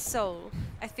 you're my soul.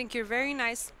 I think you're very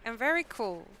nice and very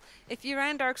cool. If you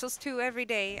ran Dark Souls 2 every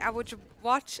day, I would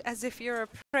watch as if you're a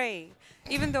prey,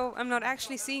 even though I'm not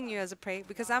actually seeing you as a prey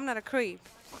because I'm not a creep.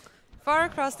 Far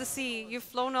across the sea, you've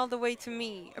flown all the way to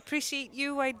me. Appreciate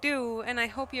you, I do, and I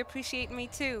hope you appreciate me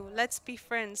too. Let's be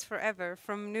friends forever,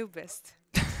 from Nubist.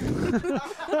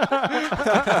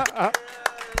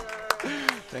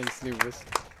 Thanks, Nubis.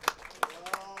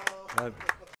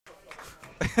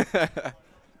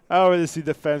 I already see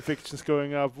the fan fictions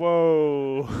going up.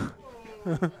 Whoa!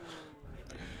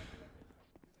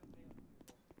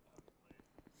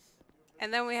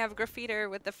 And then we have Graffiter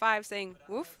with the 5 saying,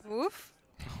 woof, woof.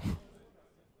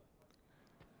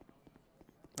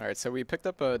 Alright, so we picked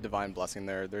up a Divine Blessing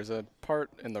there. There's a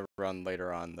part in the run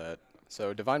later on that...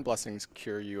 So Divine Blessings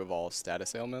cure you of all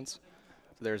status ailments.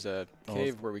 So there's a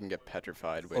cave where we can get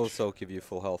petrified, which... Also give you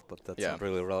full health, but that's not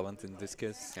really relevant in this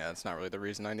case. Yeah, that's not really the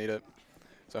reason I need it.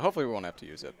 So hopefully we won't have to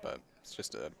use it, but it's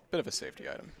just a bit of a safety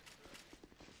item.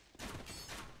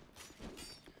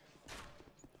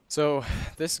 So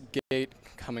this gate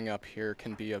coming up here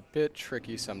can be a bit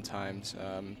tricky sometimes.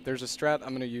 There's a strat I'm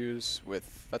going to use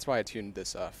with, that's why I tuned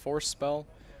this force spell,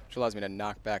 which allows me to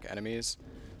knock back enemies.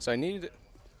 So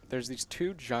there's these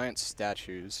 2 giant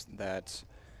statues that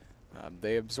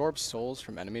they absorb souls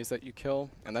from enemies that you kill,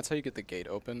 and that's how you get the gate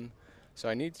open. So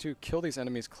I need to kill these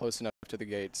enemies close enough to the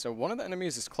gate. So one of the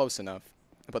enemies is close enough,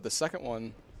 but the second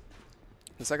one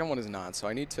is not. So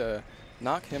I need to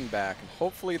knock him back, and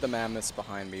hopefully the mammoths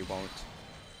behind me won't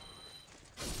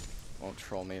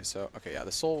troll me. So, okay, yeah,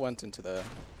 the soul went into the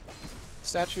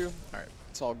statue. Alright,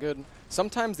 it's all good.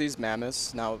 Sometimes these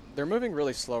mammoths, now, they're moving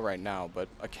really slow right now, but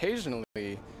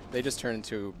occasionally they just turn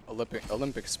into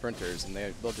Olympic sprinters, and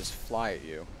they'll just fly at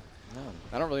you. No.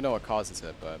 I don't really know what causes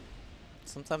it, but...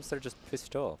 Sometimes they're just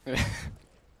pissed off.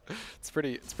 It's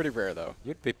pretty rare, though.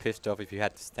 You'd be pissed off if you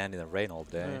had to stand in the rain all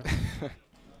day.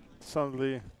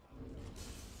 Suddenly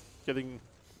getting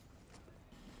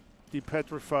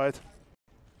depetrified.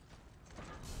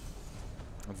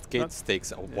 The gates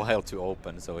takes a while to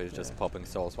open, so he's just popping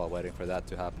souls while waiting for that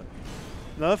to happen.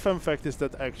 Another fun fact is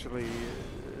that actually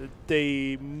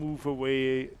they move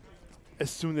away as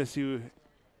soon as you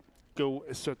go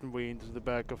a certain way into the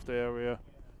back of the area.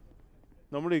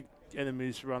 Normally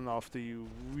enemies run after you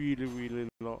really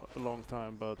a long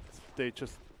time, but they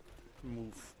just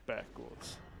move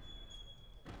backwards.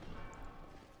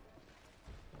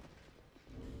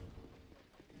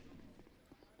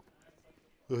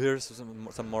 So here's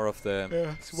some more of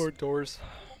the some more doors.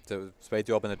 The way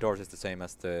to open the doors is the same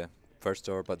as the first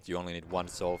door, but you only need one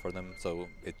soul for them, so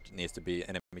it needs to be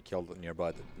enemy killed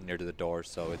nearby, near to the door,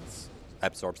 so it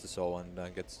absorbs the soul and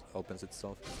opens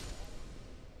itself.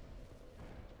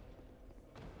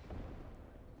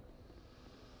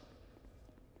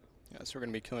 Yeah, so we're going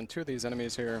to be killing 2 of these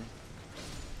enemies here.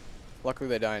 Luckily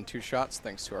they die in 2 shots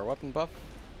thanks to our weapon buff.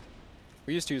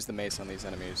 We used to use the mace on these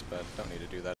enemies, but don't need to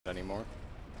do that anymore.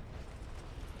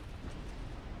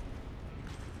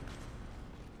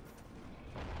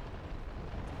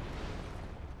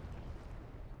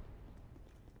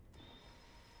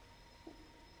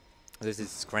 This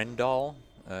is Grendal.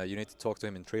 You need to talk to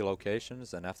him in 3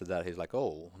 locations, and after that he's like,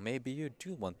 oh, maybe you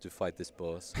do want to fight this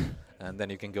boss. And then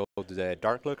you can go to the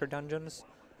Dark Lurker dungeons,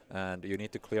 and you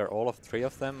need to clear all of 3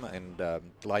 of them and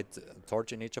light a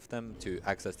torch in each of them to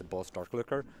access the boss Dark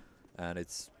Lurker. And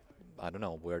it's, I don't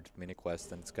know, weird mini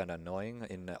quest, and it's kind of annoying.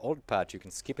 In old patch you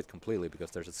can skip it completely because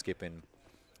there's a skip in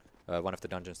one of the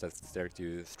dungeons that's directs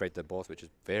you straight to the boss, which is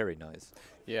very nice.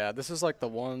 Yeah, this is like the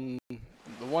one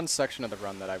section of the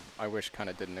run that I wish kind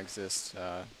of didn't exist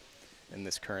in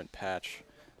this current patch.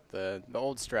 The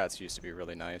old strats used to be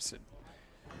really nice.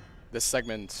 This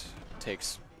segment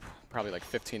takes probably like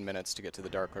 15 minutes to get to the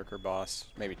Dark Lurker boss,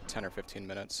 maybe 10 or 15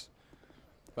 minutes.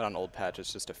 But on old patch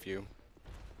it's just a few.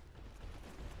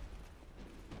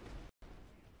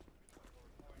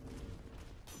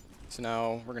 So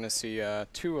now we're going to see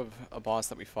 2 of a boss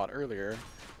that we fought earlier.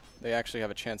 They actually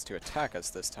have a chance to attack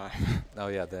us this time. Oh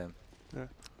yeah, the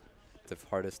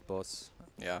hardest boss.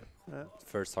 Yeah.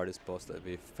 First hardest boss that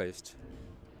we faced.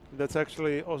 That's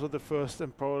actually also the first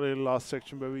and probably last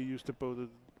section where we used the bow to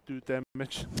do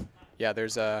damage. Yeah,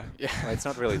 there's a... Well, it's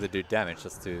not really to do damage,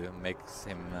 just to make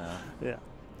him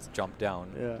jump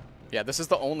down. Yeah. Yeah, this is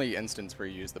the only instance where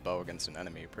you use the bow against an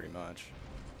enemy, pretty much.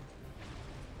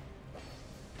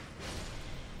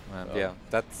 Yeah,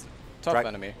 that's tough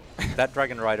enemy. That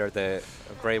Dragon Rider, the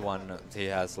gray one, he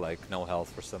has like no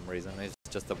health for some reason. It's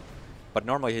just a... But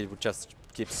normally he would just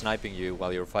keep sniping you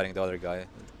while you're fighting the other guy.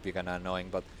 It'd be kind of annoying.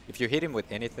 But if you hit him with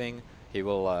anything, he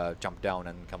will jump down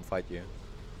and come fight you.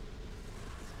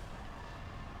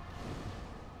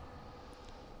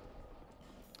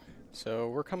 So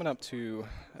we're coming up to...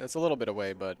 It's a little bit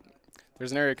away, but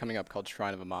there's an area coming up called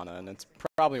Shrine of Amana, and it's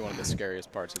probably one of the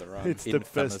scariest parts of the run. It's the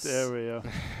best area.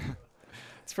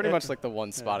 It's pretty much like the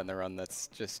one spot in the run that's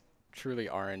just truly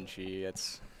RNG.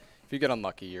 It's... If you get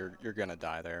unlucky, you're gonna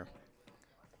die there.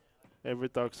 Every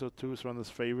Dark Souls 2's runner's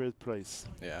favorite place.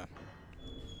 Yeah.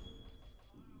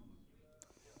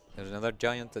 There's another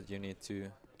giant that you need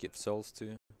to give souls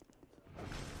to.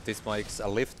 This makes a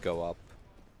lift go up.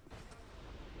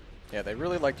 Yeah, they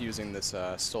really liked using this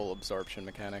soul absorption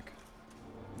mechanic.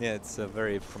 Yeah, it's a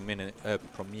very prominent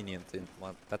in...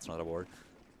 Well, that's not a word.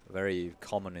 Very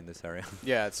common in this area.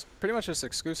 Yeah, it's pretty much just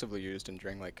exclusively used in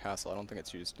Drain Lake Castle. I don't think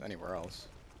it's used anywhere else.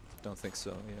 Don't think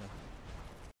so, yeah.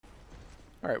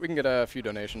 Alright, we can get a few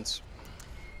donations.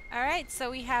 Alright, so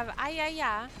we have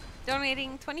Ayaya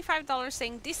donating $25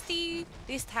 saying Disty,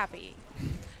 Dist happy.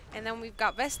 And then we've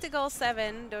got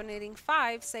Vestigal7 donating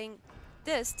 5 saying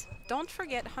Dist, don't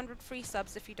forget 100 free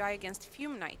subs if you die against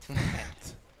Fume Knight.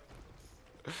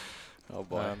 Oh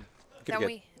boy.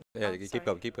 Yeah,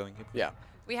 keep going. Yeah.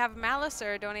 We have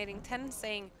Malicer donating 10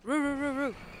 saying roo roo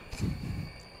roo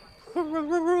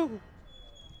roo.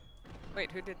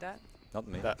 Wait, who did that? Not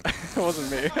me. That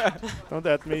wasn't me. Don't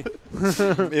at me.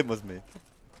 It was me.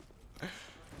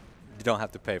 You don't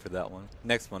have to pay for that one.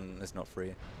 Next one is not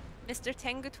free. Mr.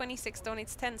 Tengu26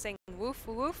 donates 10 saying woof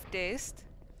woof Dist.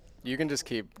 You can just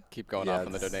keep going off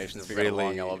on the donations. We got a really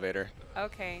long elevator.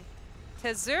 Okay.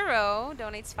 Tezuro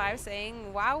donates 5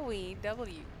 saying wowie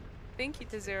W. Thank you,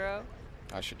 Tezuro.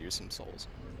 I should use some souls.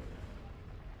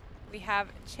 We have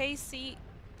Chasey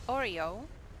Oreo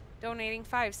donating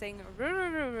 5 saying roo roo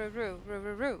roo roo roo roo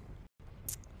roo roo.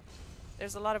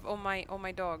 There's a lot of oh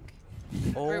my dog.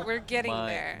 We're getting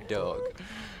there. Dog.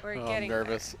 We're I'm getting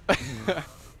nervous. there.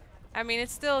 I mean,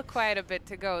 it's still quite a bit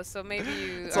to go, so maybe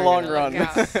you. It's a long run. Yeah,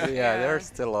 there's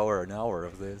still over an hour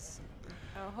of this.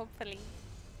 Oh, hopefully.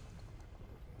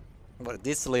 But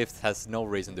this lift has no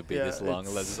reason to be this long.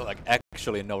 There's like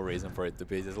actually no reason for it to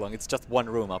be this long. It's just one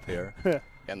room up here.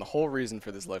 And the whole reason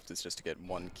for this lift is just to get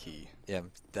one key. Yeah,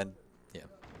 then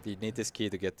you need this key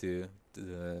to get to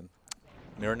the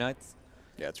Mirror Knights.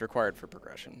 Yeah, it's required for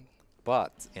progression.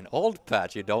 But in Old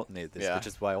Patch you don't need this, Yeah. which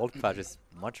is why Old Patch is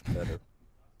much better.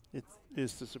 It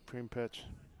is the supreme patch.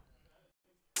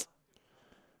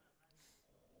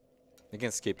 You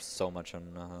can skip so much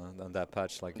on that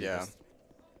patch, like Yeah. just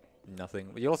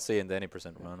nothing. You'll see in the any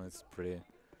 % run, it's pretty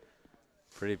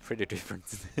different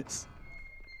to this.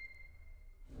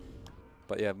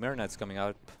 But yeah, Mirror Knight's coming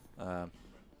out.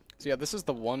 So yeah, this is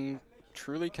the one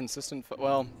truly consistent.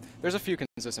 Well, there's a few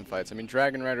consistent fights. I mean,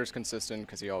 Dragon Rider's consistent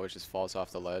because he always just falls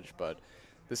off the ledge, but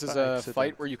this is a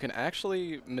fight where you can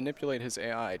actually manipulate his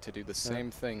AI to do the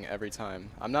same thing every time.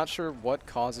 I'm not sure what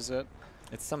causes it.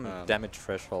 It's some damage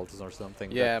thresholds or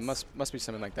something. Yeah, must be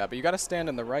something like that. But you got to stand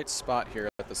in the right spot here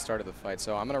at the start of the fight.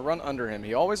 So I'm going to run under him.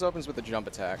 He always opens with a jump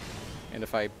attack. And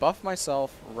if I buff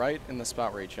myself right in the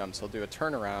spot where he jumps, he'll do a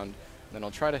turnaround, and then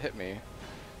he'll try to hit me.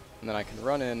 And then I can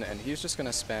run in, and he's just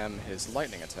going to spam his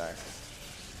lightning attack.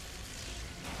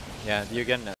 Yeah, you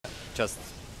can just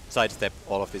sidestep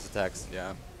all of these attacks.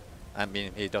 Yeah. I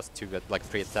mean, he does like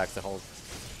 3 attacks the whole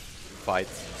fight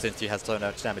since he has so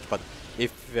much damage. But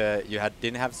if you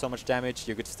didn't have so much damage,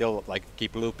 you could still like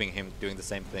keep looping him doing the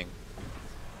same thing.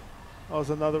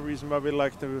 Also, another reason why we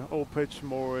like the old patch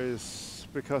more is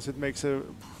because it makes a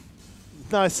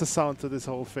nicer sound to this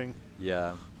whole thing.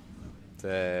 Yeah,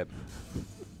 the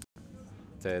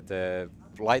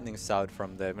lightning sound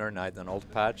from the Mirror Knight on Old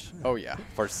Patch. Oh yeah.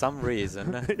 For some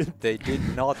reason, they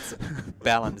did not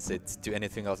balance it to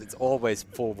anything else. It's always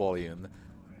full volume.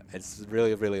 It's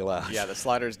really, really loud. Yeah, the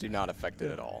sliders do not affect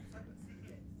it at all.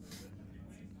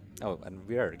 Oh, and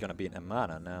we are gonna be in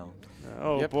Amana now.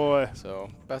 Oh boy. So,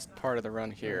 best part of the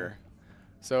run here.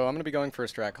 So I'm gonna be going for a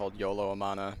strat called YOLO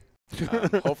Amana.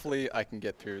 Hopefully I can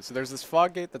get through. So there's this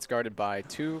fog gate that's guarded by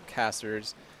 2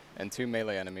 casters and 2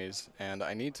 melee enemies, and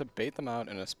I need to bait them out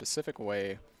in a specific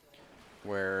way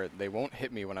where they won't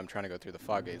hit me when I'm trying to go through the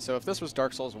fog gate. So if this was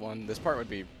Dark Souls 1, this part would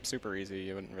be super easy.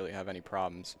 You wouldn't really have any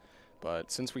problems.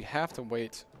 But since we have to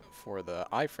wait for the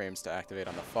iframes to activate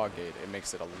on the fog gate, it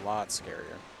makes it a lot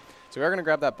scarier. So we are going to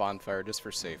grab that bonfire just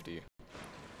for safety.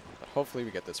 But hopefully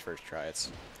we get this first try.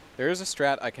 There is a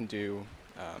strat I can do,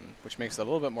 which makes it a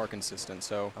little bit more consistent.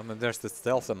 So I mean, there's the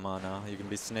stealth Amana. You can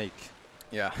be Snake.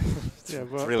 Yeah. Yeah,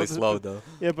 It's really slow though.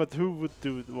 Yeah, but who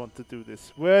would want to do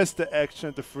this? Where's the action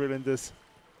and the thrill in this?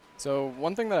 So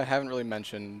one thing that I haven't really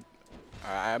mentioned,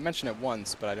 I mentioned it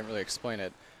once, but I didn't really explain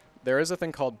it. There is a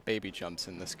thing called baby jumps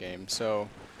in this game. So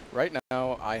right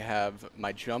now I have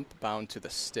my jump bound to the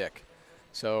stick.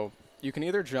 So you can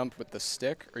either jump with the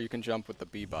stick or you can jump with the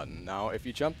B button. Now if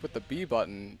you jump with the B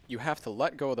button, you have to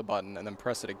let go of the button and then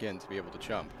press it again to be able to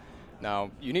jump.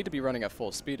 Now you need to be running at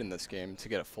full speed in this game to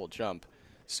get a full jump.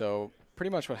 So pretty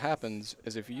much what happens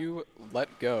is if you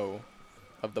let go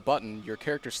of the button, your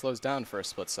character slows down for a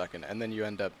split second and then you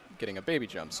end up getting a baby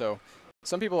jump. So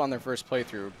some people on their first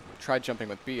playthrough tried jumping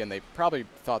with B and they probably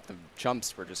thought the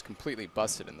jumps were just completely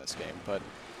busted in this game, but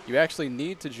you actually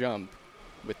need to jump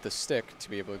with the stick to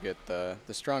be able to get the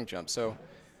strong jump. So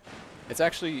it's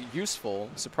actually useful,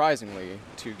 surprisingly,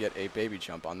 to get a baby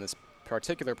jump on this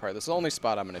particular part. This is the only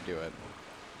spot I'm going to do it.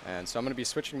 And so I'm going to be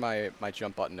switching my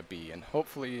jump button to B, and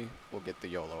hopefully we'll get the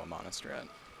YOLO Amana strat.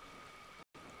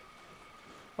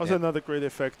 Also, another great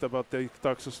effect about the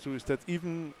Dark Souls 2 is that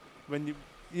even when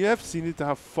you have seen it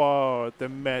how far the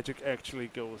magic actually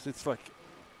goes. It's like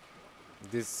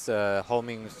this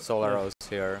homing soul arrows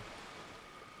here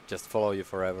just follow you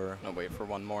forever. I'll wait for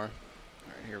one more. All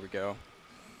right, here we go.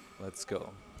 Let's go.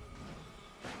 All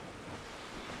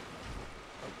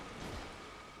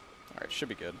right, should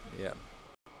be good. Yeah.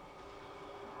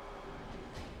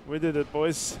 we did it,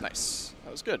 boys. Nice.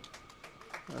 That was good.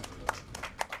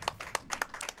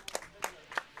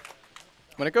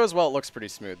 When it goes well, it looks pretty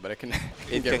smooth, but it can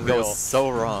It get can real. go so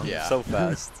wrong, Yeah. so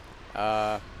fast.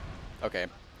 Okay,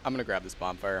 I'm gonna grab this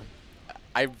bonfire.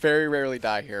 I very rarely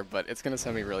die here, but it's gonna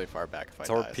send me really far back if I die.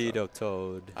 Torpedo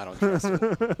Toad. So I don't trust it.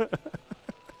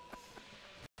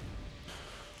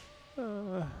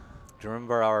 Do you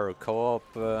remember our co-op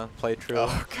playthrough?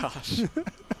 Oh gosh.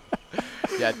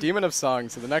 Yeah, Demon of Song.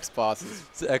 So the next boss is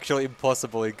It's actually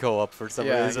impossible in co-op for some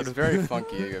reason. it's very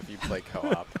funky if you play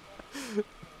co-op.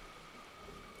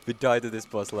 We died to this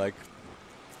boss like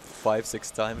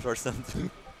 5-6 times or something.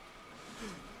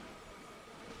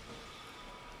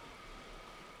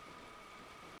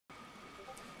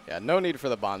 Yeah, no need for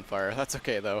the bonfire. That's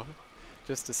okay though.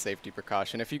 Just a safety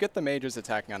precaution. If you get the mages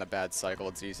attacking on a bad cycle,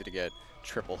 it's easy to get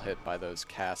triple hit by those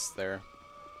casts there.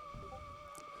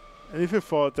 And if you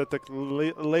thought that the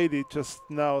lady just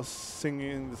now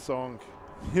singing the song,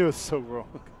 he was so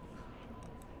wrong.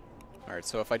 Alright,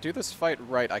 so if I do this fight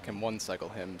right, I can one-cycle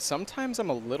him. Sometimes I'm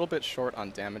a little bit short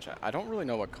on damage. I don't really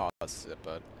know what causes it,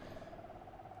 but...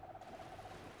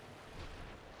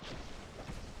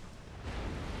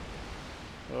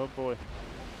 Oh boy.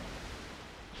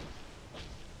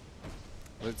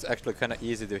 It's actually kind of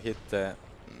easy to hit the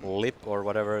lip or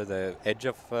whatever, the edge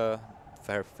of her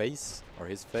face or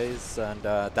his face, and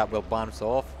that will bounce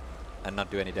off and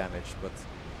not do any damage. But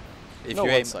if no you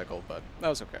one aim cycle, but that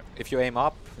was okay. if you aim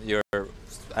up, your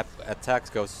attacks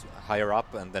goes higher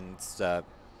up, and then it's,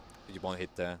 you won't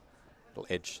hit the little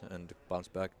edge and bounce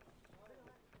back.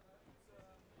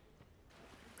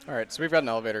 Alright, so we've got an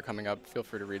elevator coming up. Feel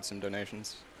free to read some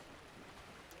donations.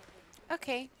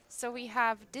 Okay, so we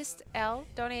have Dist L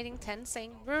donating 10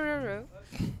 saying roo.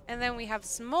 And then we have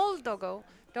Small Doggo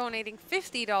donating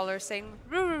 $50 saying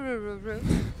roo.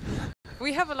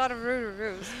 We have a lot of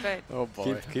roos, but Oh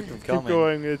boy. Keep them Keep coming.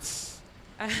 going, it's...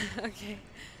 okay.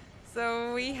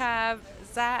 So we have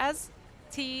Zaz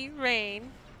T Rain.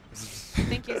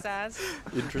 Thank you, Zaz.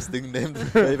 Interesting name.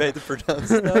 Way to pronounce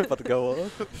that, but go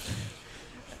on.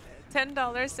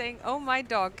 $10 saying, oh my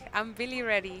dog, I'm Billy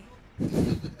ready.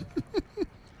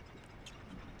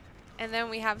 And then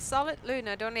we have Solid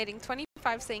Luna donating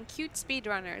 25 saying cute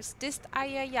speedrunners. Dist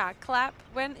ayaya clap.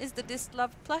 When is the Dist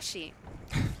love plushie?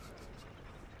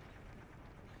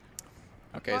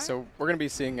 Okay, What? so we're going to be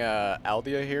seeing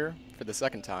Aldia here for the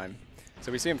second time.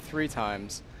 So we see him 3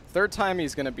 times. Third time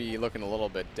he's going to be looking a little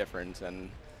bit different,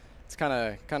 and it's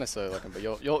kind of silly looking, but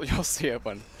you'll see it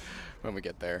when we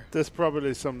get there. There's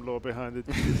probably some lore behind it.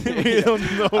 We don't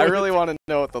know. I really want to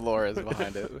know what the lore is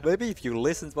behind it. Maybe if you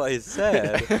listen to what he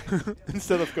said.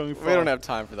 Instead of going far. We don't have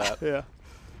time for that. Yeah.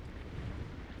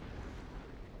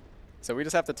 So we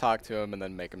just have to talk to him and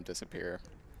then make him disappear.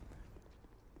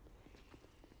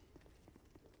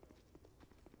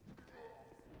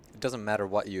 It doesn't matter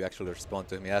what you actually respond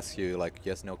to him. He asks you like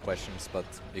yes, no questions, but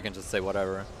you can just say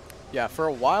whatever. Yeah, for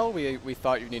a while we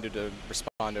thought you needed to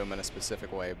respond to him in a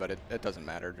specific way, but it doesn't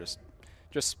matter. Just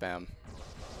spam.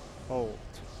 Hold.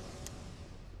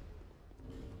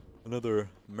 Another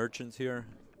merchant here.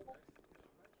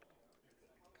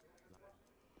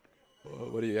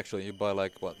 What do you actually, you buy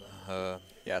like what?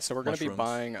 Yeah, so we're going to be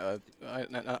mushrooms.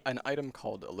 buying an item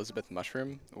called Elizabeth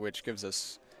Mushroom, which gives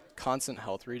us constant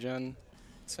health regen.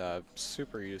 It's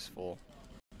super useful.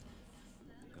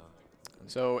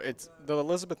 So the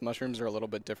Elizabeth mushrooms are a little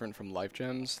bit different from life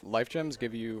gems. Life gems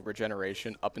give you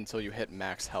regeneration up until you hit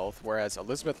max health, whereas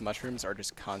Elizabeth mushrooms are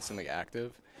just constantly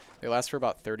active. They last for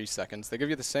about 30 seconds. They give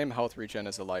you the same health regen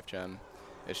as a life gem.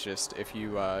 It's just if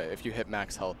you hit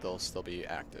max health, they'll still be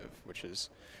active, which is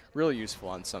really useful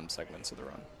on some segments of the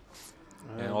run.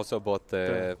 And also bought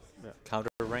the counter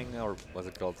ring, or what's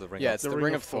it called? The ring. Yeah, of it's the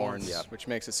Ring of Thorns, which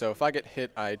makes it so if I get hit,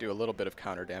 I do a little bit of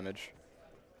counter damage.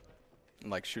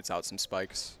 And like shoots out some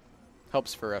spikes.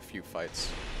 Helps for a few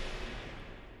fights.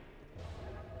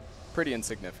 Pretty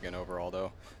insignificant overall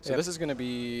though. So this is going to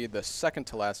be the second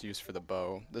to last use for the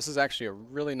bow. This is actually a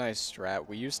really nice strat.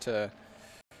 We used to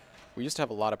have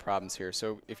a lot of problems here.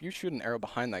 So if you shoot an arrow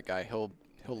behind that guy, he'll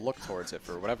look towards it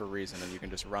for whatever reason, and you can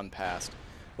just run past.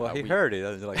 Well, he heard it.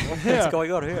 I was like, what's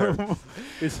going on here?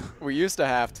 We used to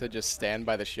have to just stand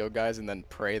by the shield guys and then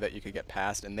pray that you could get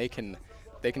past, and they can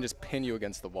just pin you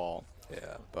against the wall.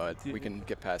 Yeah. But we can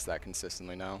get past that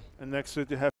consistently now. And next to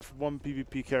it you have one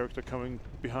PvP character coming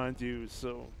behind you,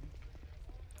 so...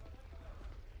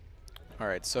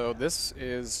 Alright, so this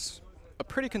is a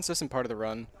pretty consistent part of the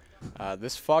run.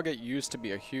 This foggate used to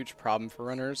be a huge problem for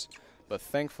runners, but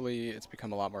thankfully it's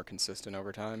become a lot more consistent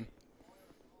over time.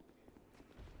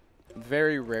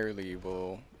 Very rarely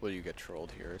will you get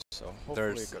trolled here, so hopefully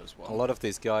There's it goes well. a lot of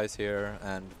these guys here,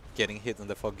 and getting hit on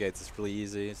the fog gates is really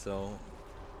easy, so...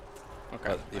 Okay,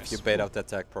 But if you bait out the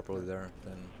attack properly there,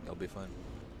 then you'll be fine.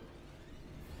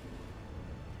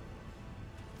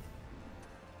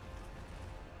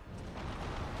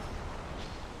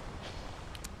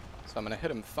 So I'm going to hit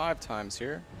him 5 times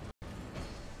here.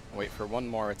 Wait for one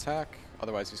more attack,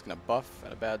 otherwise he's going to buff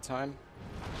at a bad time.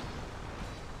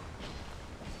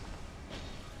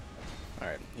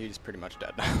 Alright, he's pretty much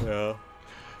dead now. Yeah.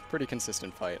 Pretty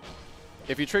consistent fight.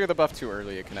 If you trigger the buff too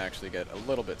early, it can actually get a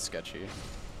little bit sketchy.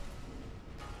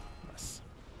 Nice.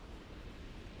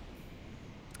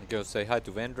 I go say hi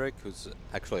to Vendrick, who's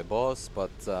actually a boss, but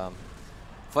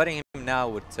fighting him now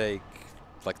would take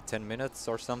like 10 minutes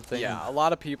or something. Yeah, a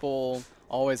lot of people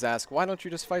always ask, why don't you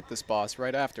just fight this boss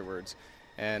right afterwards?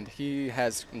 And he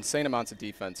has insane amounts of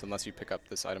defense unless you pick up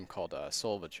this item called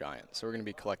Soul of a Giant. So we're going to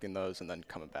be collecting those and then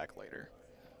coming back later.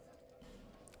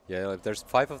 Yeah, if there's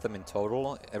 5 of them in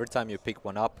total, every time you pick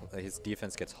one up, his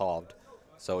defense gets halved.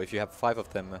 So if you have 5 of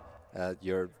them,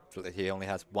 he only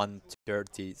has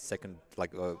 1/32nd,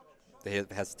 like he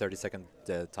has 30-second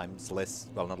times less.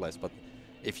 Well, not less, but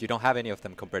if you don't have any of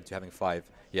them compared to having 5,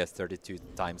 he has 32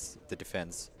 times the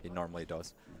defense he normally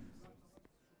does.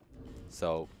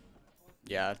 So,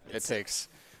 yeah, it takes.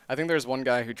 I think there's one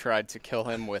guy who tried to kill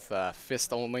him with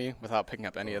fist only without picking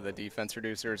up any of the defense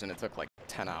reducers, and it took like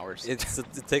 10 hours. it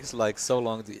takes like so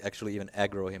long to actually even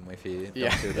aggro him if he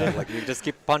don't do that. Like you just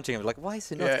keep punching him. Like, why is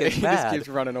he not getting he mad? just keeps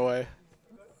running away.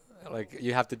 Like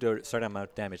you have to do a certain amount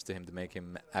of damage to him to make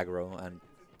him aggro, and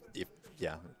if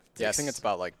Yeah, I think it's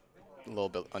about like a little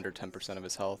bit under 10% of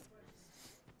his health.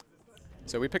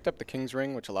 So we picked up the King's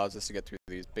Ring, which allows us to get through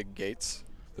these big gates.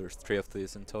 There's 3 of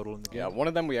these in total in the game. Yeah, one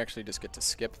of them we actually just get to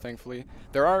skip, thankfully.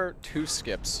 There are 2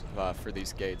 skips for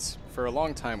these gates. For a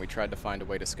long time, we tried to find a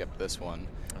way to skip this one.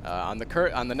 On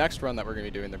the next run that we're going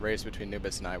to be doing, the race between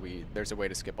Nubis and I, there's a way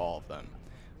to skip all of them.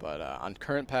 But on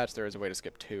current patch, there is a way to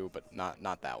skip 2, but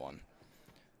not that one.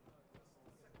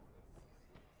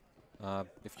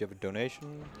 If you have a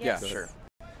donation, Yes. Yeah, sure.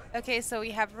 Okay, so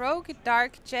we have Rogue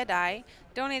Dark Jedi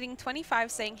donating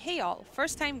 25 saying, hey all,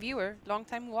 first time viewer, long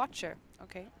time watcher.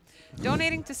 Okay.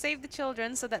 Donating to save the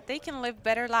children so that they can live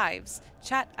better lives.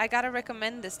 Chat, I gotta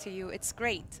recommend this to you. It's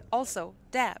great. Also,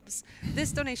 dabs.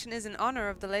 This donation is in honor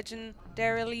of the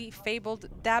legendarily fabled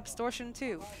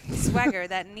Distortion2 swagger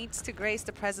that needs to grace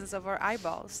the presence of our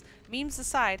eyeballs. Memes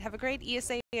aside, have a great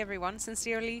ESA everyone.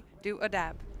 Sincerely, do a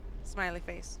dab. Smiley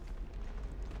face.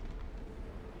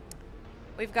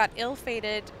 We've got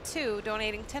Ill-Fated2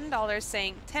 donating $10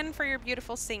 saying, 10 for your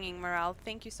beautiful singing, Morale.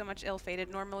 Thank you so much,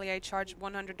 Ill-Fated. Normally I charge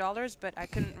 $100, but I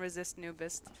couldn't resist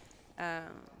Nubist.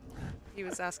 He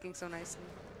was asking so nicely.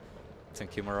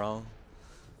 thank you, Morale.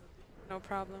 No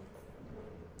problem.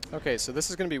 Okay, so this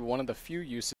is going to be one of the few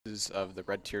uses of the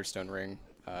red tier stone ring.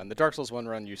 In the Dark Souls 1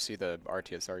 run, you see the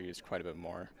RTSR used quite a bit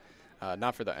more.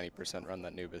 Not for the any % run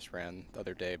that Nubis ran the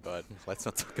other day, but Let's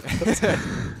not talk about that.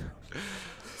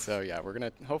 so yeah, we're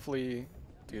gonna hopefully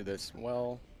do this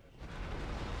well.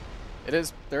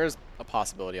 There is a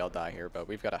possibility I'll die here, but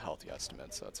we've got a healthy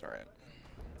estimate, so that's all right.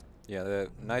 Yeah, the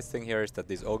nice thing here is that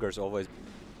these ogres always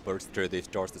burst through these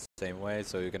doors the same way,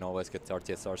 so you can always get the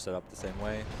RTSR set up the same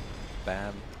way.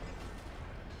 Bam.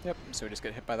 Yep. So we just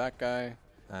get hit by that guy.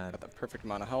 And Got the perfect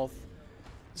amount of health.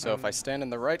 So if I stand in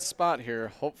the right spot here,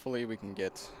 hopefully we can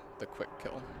get the quick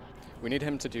kill. We need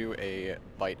him to do a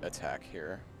bite attack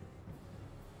here.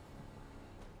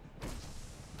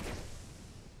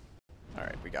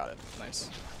 Alright, we got it. Nice.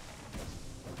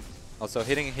 also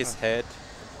hitting his head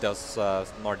does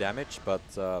more damage, but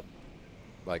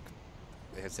like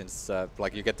since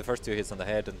like you get the first 2 hits on the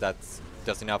head, and that's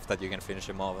just enough that you can finish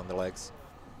him off on the legs.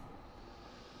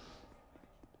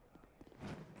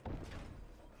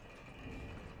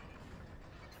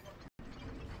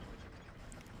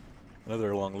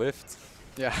 Another long lift.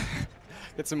 Yeah.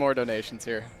 Get some more donations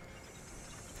here.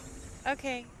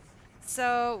 Okay,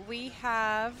 so we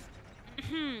have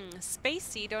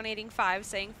Spacey donating 5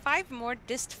 saying 5 more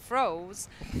dist froze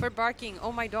for barking,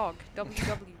 oh my dog,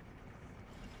 WW.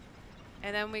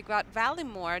 And then we got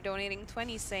Valimore donating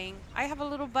 20 saying, I have a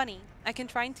little bunny. I can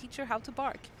try and teach her how to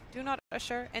bark. Do not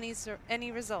assure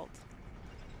any result.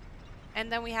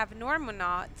 And then we have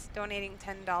Normonaut donating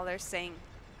 $10 saying,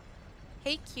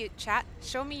 hey cute chat,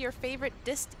 show me your favorite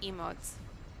dist emotes.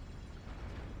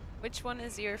 Which one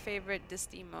is your favorite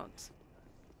dist emote?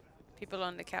 People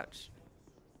on the couch.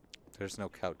 There's no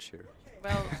couch here.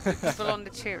 Well, people on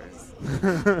the chairs.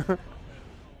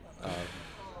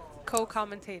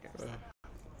 Co-commentators.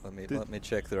 Let me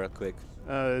check real quick.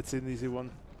 It's an easy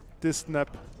one. This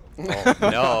snap. Oh,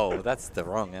 no, that's the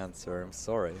wrong answer. I'm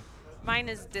sorry. Mine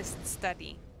is dist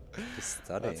study. Just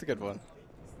study. That's a good one.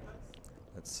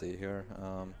 Let's see here.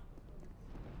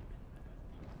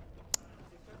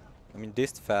 I mean,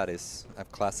 dist fat is a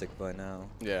classic by now.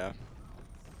 Yeah.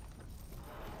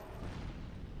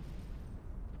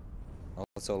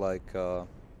 Also, like, what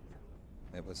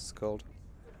was it called?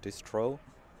 Distro?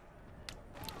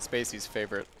 Spacey's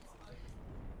favorite.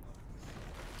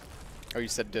 Oh, you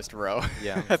said dist row.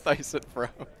 Yeah. I thought you said fro.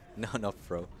 No, not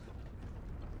Fro.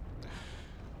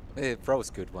 Fro's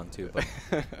a good one too, but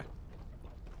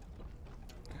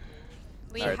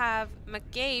We Alright. have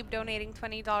McGabe donating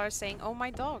 $20 saying, oh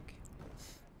my dog.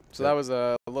 So that was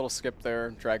a little skip there,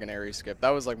 Dragon Airy skip. That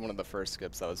was like one of the first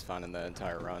skips that was fun in the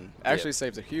entire run. Actually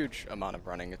saves a huge amount of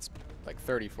running. It's like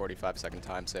 30, 45 second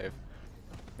time save.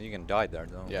 You can die there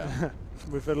though. Yeah.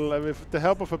 With the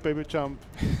help of a baby jump,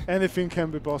 anything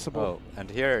can be possible. Oh, and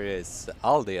here is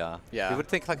Aldia. Yeah. You would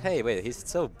think like, hey, wait, he's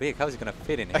so big. How is he gonna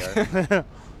fit in here?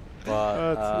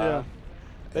 But yeah.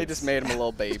 They just made him a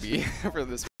little baby for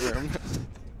this room.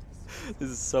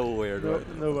 This is so weird.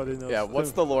 Right? Nobody knows. Yeah,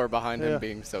 what's the lore behind him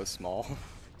being so small?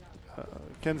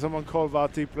 Can someone call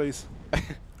Vati, please?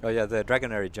 Oh yeah, the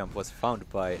Dragonary jump was found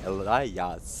by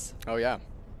Elias. Oh yeah.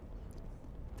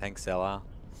 Thanks, Ella.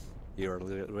 You're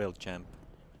a real champ.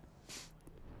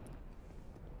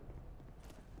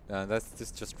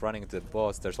 That's just running to the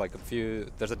boss. There's like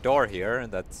there's a door here,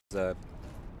 and that's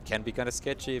can be kind of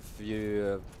sketchy if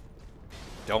you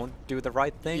don't do the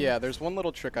right thing. Yeah, there's one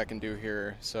little trick I can do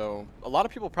here. So a lot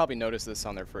of people probably notice this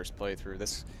on their first playthrough.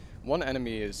 This one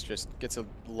enemy gets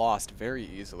lost very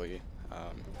easily.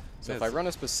 So if I run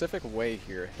a specific way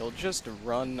here, he'll just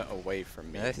run away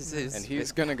from me. And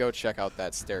he's going to go check out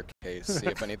that staircase, see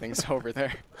if anything's over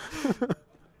there.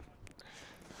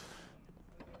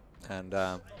 And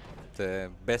the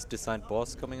best designed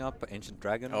boss coming up, Ancient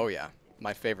Dragon. Oh yeah,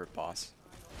 my favorite boss.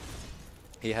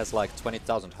 He has like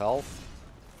 20,000 health,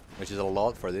 which is a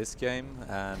lot for this game,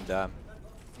 and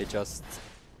he just,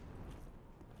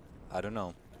 I don't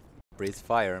know, breathes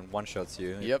fire and one-shots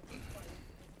you. Yep.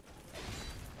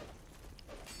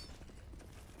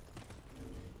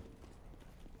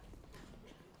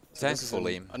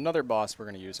 Thankfully. So another boss we're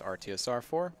going to use RTSR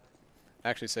for.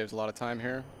 Actually saves a lot of time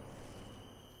here.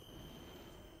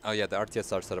 Oh yeah, the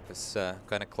RTSR setup is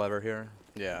kind of clever here.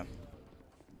 Yeah.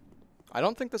 I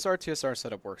don't think this RTSR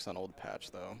setup works on old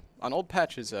patch though. On old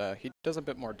patches, he does a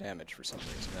bit more damage for some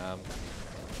reason.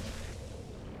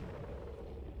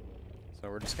 So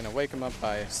we're just gonna wake him up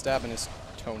by stabbing his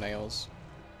toenails.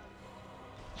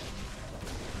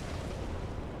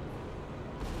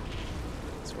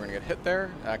 So we're gonna get hit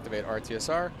there, activate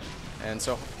RTSR, and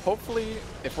so hopefully,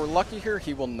 if we're lucky here,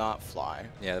 he will not fly.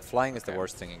 Yeah, flying is the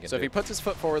worst thing you can do. So if he puts his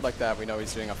foot forward like that, we know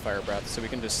he's doing a fire breath, so we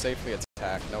can just safely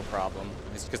attack, no problem.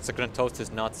 He's just gonna toast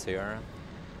his nuts here.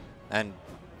 And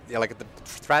yeah, like the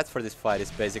threat for this fight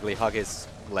is basically hug his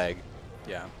leg.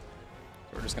 Yeah.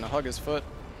 We're just gonna hug his foot.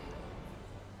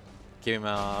 Give him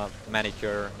a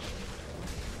manicure.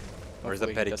 Or is it a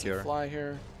Hopefully he doesn't pedicure? Fly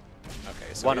here.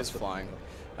 Okay, so One he is flying.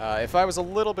 If I was a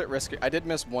little bit risky, I did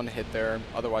miss one hit there.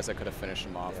 Otherwise, I could have finished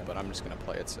him off. But I'm just gonna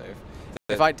play it safe.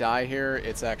 If I die here,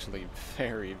 it's actually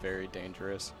very, very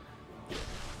dangerous.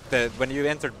 When you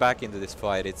entered back into this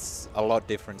fight, it's a lot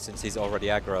different since he's already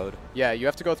aggroed. Yeah, you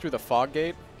have to go through the fog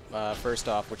gate first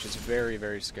off, which is very,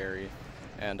 very scary.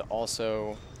 And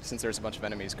also, since there's a bunch of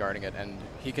enemies guarding it, and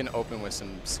he can open with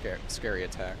some scary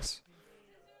attacks.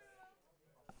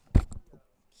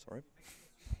 Sorry.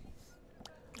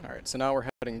 Alright, so now we're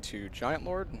heading to Giant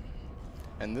Lord,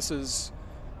 and this is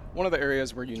one of the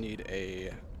areas where you need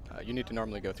you need to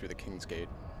normally go through the King's Gate.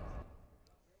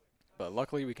 But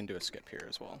luckily we can do a skip here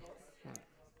as well.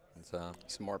 It's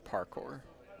some more parkour.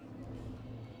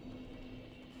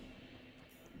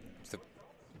 the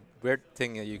weird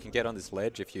thing you can get on this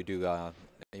ledge if you do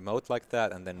emote like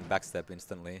that and then backstep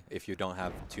instantly if you don't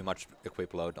have too much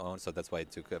equip load on, so that's why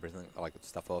it took everything, like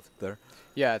stuff off there.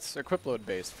 Yeah, it's equip load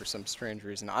based for some strange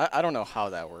reason. I don't know how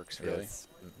that works really. It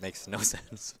makes no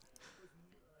sense.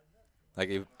 Like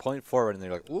you point forward and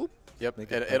you're like, whoop. Yep,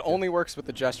 it only works with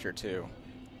the gesture too.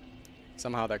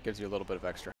 Somehow that gives you a little bit of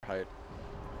extra height.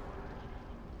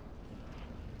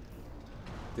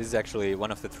 This is actually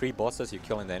one of the 3 bosses you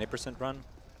kill in the 80% run.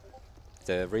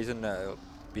 The reason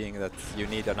being that you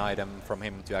need an item from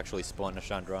him to actually spawn a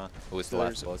Chandra, who is the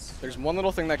last boss. There's one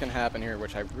little thing that can happen here,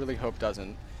 which I really hope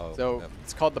doesn't. Oh, so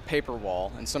it's called the paper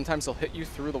wall, and sometimes he'll hit you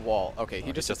through the wall. Okay,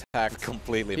 he just attacked.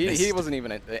 Completely He missed. wasn't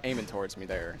even aiming towards me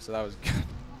there, so that was good.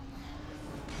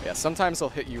 Yeah, sometimes he'll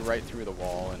hit you right through the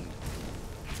wall, and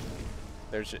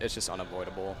it's just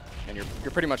unavoidable, and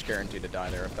you're pretty much guaranteed to die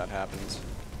there if that happens.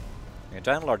 Yeah,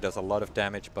 Giant Lord does a lot of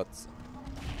damage, but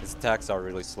his attacks are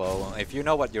really slow. If you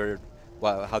know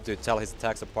how to tell his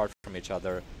attacks apart from each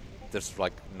other, there's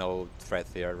like no threat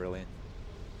here really.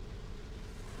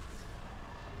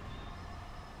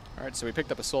 Alright, so we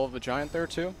picked up a Soul of a Giant there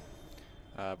too.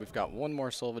 We've got one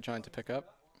more Soul of a Giant to pick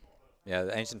up. Yeah,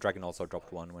 the Ancient Dragon also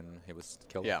dropped one when he was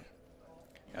killed. Yeah.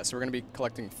 Yeah, so we're going to be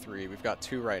collecting 3. We've got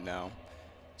 2 right now.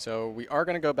 So we are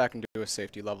going to go back and do a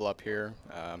safety level up here.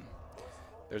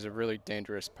 There's a really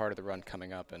dangerous part of the run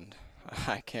coming up, and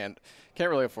I can't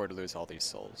really afford to lose all these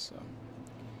souls. So.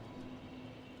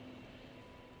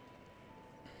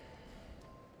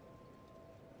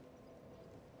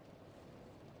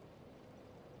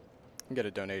 can get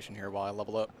a donation here while I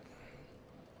level up.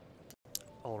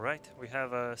 All right, we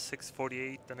have a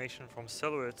 648 donation from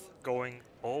Silhouette going,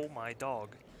 oh my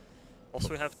dog. Also,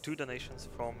 we have 2 donations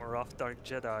from Rough Dark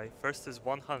Jedi. First is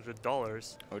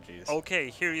 $100. Oh, jeez. Okay,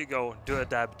 here you go, do a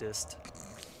dab dist.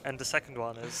 And the second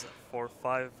one is for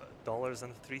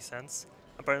 $5.03.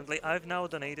 Apparently, I've now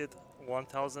donated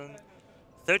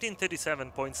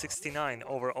 1337.69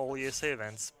 over all ESA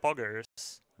events. Poggers.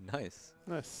 Nice.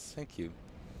 Nice. Thank you.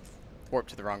 Warp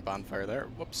to the wrong bonfire there.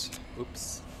 Whoops.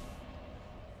 Oops.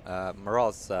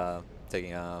 Morale's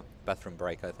taking a bathroom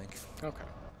break, I think. Okay.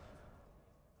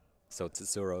 So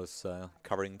Tsuru's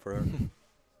covering for her.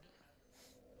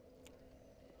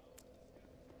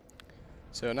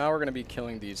 So now we're going to be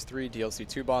killing these 3 DLC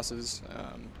 2 bosses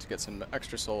to get some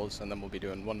extra souls, and then we'll be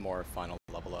doing one more final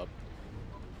level up.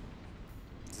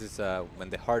 This is when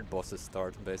the hard bosses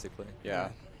start, basically. Yeah.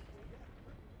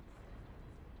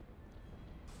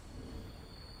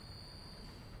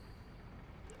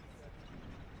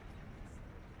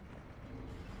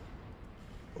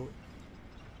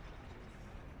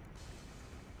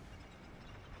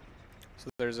 So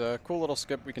there's a cool little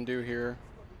skip we can do here.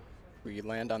 We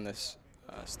land on this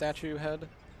statue head.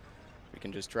 We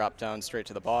can just drop down straight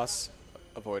to the boss,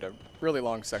 avoid a really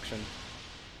long section.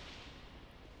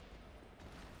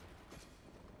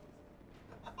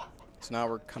 So now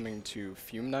we're coming to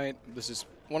Fume Knight. This is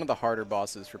one of the harder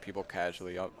bosses for people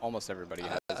casually. Almost everybody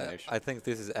has an issue. I think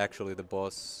this is actually the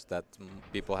boss that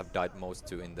people have died most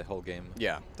to in the whole game.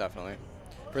 Yeah, definitely.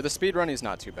 For the speedrun, he's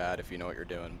not too bad if you know what you're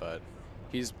doing, but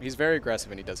he's very aggressive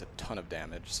and he does a ton of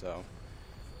damage, so.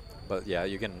 But yeah,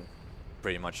 you can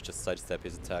pretty much just sidestep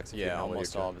his attacks. If you know what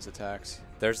almost you're all doing. of his attacks.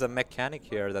 There's a mechanic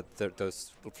here that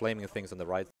those flaming things on the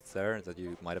right there that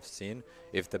you might have seen.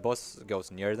 If the boss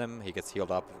goes near them, he gets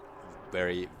healed up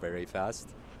very, very fast.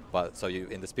 But so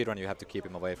in the speedrun, you have to keep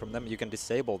him away from them. You can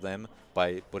disable them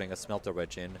by putting a smelter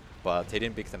wedge in, but he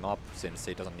didn't pick them up since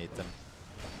he doesn't need them.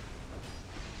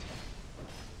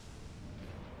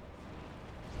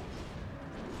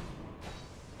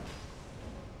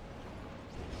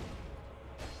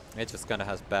 It just kind of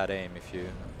has bad aim if you're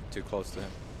too close to him.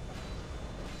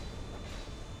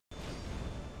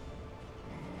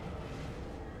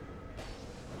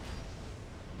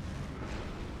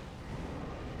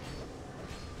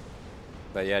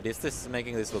 But yeah, this is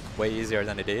making this look way easier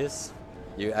than it is.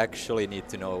 You actually need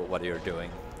to know what you're doing.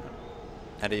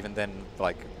 And even then,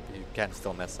 like, you can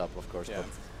still mess up, of course. Yeah. But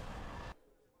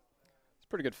It's a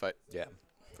pretty good fight. yeah,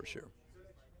 for sure.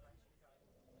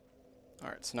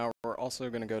 Alright, so now we're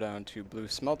also going to go down to Blue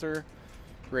Smelter.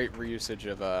 Great reusage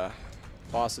of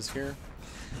bosses here.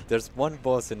 There's one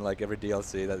boss in like every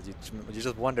DLC that you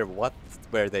just wonder what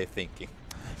were they thinking.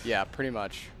 Yeah, pretty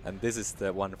much. And this is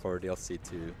the one for DLC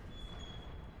 2.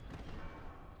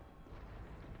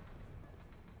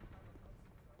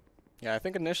 Yeah, I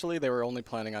think initially they were only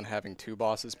planning on having 2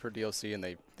 bosses per DLC, and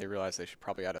they realized they should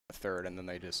probably add a 3rd, and then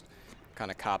they just kind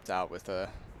of copped out with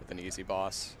an easy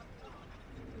boss.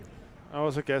 I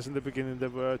also guess in the beginning they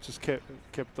were just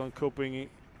kept on coping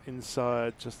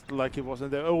inside, just like it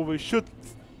wasn't there. Oh, we should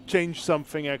change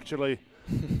something actually,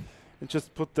 and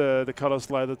just put the color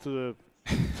slider to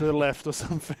the left or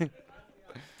something.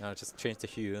 No, just change the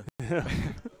hue. Yeah.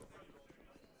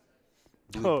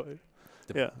 Oh,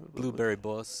 The yeah. blueberry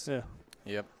boss. Yeah.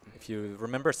 Yep. If you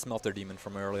remember Smelter Demon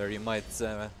from earlier, you might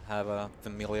have a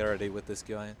familiarity with this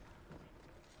guy.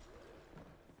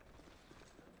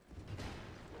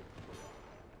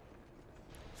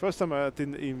 First time I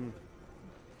didn't even.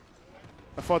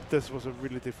 I thought this was a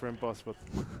really different boss, but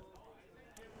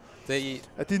They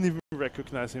I didn't even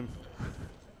recognize him.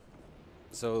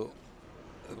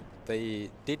 they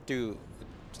did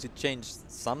change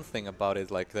something about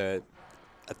it, like the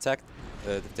attack,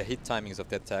 the hit timings of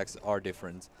the attacks are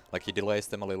different. Like he delays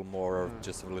them a little more, or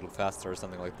just a little faster, or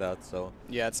something like that. So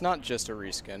Yeah, it's not just a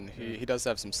reskin. He does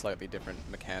have some slightly different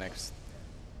mechanics.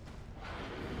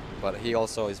 but he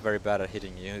also is very bad at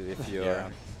hitting you if you're Yeah.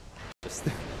 just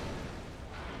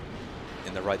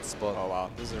in the right spot. Oh wow,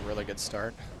 this is a really good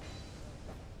start.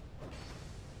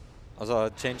 Also, a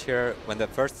change here, when the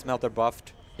first Smelter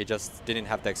buffed, he just didn't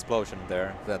have the explosion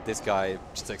there. That this guy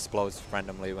just explodes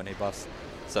randomly when he buffs.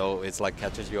 So it's like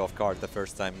catches you off guard the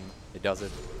first time he does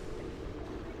it.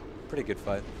 Pretty good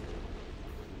fight.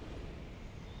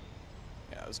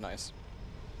 Yeah, it was nice.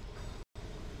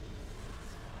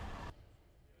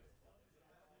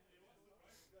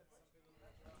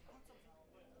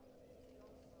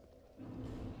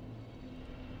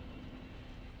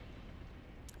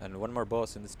 And one more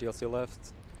boss in this DLC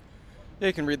left. Yeah,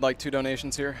 you can read like 2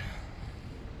 donations here.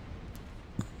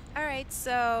 All right,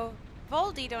 so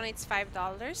Voldy donates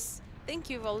 $5. Thank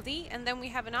you, Voldy. And then we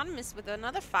have Anonymous with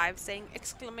another 5 saying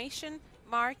exclamation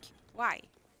mark why?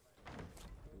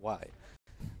 Why?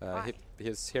 Why?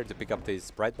 He's here to pick up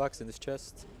these bright bucks in his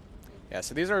chest. Yeah,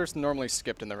 so these are normally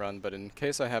skipped in the run, but in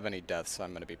case I have any deaths,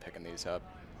 I'm going to be picking these up.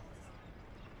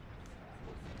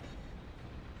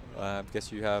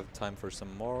 Guess you have time for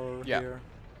some more here.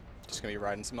 Just going to be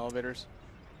riding some elevators.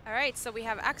 All right, so we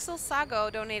have Axel Sago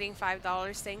donating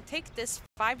 $5 saying, take this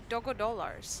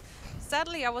 $5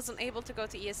 Sadly, I wasn't able to go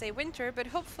to ESA Winter, but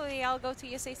hopefully I'll go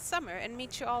to ESA Summer and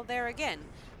meet you all there again.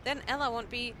 Then Ella won't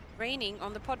be raining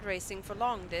on the pod racing for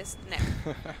long this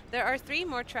neck. There are 3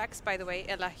 more tracks, by the way.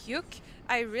 Ella Hjuk.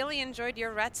 I really enjoyed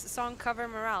your Rats song cover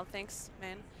morale. Thanks,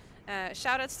 man.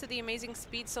 Shoutouts to the amazing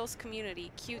Speed Souls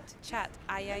community. Cute chat.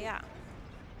 Ayaya.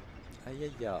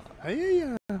 Ayaya.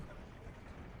 Ayaya.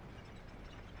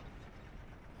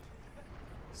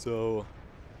 So,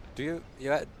 do you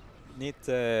need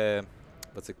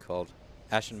what's it called?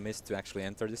 Ashen Mist to actually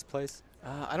enter this place?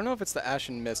 I don't know if it's the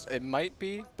Ashen Mist. It might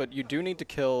be, but you do need to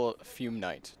kill Fume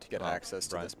Knight to get access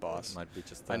to this boss. Might be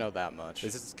just I know that much.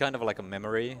 This is kind of like a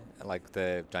memory, like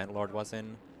the Giant Lord was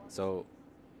in. So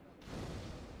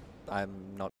I'm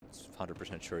not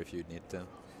 100% sure if you need to.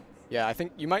 Yeah, I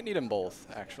think you might need them both,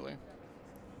 actually.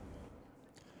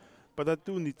 But I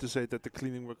do need to say that the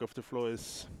cleaning work of the floor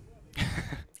is...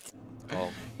 Oh.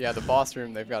 Yeah, the boss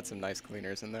room, they've got some nice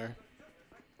cleaners in there.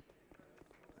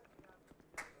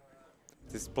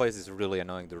 This place is really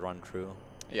annoying to run through.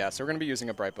 Yeah, so we're going to be using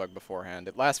a Bright Bug beforehand.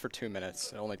 It lasts for 2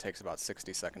 minutes. It only takes about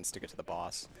 60 seconds to get to the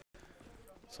boss.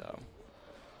 So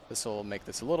this will make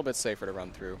this a little bit safer to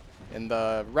run through. In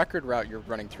the record route, you're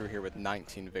running through here with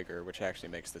 19 Vigor, which actually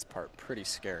makes this part pretty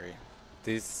scary.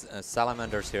 These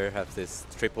salamanders here have this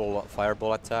triple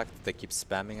fireball attack. They keep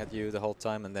spamming at you the whole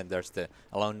time, and then there's the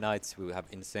Alone Knights who have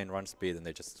insane run speed and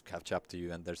they just catch up to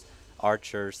you, and there's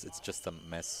archers. It's just a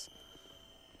mess.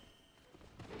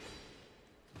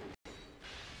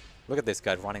 Look at this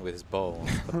guy running with his bow.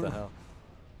 What the hell?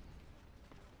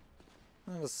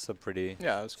 That was pretty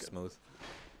smooth.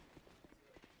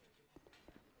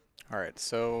 Alright,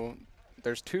 so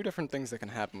there's 2 different things that can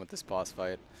happen with this boss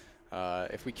fight.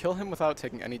 If we kill him without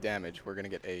taking any damage, we're going to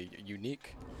get a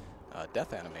unique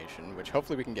death animation, which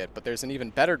hopefully we can get. But there's an even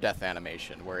better death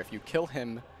animation, where if you kill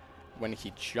him when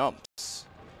he jumps,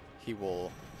 he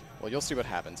will... Well, you'll see what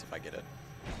happens if I get it.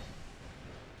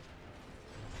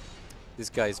 This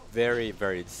guy is very,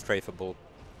 very strafable.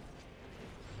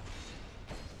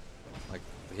 Like,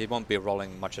 he won't be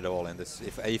rolling much at all in this,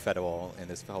 if at all, in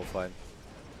this whole fight.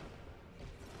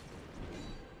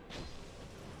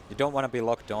 You don't want to be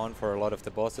locked on for a lot of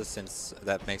the bosses, since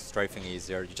that makes strafing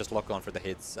easier. You just lock on for the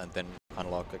hits and then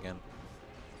unlock again.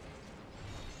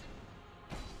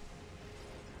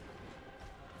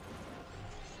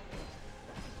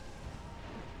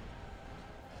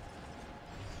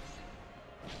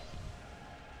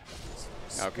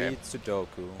 Okay. Speed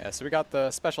Sudoku. Yeah, so we got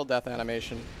the special death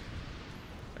animation.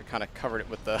 I kind of covered it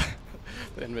with the,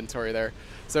 the inventory there.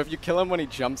 So if you kill him when he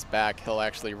jumps back, he'll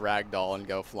actually ragdoll and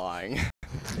go flying,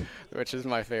 which is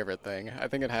my favorite thing. I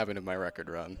think it happened in my record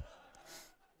run.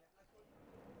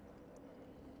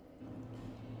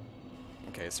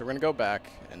 Okay, so we're going to go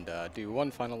back and do 1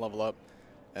 final level up,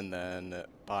 and then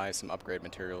buy some upgrade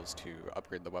materials to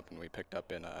upgrade the weapon we picked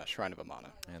up in Shrine of Amana.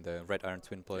 And the Red Iron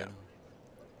Twin Blade. Yeah.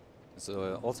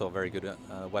 So also a very good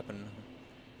weapon,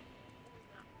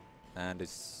 and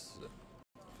it's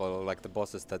for like the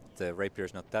bosses that the rapier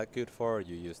is not that good for.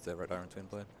 You use the Red Iron Twin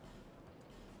Blade.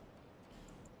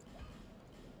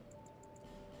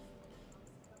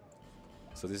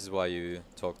 So this is why you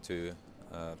talked to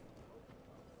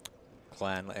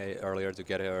Clan A earlier to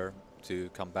get her to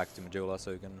come back to Majula,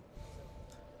 so you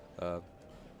can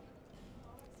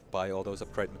buy all those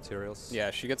upgrade materials. Yeah,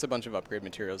 she gets a bunch of upgrade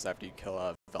materials after you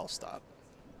kill Velstad.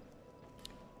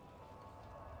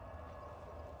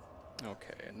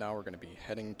 Okay, and now we're going to be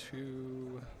heading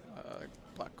to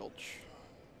Black Gulch.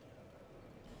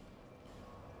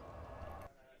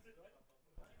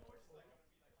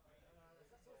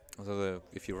 So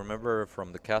if you remember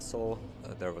from the castle,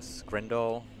 there was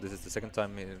Grendel. This is the second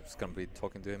time he's going to be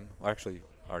talking to him. Or actually,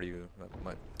 are you?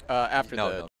 After no,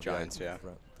 the giants, yeah.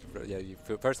 Yeah, you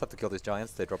first have to kill these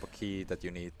giants. They drop a key that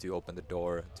you need to open the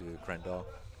door to Grendel.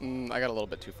 I got a little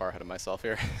bit too far ahead of myself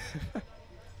here.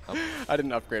 I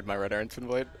didn't upgrade my Red Iron Twin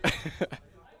Blade.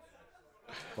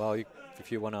 Well,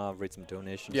 if you want to read some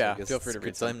donations, yeah, I guess feel free to it's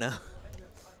read good time some. now.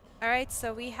 All right,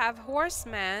 so we have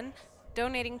Horseman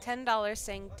donating $10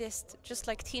 saying, Dist, just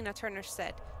like Tina Turner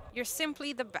said, you're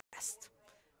simply the best.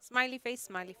 Smiley face,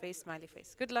 smiley face, smiley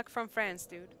face. Good luck from France,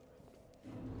 dude.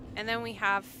 And then we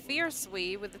have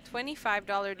Fiercely with a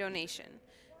 $25 donation.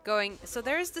 Going, so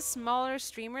there's this smaller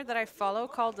streamer that I follow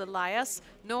called Elias.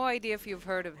 No idea if you've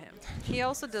heard of him. He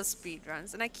also does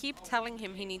speedruns, and I keep telling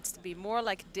him he needs to be more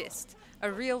like Dist,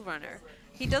 a real runner.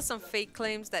 He does some fake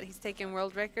claims that he's taking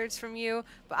world records from you,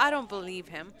 but I don't believe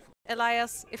him.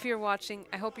 Elias, if you're watching,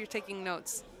 I hope you're taking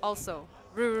notes. Also,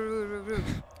 roo.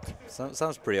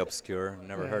 Sounds pretty obscure.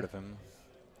 Never heard of him.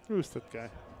 Who's that guy?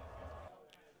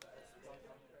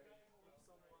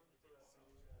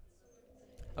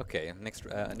 Okay, next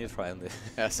new try on this.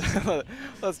 Yes,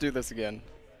 let's do this again.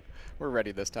 We're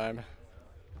ready this time.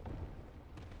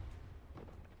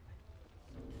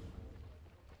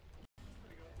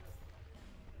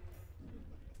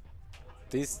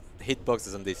 These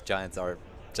hitboxes on these giants are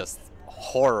just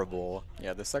horrible.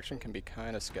 Yeah, this section can be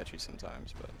kind of sketchy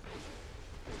sometimes, but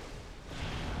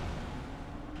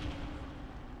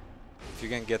If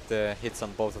you can get the hits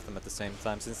on both of them at the same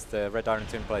time, since the Red Iron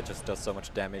Twin Blade just does so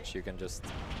much damage, you can just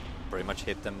pretty much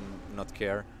hit them, not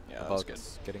care about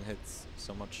getting hits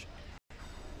so much.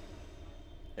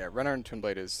 yeah, Red Iron Twin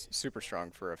Blade is super strong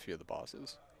for a few of the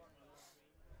bosses.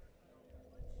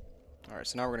 Alright,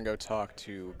 so now we're going to go talk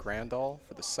to Grandal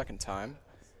for the second time.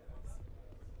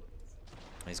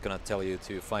 He's gonna tell you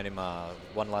to find him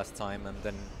one last time, and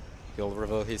then he'll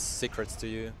reveal his secrets to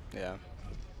you. Yeah.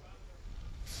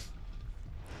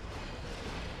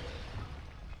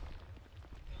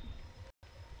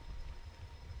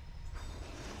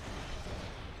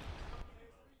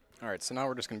 Alright, so now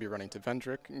we're just going to be running to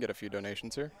Vendrick and get a few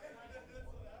donations here.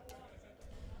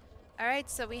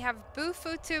 Alright, so we have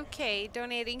Boofu2K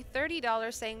donating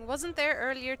 $30 saying, wasn't there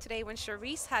earlier today when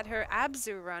Charisse had her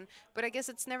Abzu run, but I guess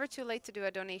it's never too late to do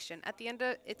a donation. At the end,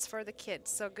 it's for the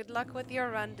kids, so good luck with your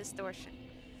run, Distortion.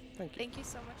 Thank you. Thank you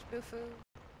so much, Boofu.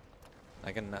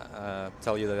 I can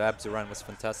tell you that Abzu run was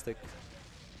fantastic.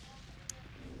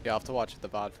 Yeah, I'll have to watch the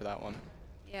VOD for that one.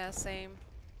 Yeah, same.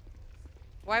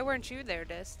 Why weren't you there,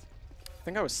 Dist? I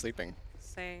think I was sleeping.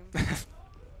 Same.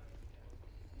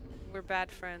 We're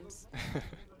bad friends.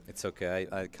 It's okay,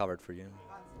 I covered for you.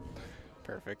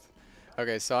 Perfect.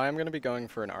 Okay, so I'm going to be going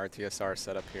for an RTSR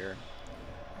setup here.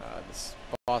 This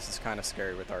boss is kind of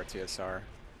scary with RTSR.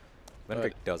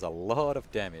 Vendrick does a lot of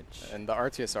damage. And the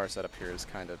RTSR setup here is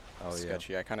kind of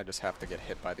sketchy. Yeah. I kind of just have to get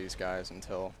hit by these guys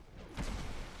until...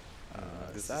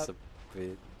 This is a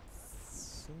bit...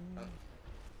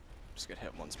 Just get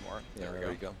hit once more. Yeah, there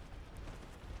we go.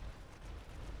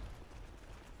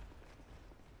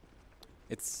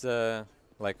 It's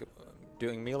like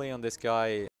doing melee on this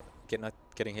guy, not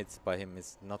getting hit by him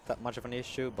is not that much of an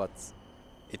issue, but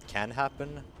it can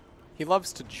happen. He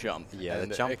loves to jump. Yeah,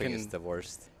 the jumping is the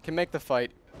worst. Can make the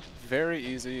fight very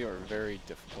easy or very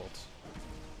difficult.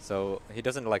 So he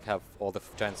doesn't like have all the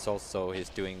giant souls, so he's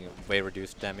doing way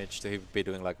reduced damage. So he'd be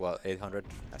doing like what, 800?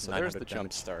 So there's the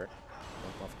jump start.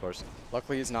 Of course.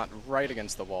 Luckily he's not right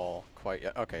against the wall quite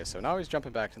yet. Okay, so now he's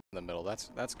jumping back in the middle.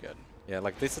 That's good. Yeah,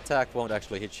 like this attack won't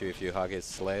actually hit you if you hug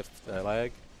his left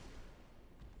leg.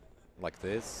 Like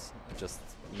this. It just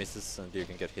misses and you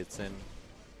can get hits in.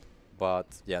 But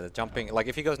yeah, the jumping, like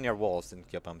if he goes near walls, then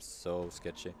it becomes so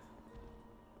sketchy.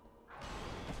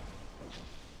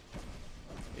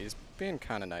 He's being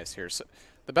kind of nice here. So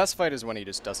the best fight is when he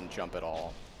just doesn't jump at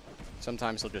all.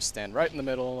 Sometimes he'll just stand right in the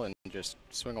middle and just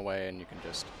swing away, and you can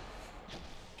just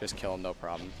kill him, no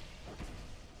problem.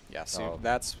 Yeah, see,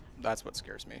 that's what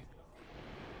scares me.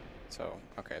 So,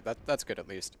 okay, that's good at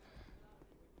least.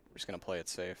 We're just gonna play it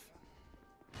safe.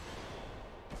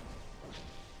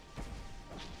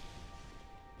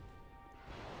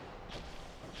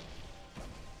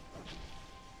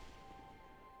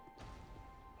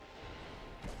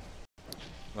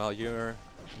 Well, you're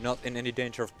not in any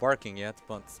danger of barking yet,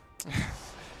 but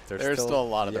there's still a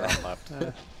lot of the run left.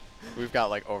 We've got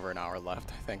like over an hour left,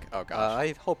 I think. Oh gosh.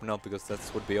 I hope not, because that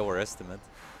would be overestimate.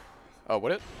 Oh,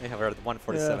 would it? Yeah, we're at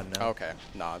 147 now. Okay,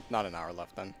 no, not an hour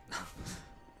left then.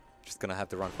 Just gonna have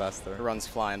to run faster. The run's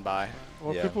flying by.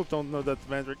 Well, people don't know that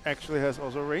Vendrick actually has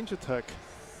also range attack.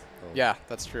 Oh. Yeah,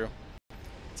 that's true.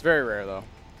 It's very rare though.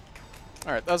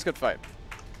 All right, that was a good fight.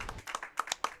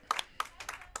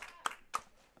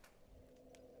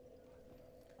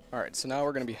 All right, so now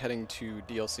we're going to be heading to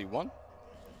DLC 1.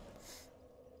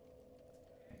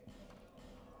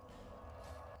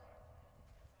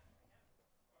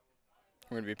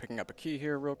 We're going to be picking up a key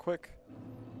here real quick,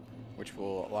 which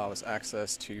will allow us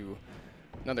access to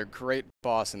another great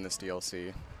boss in this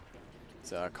DLC.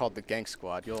 It's called the Gank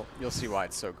Squad. You'll see why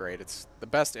it's so great. It's the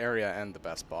best area and the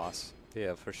best boss.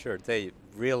 Yeah, for sure. They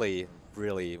really,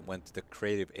 really went to the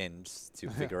creative ends to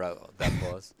figure out that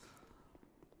boss.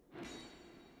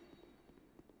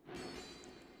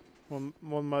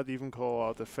 One might even call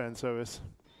out a fan service.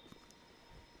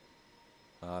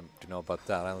 Don't know about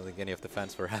that. I don't think any of the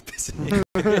fans were happy seeing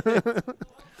it.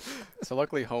 So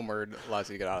luckily homeward allows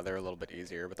you to get out of there a little bit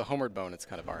easier. With the homeward bone, it's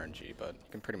kind of RNG, but you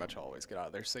can pretty much always get out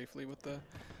of there safely with the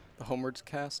homeward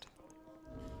cast.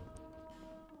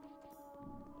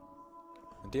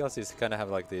 And DLCs kind of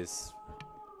have like these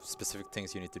specific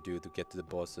things you need to do to get to the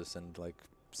bosses and like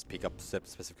pick up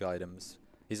specific items.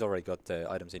 He's already got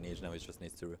the items he needs, now he just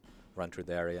needs to run through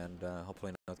the area and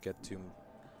hopefully not get too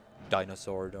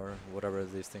dinosaured or whatever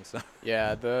these things are.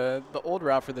 Yeah, the old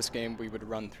route for this game, we would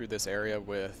run through this area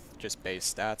with just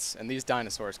base stats, and these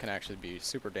dinosaurs can actually be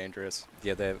super dangerous.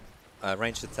 Yeah, the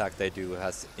ranged attack they do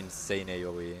has insane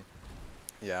AoE.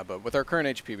 Yeah, but with our current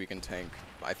HP, we can tank,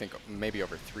 I think, maybe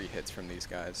over 3 hits from these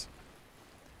guys.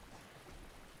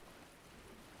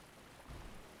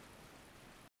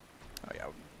 Oh yeah,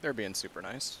 they're being super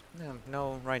nice. Yeah,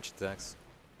 no ranged attacks.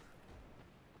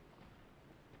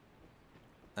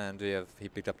 And he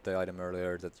picked up the item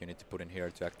earlier that you need to put in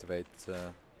here to activate.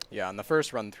 Yeah, on the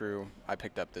first run through, I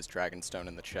picked up this dragon stone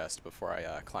in the chest before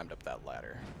I climbed up that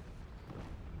ladder.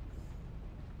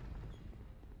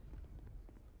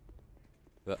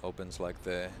 That opens like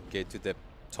the gate to the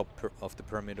top of the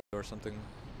pyramid or something.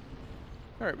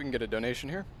 Alright, we can get a donation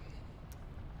here.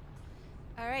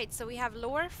 Alright, so we have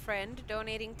Lore Friend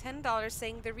donating $10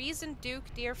 saying the reason Duke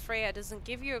Dear Freya doesn't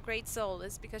give you a great soul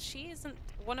is because she isn't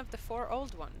one of the 4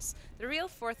 old ones. The real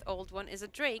 4th old one is a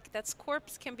drake that's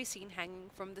corpse can be seen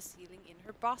hanging from the ceiling in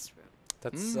her boss room.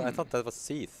 That's I thought that was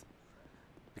Seath.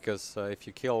 Because if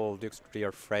you kill Duke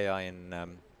Dear Freya in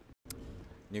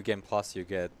New Game Plus, you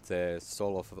get the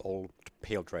soul of the old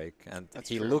pale drake, and That's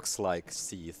he true. looks like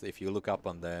Seath. If you look up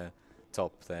on the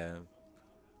top,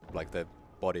 like the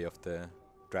body of the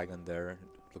dragon there, it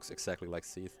looks exactly like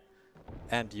Seath.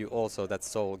 And you also, that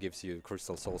soul gives you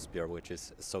Crystal Soul Spear, which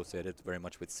is associated very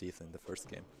much with Seath in the first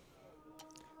game.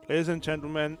 Ladies and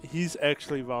gentlemen, he's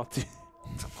actually Vati.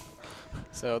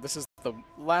 So this is the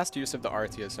last use of the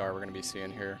RTSR we're going to be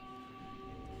seeing here.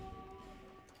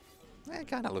 It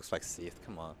kind of looks like Seath,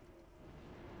 come on.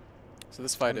 So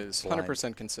this fight I'm is blind.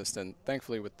 100% consistent,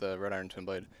 thankfully with the Red Iron Twin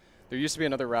Blade. There used to be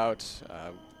another route,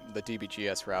 the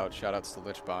DBGS route, shoutouts to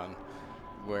Lichbon,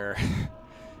 where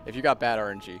if you got bad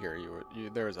RNG here,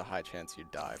 there was a high chance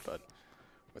you'd die, but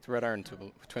with Red Iron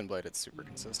Twin Blade, it's super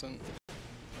consistent.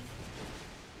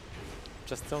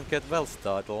 Just don't get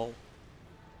Velstad all.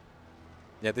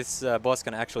 Yeah, this boss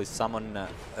can actually summon a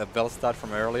Velstad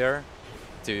from earlier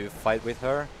to fight with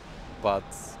her, but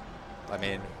I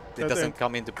mean, it doesn't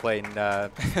come into play in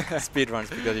speedruns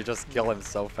because you just kill him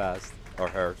so fast. Or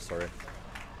her, sorry.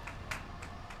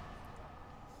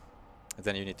 And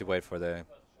then you need to wait for the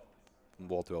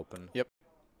wall to open. Yep.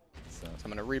 So So I'm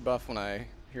going to rebuff when I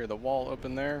hear the wall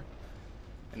open there.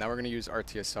 And now we're going to use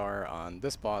RTSR on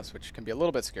this boss, which can be a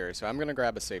little bit scary. So I'm going to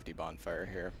grab a safety bonfire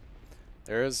here.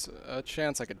 There is a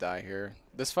chance I could die here.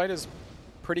 This fight is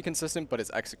pretty consistent, but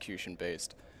it's execution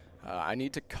based. I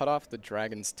need to cut off the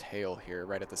dragon's tail here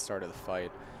right at the start of the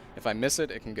fight. If I miss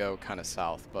it, it can go kind of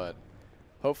south, but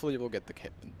hopefully we'll get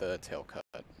the tail cut.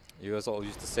 you also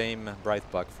use the same bright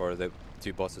bug for the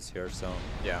 2 bosses here, so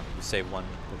Yeah. you save 1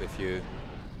 if you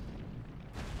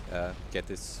get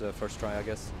this first try, I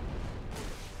guess.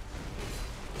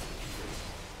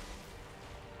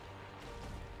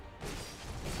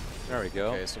 There we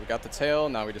go. Okay, so we got the tail.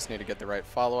 Now we just need to get the right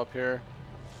follow-up here.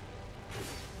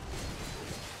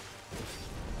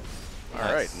 Nice.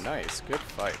 All right, nice. Good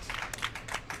fight.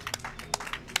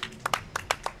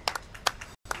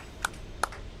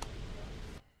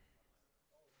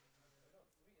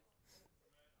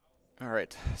 All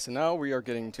right, so now we are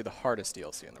getting to the hardest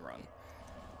DLC in the run.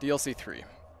 DLC 3.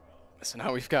 So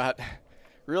now we've got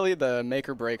really the make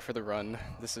or break for the run.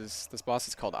 This boss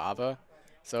is called Ava.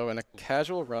 So in a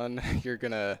casual run, you're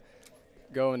gonna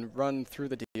go and run through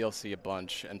the DLC a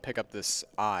bunch and pick up this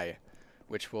eye,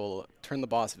 which will turn the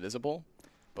boss visible.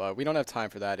 But we don't have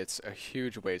time for that. It's a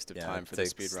huge waste of time for the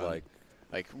speedrun.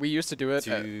 Like we used to do it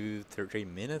 2 to 3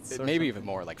 minutes, or maybe something? even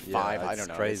more, like Yeah, 5. I it's don't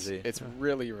know. Crazy. It's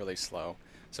really, really slow.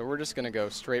 So we're just gonna go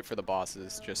straight for the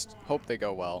bosses. Just hope they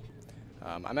go well.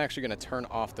 I'm actually gonna turn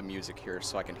off the music here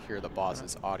so I can hear the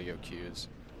boss's audio cues.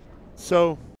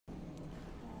 So,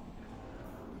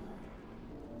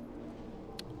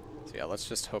 Yeah, let's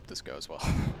just hope this goes well.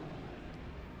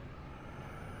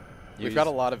 You We've got a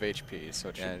use- lot of HP, so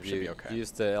it Yeah, should be okay. You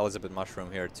use the Elizabeth Mushroom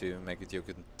here to make it you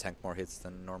can tank more hits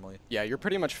than normally. Yeah, you're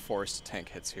pretty much forced to tank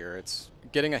hits here. It's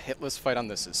getting a hitless fight on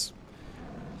this is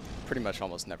pretty much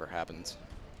almost never happens.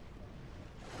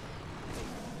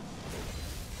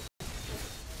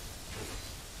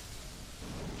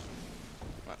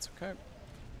 That's okay.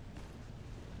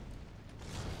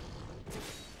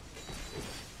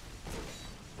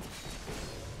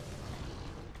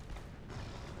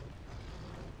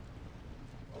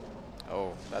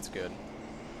 Oh, that's good.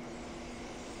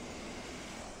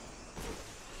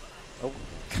 Oh.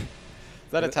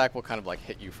 That attack will kind of like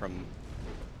hit you from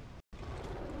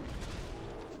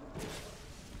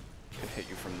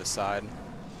the side. I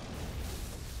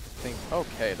think,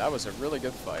 okay, that was a really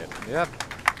good fight. Yep.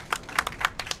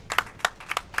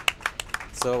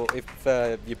 So if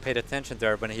you paid attention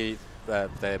there when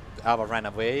the Ava ran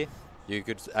away, you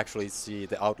could actually see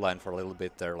the outline for a little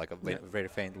bit there, like very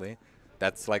faintly.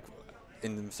 That's like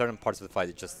in certain parts of the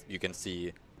fight, you can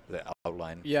see the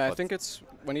outline. Yeah, I think it's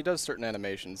when he does certain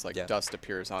animations, like yeah. dust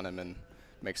appears on him and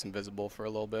makes him visible for a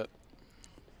little bit.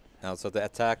 Now, so the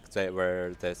attack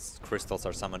where the crystals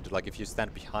are summoned, like if you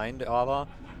stand behind Ava,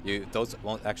 those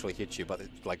won't actually hit you, but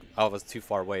like Ava's too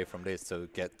far away from this to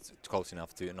get close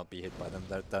enough to not be hit by them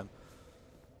that time.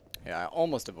 Yeah, I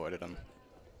almost avoided him.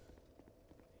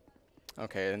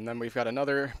 Okay, and then we've got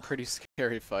another pretty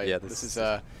scary fight. Yeah, this is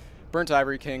Burnt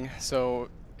Ivory King. So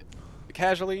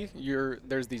casually,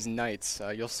 there's these knights.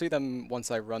 You'll see them once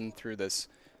I run through this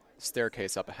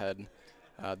staircase up ahead.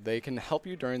 They can help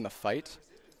you during the fight.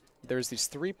 There's these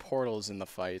 3 portals in the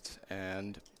fight,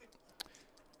 and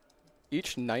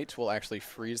each knight will actually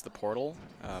freeze the portal.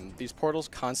 These portals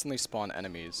constantly spawn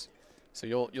enemies. So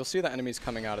you'll see the enemies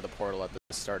coming out of the portal at the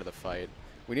start of the fight.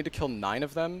 We need to kill 9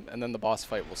 of them, and then the boss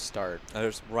fight will start.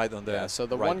 There's right on there. Yeah, so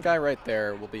the one guy right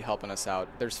there will be helping us out.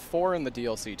 There's 4 in the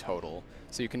DLC total,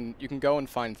 so you can go and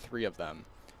find 3 of them.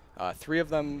 3 of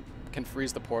them can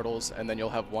freeze the portals, and then you'll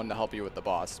have 1 to help you with the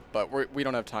boss. But we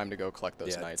don't have time to go collect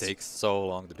those knights. It takes so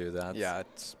long to do that. Yeah,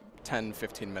 it's 10,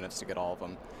 15 minutes to get all of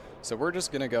them. So we're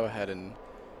just going to go ahead and,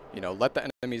 let the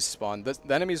enemies spawn. The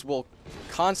enemies will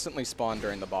constantly spawn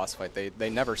during the boss fight. They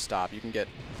never stop. You can get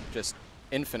just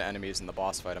infinite enemies in the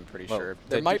boss fight, I'm pretty sure.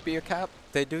 There might be a cap.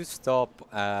 They do stop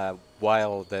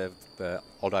while the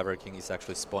Old Ivory King is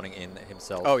actually spawning in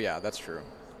himself. Oh, yeah, that's true.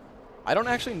 I don't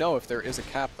actually know if there is a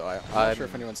cap, though. I'm not sure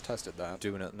if anyone's tested that.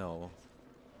 Do not know.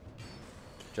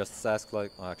 Just ask,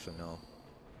 like... Oh, actually, no.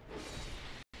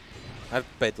 I've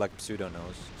bet, like, Pseudo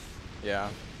knows. Yeah.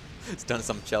 It's done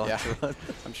some challenge run.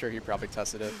 I'm sure he probably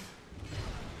tested it.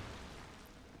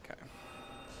 Okay.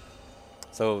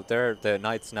 So there, the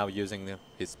knight's now using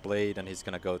his blade, and he's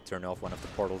gonna go turn off one of the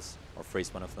portals, or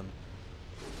freeze one of them.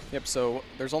 Yep, so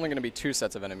there's only gonna be 2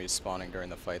 sets of enemies spawning during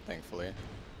the fight, thankfully.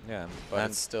 Yeah, but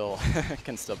it's still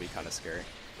can still be kind of scary.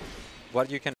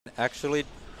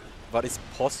 What is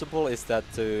possible is that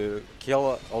to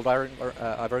kill Old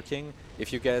Ivory King,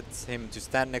 if you get him to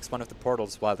stand next one of the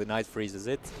portals while the knight freezes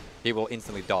it, he will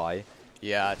instantly die.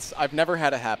 Yeah, I've never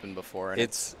had it happen before. And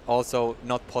it's also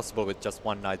not possible with just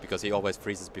one knight because he always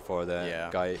freezes before the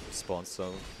guy spawns.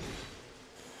 So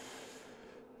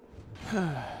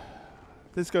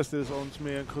this guy still owns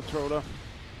me and controller.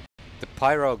 The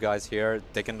pyro guys here,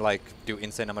 they can like do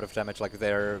insane amount of damage, like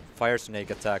their fire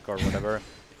snake attack or whatever.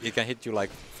 It can hit you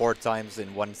like 4 times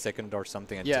in 1 second or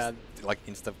something and just like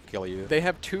insta kill you. They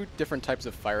have 2 different types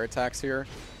of fire attacks here.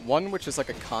 One which is like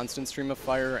a constant stream of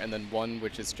fire, and then one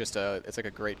which is just it's like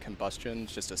a great combustion,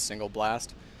 it's just a single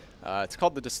blast. It's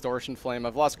called the Distortion Flame.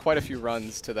 I've lost quite a few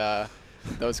runs to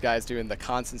those guys doing the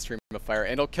constant stream of fire,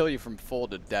 and it'll kill you from full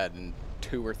to dead in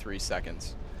 2 or 3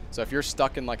 seconds. So if you're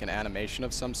stuck in like an animation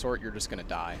of some sort, you're just gonna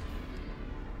die.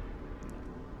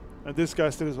 And this guy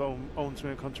still owns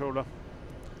me and controller.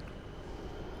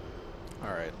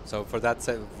 Alright. So for that,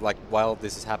 like while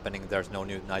this is happening, there's no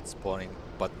new knights spawning,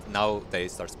 but now they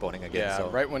start spawning again. Yeah, so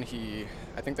right when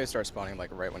I think they start spawning like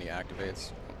right when he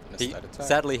activates.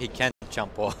 Sadly, he can't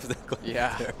jump off the cliff.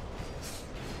 Yeah.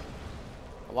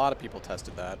 A lot of people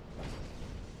tested that.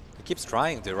 He keeps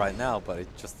trying to right now, but it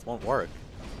just won't work.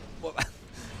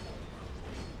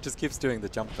 Just keeps doing the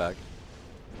jump back.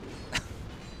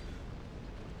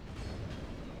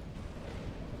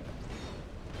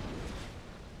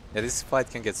 Yeah, this fight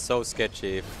can get so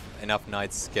sketchy if enough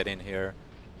knights get in here.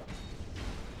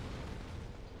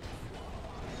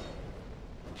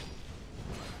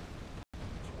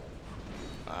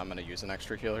 I'm gonna use an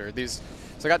extra heal here. So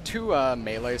I got 2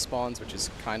 melee spawns, which is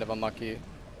kind of unlucky.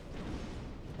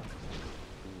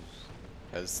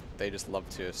 Because they just love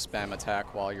to spam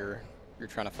attack while you're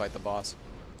trying to fight the boss.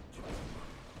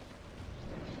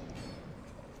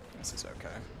 This is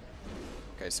okay.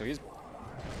 Okay, so this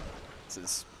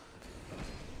is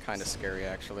kind of scary,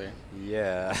 actually.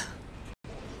 Yeah.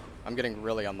 I'm getting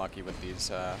really unlucky with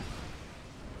these.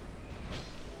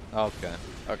 Okay.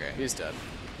 Okay, he's dead.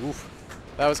 Oof.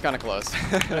 That was kind of close.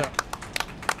 Yeah.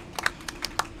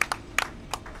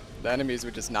 The enemies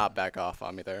would just not back off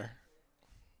on me there.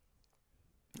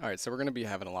 All right, so we're going to be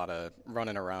having a lot of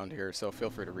running around here, so feel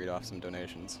free to read off some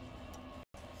donations.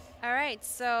 All right,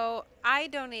 so I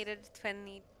donated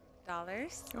 $20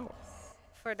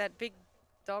 for that big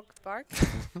dog bark.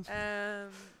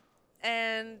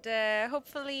 And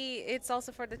hopefully it's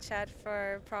also for the chat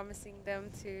for promising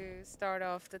them to start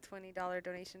off the $20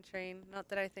 donation train. Not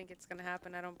that I think it's going to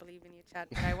happen. I don't believe in you, chat,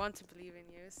 but I want to believe in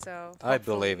you. So I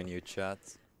believe in you, chat.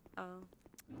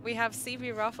 We have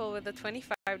CB Ruffle with a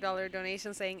 $25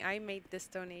 donation saying, I made this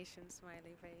donation,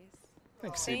 smiley face.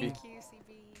 Thanks, CB. Thank you,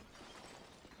 CB.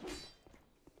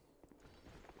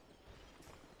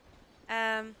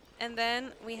 And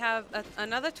then we have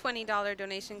another $20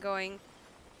 donation going,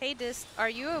 hey Dist, are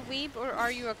you a weeb or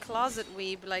are you a closet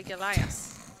weeb like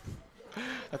Elias?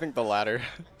 I think the latter.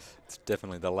 It's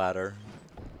definitely the latter.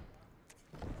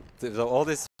 So all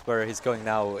this where he's going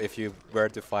now, if you were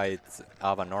to fight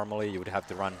Ava normally, you would have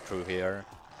to run through here.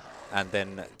 And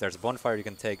then there's a bonfire you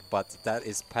can take, but that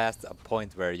is past a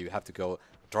point where you have to go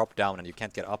drop down and you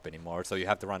can't get up anymore, so you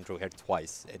have to run through here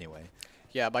twice anyway.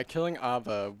 Yeah, by killing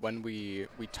Ava, when we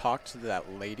talked to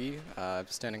that lady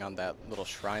standing on that little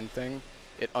shrine thing,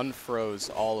 it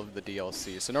unfroze all of the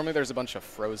DLC. So normally there's a bunch of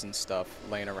frozen stuff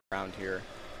laying around here.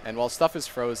 And while stuff is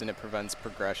frozen, it prevents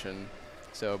progression.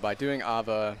 So by doing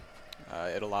Ava,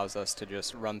 it allows us to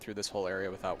just run through this whole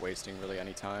area without wasting really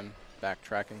any time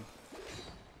backtracking.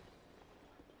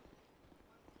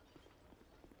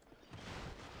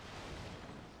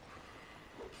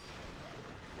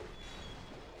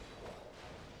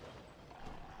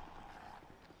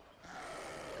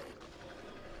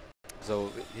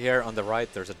 So here on the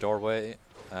right there's a doorway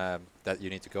that you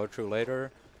need to go through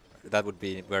later. That would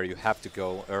be where you have to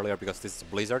go earlier because this is a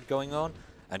blizzard going on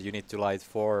and you need to light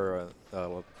 4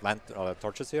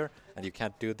 torches here, and you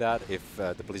can't do that if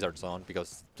the blizzard's on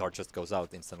because torch just goes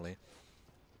out instantly.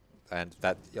 And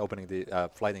that opening the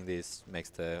flighting these makes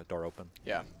the door open.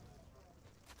 Yeah.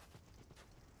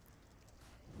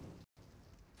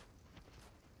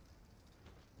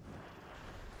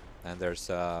 And there's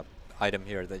item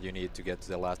here that you need to get to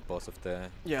the last boss of the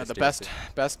the DLC.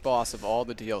 best boss of all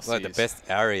the DLCs. Well, the best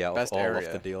area of all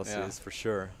area, of the DLCs, for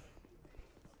sure.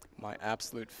 My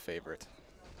absolute favorite.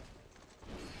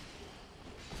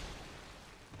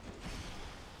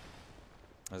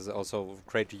 There's also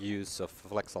great use of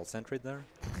Flexal Sentry there.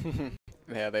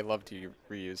 Yeah, they love to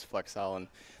reuse Flexal, and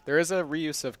there is a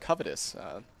reuse of Covetous.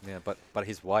 Yeah, but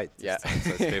he's white. Yeah, so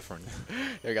it's different.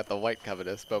 We got the white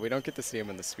Covetous, but we don't get to see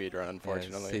him in the speedrun,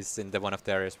 unfortunately. Yeah, he's in one of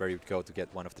the areas where you'd go to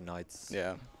get one of the knights.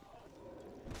 Yeah.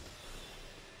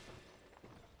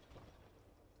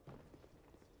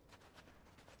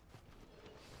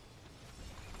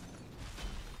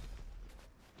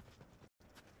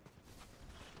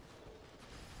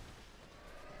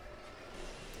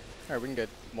 All right, we can get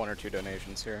 1 or 2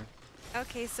 donations here.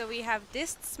 Okay, so we have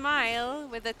Dist Smile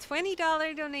with a $20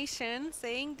 donation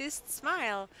saying Dist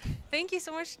Smile. Thank you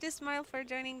so much, Dist Smile, for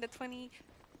joining the $20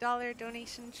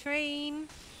 donation train.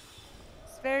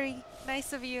 It's very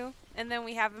nice of you. And then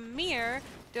we have Amir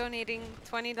donating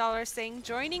 $20 saying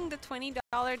joining the $20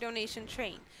 donation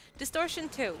train.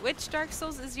 Distortion2, which Dark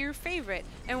Souls is your favorite?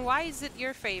 And why is it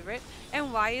your favorite?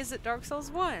 And why is it Dark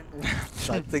Souls 1?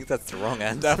 I think that's the wrong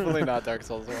answer. Definitely not Dark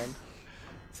Souls 1.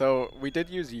 So we did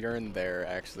use Yearn there,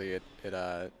 actually.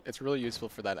 It's really useful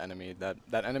for that enemy.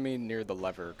 That enemy near the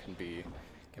lever can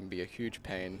be a huge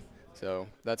pain. So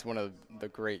that's one of the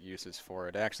great uses for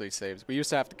it. It actually saves. We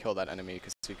used to have to kill that enemy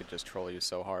because he could just troll you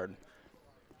so hard.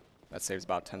 That saves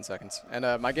about 10 seconds. And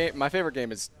my favorite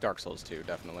game is Dark Souls 2,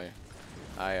 definitely.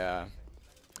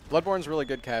 Bloodborne's really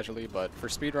good casually, but for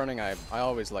speedrunning, I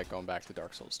always like going back to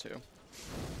Dark Souls 2.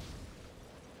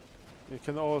 You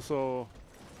can also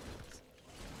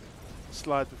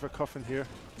slide with a coffin here.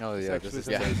 Oh It's yeah, this is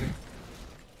amazing.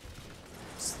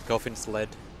 Coffin sled.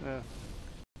 Yeah.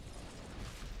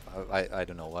 I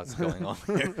don't know what's going on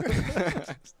here.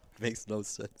 Makes no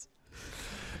sense.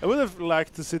 I would have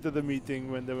liked to sit at the meeting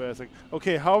when they were like,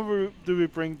 okay, how do we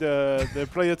bring the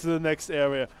player to the next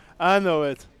area? I know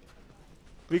it.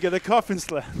 We get a coffin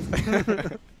sled.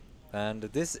 And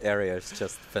this area is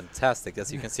just fantastic,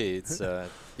 as you can see. It's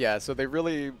yeah. So they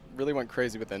really went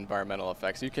crazy with the environmental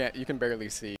effects. You can barely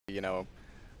see, you know,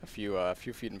 a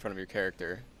few feet in front of your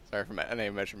character. Sorry for any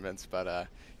measurements, but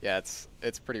yeah,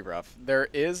 it's pretty rough. There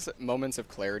is moments of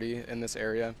clarity in this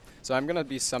area. So I'm gonna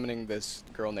be summoning this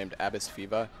girl named Abyss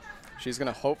Fiva. She's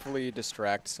gonna hopefully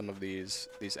distract some of these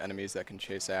enemies that can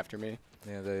chase after me.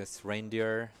 yeah, this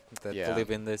reindeer that Yeah.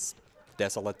 live in this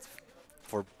desolate,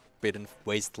 forbidden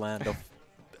wasteland of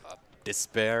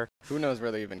despair. Who knows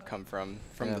where they even come from?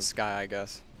 From the sky, I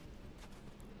guess.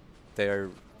 They're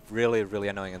really, really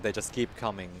annoying, and they just keep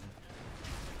coming.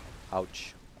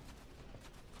 Ouch.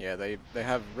 Yeah, they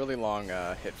have really long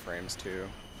hit frames too.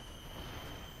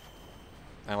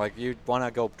 And like you want to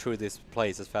go through this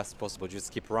place as fast as possible,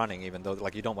 just keep running, even though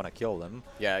like you don't want to kill them.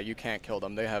 Yeah, you can't kill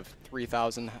them. They have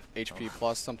 3,000 HP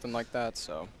plus, something like that.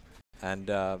 So. And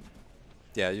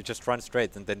yeah, you just run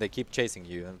straight, and then they keep chasing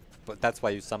you. And but that's why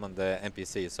you summon the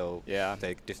NPC, so yeah,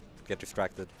 they get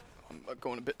distracted. I'm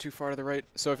going a bit too far to the right.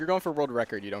 So if you're going for world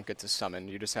record, you don't get to summon.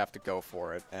 You just have to go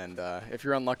for it. And if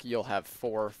you're unlucky, you'll have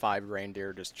 4 or 5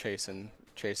 reindeer just chasing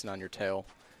on your tail.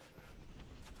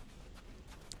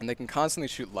 And they can constantly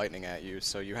shoot lightning at you,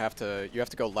 so you have to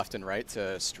go left and right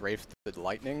to strafe the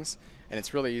lightnings, and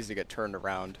it's really easy to get turned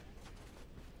around.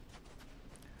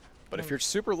 But if you're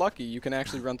super lucky, you can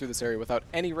actually run through this area without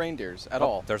any reindeers at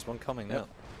all. There's one coming now.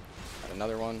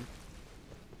 Another one.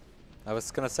 I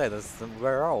was gonna say,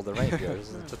 where are all the reindeers?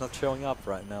 They're just not showing up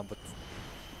right now, but...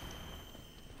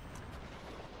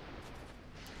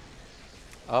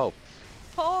 Oh.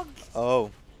 Pog!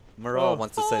 Oh. Moreau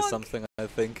wants to say something, I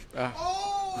think.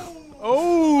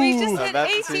 Oh! We just had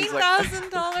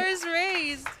 $18,000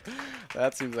 raised!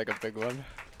 That seems like a big one.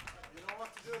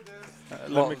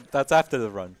 Well, that's after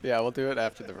the run. Yeah, we'll do it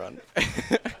after the run.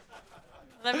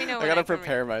 Let me know when I gotta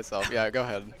prepare myself. Yeah, go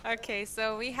ahead. Okay,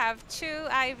 so we have Chu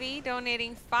IV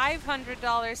donating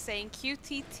 $500 saying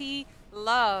QTT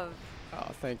love. Oh,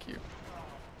 thank you.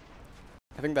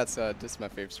 I think that's just my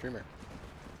favorite streamer.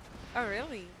 Oh,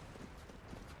 really?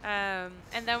 And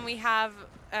then we have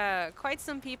quite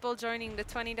some people joining the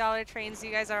 $20 trains.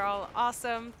 You guys are all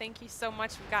awesome. Thank you so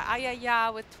much. We've got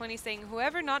Ayaya with 20 saying,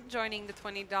 whoever not joining the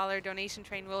 $20 donation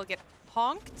train will get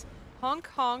honked. Honk,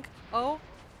 honk. Oh,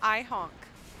 I honk.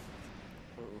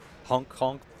 Honk,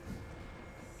 honk.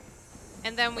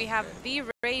 And then we have The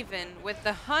Raven with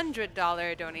the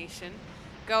 $100 donation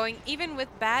going, even with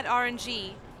bad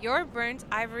RNG, your burnt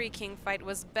Ivory King fight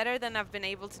was better than I've been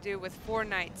able to do with 4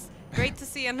 nights. Great to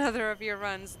see another of your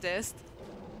runs, Dist.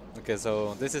 Okay,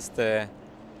 so this is the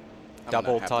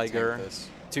double tiger,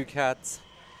 2 cats.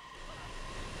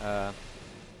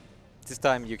 This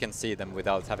time you can see them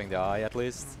without having the eye, at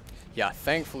least. Yeah,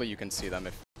 thankfully you can see them.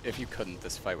 If you couldn't,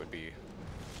 this fight would be...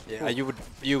 Yeah,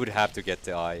 you would have to get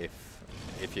the eye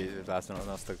if that's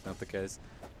not the case.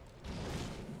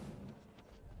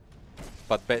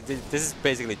 But this is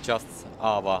basically just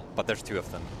Ava, but there's 2 of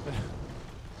them.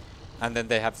 And then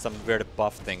they have some weird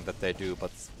buff thing that they do,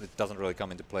 but it doesn't really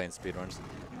come into play in speedruns.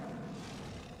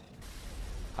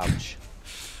 Ouch.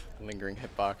 Lingering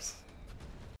hitbox.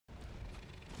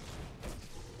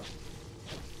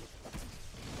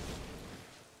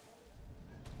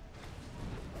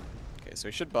 Okay, so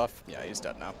he should buff. Yeah, he's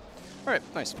dead now. Alright,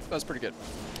 nice. That was pretty good.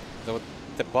 So what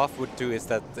the buff would do is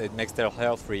that it makes their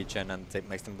health regen and it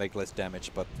makes them take less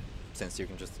damage, but since you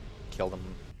can just kill them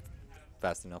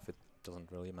fast enough, it doesn't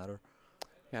really matter.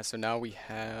 Yeah, so now we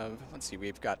have, let's see,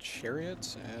 we've got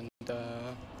Chariot and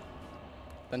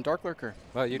then Dark Lurker.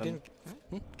 Well, you didn't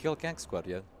kill Gang Squad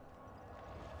yet.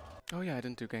 Oh yeah, I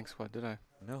didn't do Gang Squad, did I?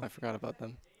 No. I forgot about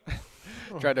them.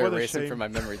 Tried to erase them from my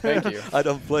memory. Thank you. I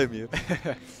don't blame you.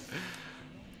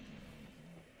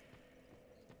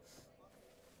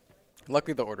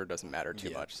 Luckily, the order doesn't matter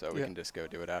too much, so we can just go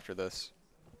do it after this.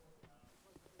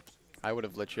 I would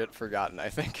have legit forgotten, I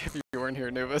think, if you weren't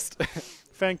here, Newest.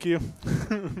 Thank you.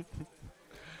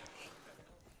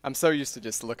 I'm so used to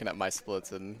just looking at my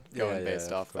splits and going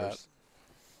based off that.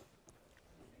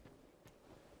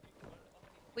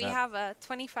 We have a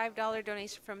 $25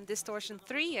 donation from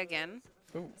Distortion2 again,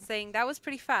 Ooh. saying that was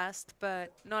pretty fast,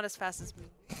 but not as fast as me.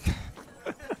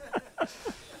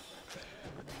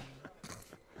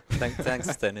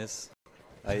 Thanks, Dennis.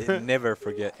 I never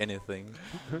forget anything.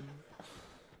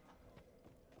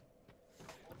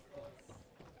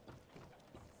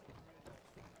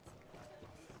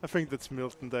 I think that's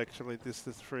Milton actually, this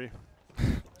is free.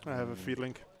 I have a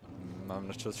feeling. I'm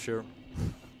not so sure.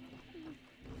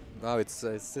 No, it's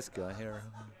this guy here.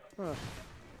 Oh.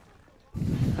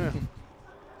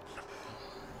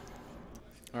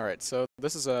 Alright, so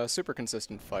this is a super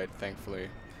consistent fight, thankfully.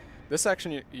 This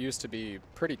section used to be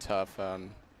pretty tough. I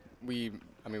mean,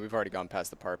 we've already gone past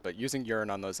the part, but using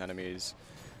urine on those enemies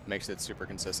makes it super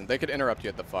consistent. They could interrupt you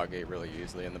at the fog gate really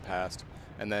easily in the past.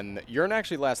 And then urine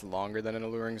actually lasts longer than an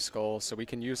alluring skull, so we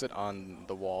can use it on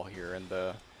the wall here, and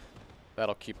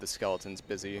that'll keep the skeletons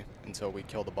busy until we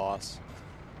kill the boss.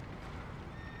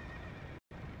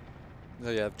 So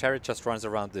yeah, Terry just runs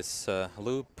around this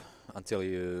loop until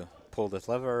you pull this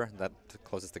lever that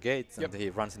closes the gate, and he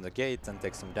runs in the gate and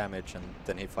takes some damage, and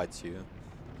then he fights you.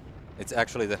 It's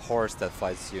actually the horse that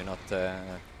fights you, not the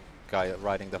guy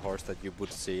riding the horse that you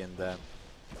would see in the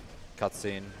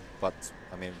cutscene. But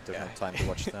I mean, there's no time to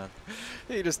watch that.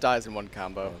 He just dies in one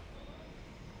combo.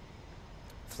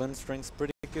 Flint String's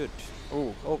pretty good.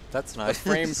 Ooh, Oh, that's nice.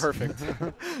 frame perfect.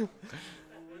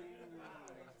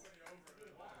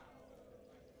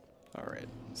 All right,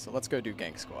 so let's go do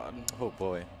Gank Squad. Oh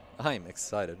boy, I'm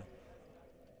excited.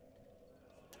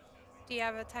 Do you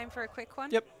have a time for a quick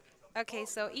one? Yep. Okay,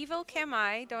 so Evil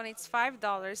Kemai donates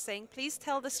 $5 saying, please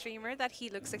tell the streamer that he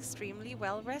looks extremely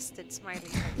well rested, smiley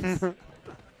face.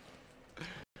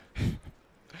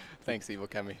 Thanks, Evil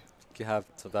Kemi. You have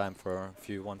some time for a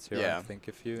few ones here, Yeah. I think,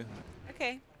 if you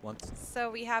Okay, want. so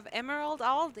we have Emerald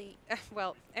Aldi,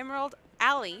 Emerald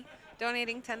Alley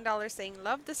donating $10 saying,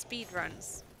 love the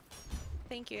speedruns.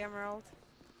 Thank you, Emerald.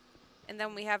 And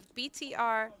then we have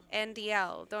BTR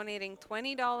NDL donating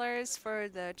 $20 for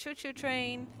the choo-choo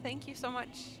train. Thank you so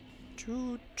much.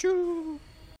 Choo-choo.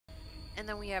 And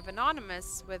then we have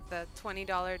Anonymous with the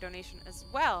 $20 donation as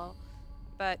well,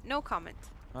 but no comment.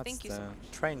 Thank you so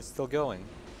much. Train's still going.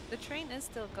 The train is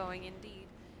still going, indeed.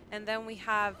 And then we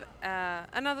have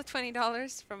another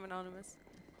 $20 from Anonymous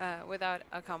without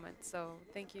a comment. So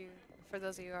thank you for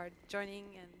those of you who are joining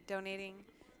and donating.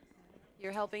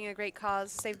 You're helping a great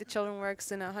cause. Save the Children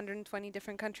works in 120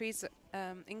 different countries,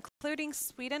 including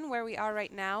Sweden, where we are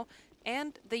right now,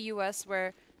 and the US,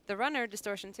 where the runner,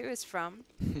 Distortion2, is from.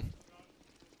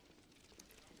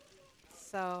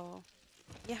 So,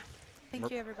 yeah.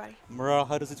 Thank you, everybody. Mura,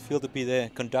 how does it feel to be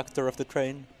the conductor of the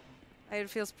train? It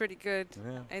feels pretty good.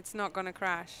 Yeah. It's not going to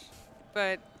crash.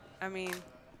 But, I mean,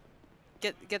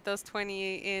 get those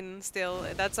 20 in still.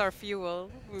 That's our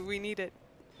fuel. We need it.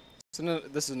 So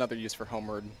this is another use for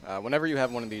Homeward. Whenever you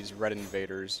have one of these red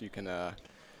invaders, you can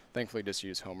thankfully just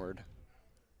use Homeward.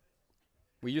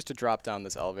 We used to drop down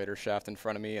this elevator shaft in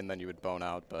front of me, and then you would bone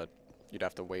out, but you'd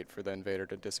have to wait for the invader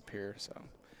to disappear, so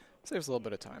saves a little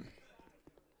bit of time.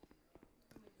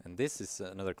 And this is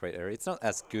another great area. It's not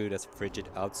as good as Frigid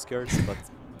Outskirts, but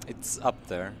it's up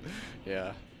there.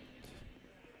 Yeah.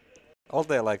 All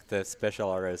the like the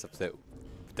special areas of the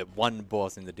one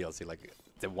boss in the DLC, like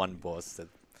the one boss that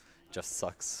just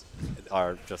sucks,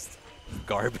 are just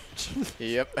garbage.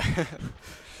 Yep.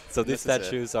 So these This is it.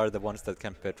 statues are the ones that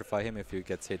can petrify him if you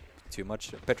get hit too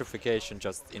much. Petrification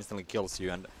just instantly kills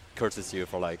you and curses you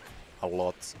for like a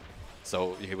lot.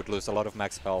 So he would lose a lot of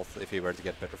max health if he were to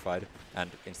get petrified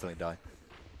and instantly die.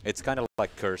 It's kind of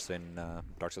like Curse in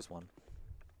Dark Souls 1.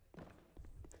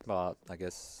 But I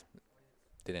guess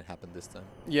didn't happen this time.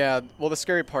 Yeah, well, the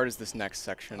scary part is this next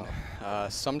section.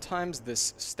 Sometimes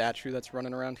this statue that's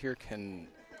running around here can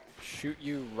shoot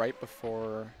you right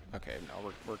before... Okay,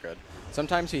 no, we're good.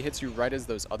 Sometimes he hits you right as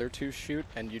those other two shoot,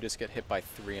 and you just get hit by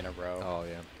 3 in a row. Oh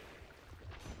yeah.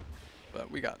 But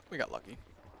we got lucky.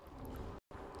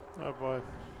 Oh boy.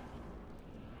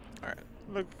 All right.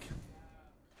 Look.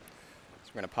 So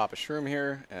we're going to pop a shroom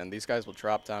here, and these guys will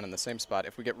drop down in the same spot.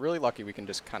 If we get really lucky, we can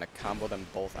just kind of combo them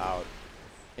both out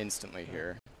instantly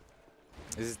here.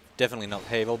 This is definitely not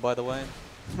Havel, by the way.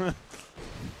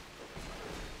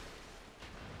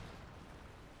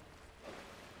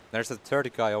 There's a third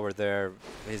guy over there.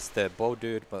 He's the bow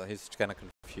dude, but he's kind of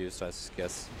confused, I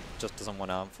guess. Just doesn't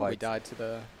want to fight. We died to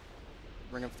the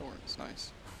Ring of Thorns.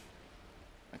 Nice.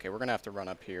 Okay, we're going to have to run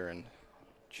up here and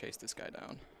chase this guy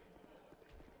down.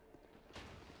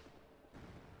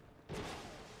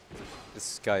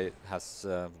 This guy has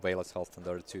way less health than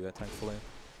the other two, thankfully.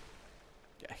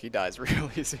 Yeah, he dies real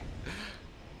easy.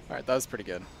 All right, that was pretty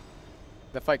good.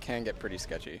 The fight can get pretty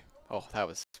sketchy. Oh, that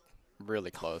was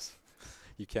really close.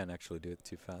 You can't actually do it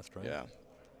too fast, right? Yeah.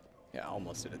 Yeah,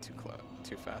 almost did it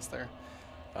too fast there.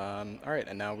 All right,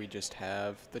 and now we just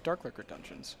have the Dark Lurker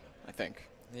dungeons, I think.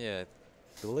 Yeah,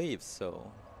 I believe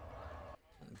so.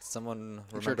 Someone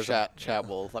I'm sure remember chat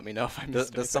will let me know if I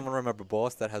missed Does someone remember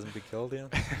boss that hasn't been killed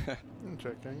yet? I'm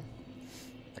checking.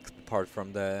 Apart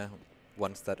from the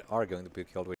ones that are going to be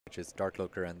killed, which is Dark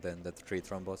Lurker and then the 3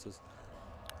 Throne bosses.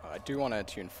 I do want to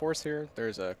tune Force here.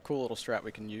 There's a cool little strat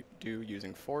we can do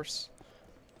using Force,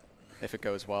 if it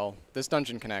goes well. This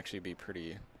dungeon can actually be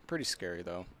pretty scary,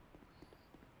 though.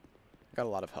 Got a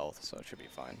lot of health, so it should be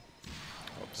fine.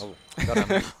 Oops. Oh, got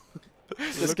him.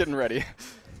 Just getting ready.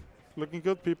 Looking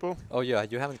good, people. Oh yeah,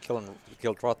 you haven't killed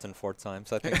Rotten 4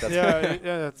 times. I think that's Yeah,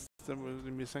 yeah, that's the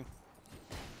missing.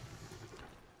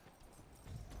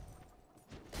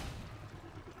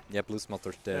 Yeah, Blue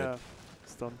Smelter's dead. Yeah,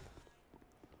 it's done.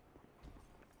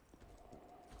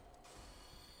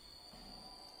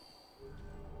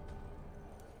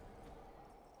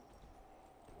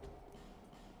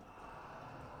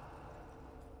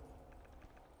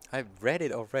 I read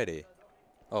it already.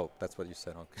 Oh, that's what you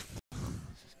said. Okay.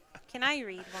 Can I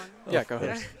read one? Yeah, go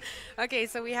ahead. Okay,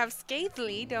 so we have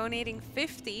Skately donating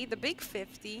 50, the big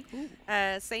 50,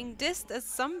 saying dissed as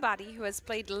somebody who has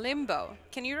played Limbo.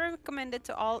 Can you recommend it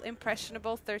to all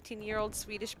impressionable 13-year-old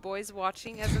Swedish boys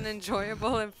watching as an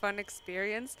enjoyable and fun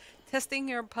experience? Testing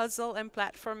your puzzle and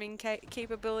platforming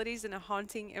capabilities in a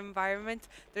haunting environment.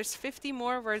 There's 50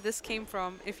 more where this came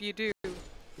from, if you do.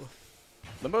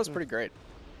 Limbo's pretty great.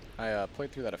 I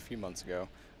played through that a few months ago.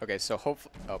 Okay, so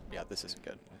hopefully... Oh, yeah, this isn't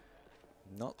good.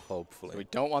 Not hopefully. So we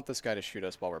don't want this guy to shoot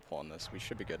us while we're pulling this. We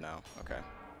should be good now. Okay.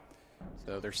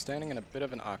 So they're standing in a bit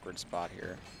of an awkward spot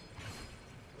here.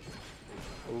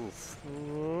 Oof.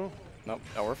 Nope.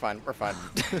 No, we're fine. We're fine.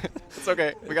 It's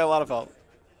okay. We got a lot of help.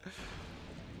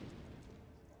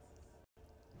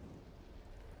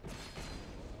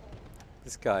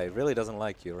 This guy really doesn't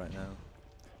like you right now.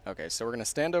 Okay, so we're going to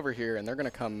stand over here, and they're going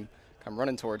to come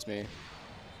running towards me.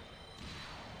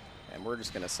 And we're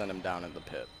just going to send him down in the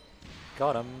pit.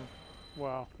 Got him.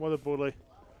 Wow, what a bully.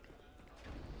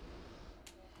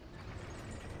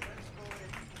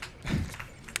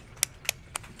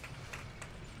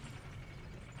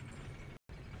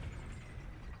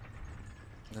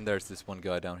 And there's this one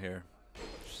guy down here.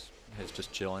 He's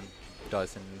just chilling.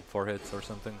 Dies in 4 hits or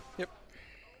something. Yep.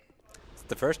 It's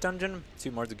the first dungeon.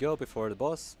 2 more to go before the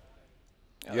boss.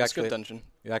 Yeah, that's a good dungeon.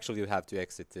 You actually have to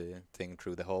exit the thing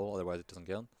through the hole, otherwise it doesn't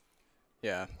count.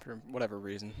 Yeah, for whatever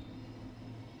reason.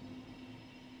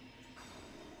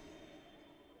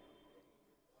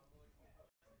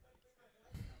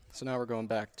 So now we're going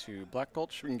back to Black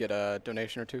Gulch. We can get a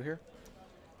donation or two here.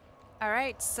 All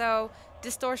right, so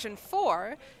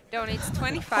Distortion2 donates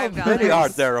 $25. How many are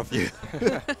there of you?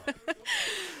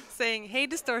 Saying, "Hey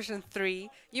Distortion3,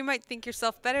 you might think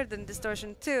yourself better than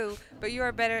Distortion2, but you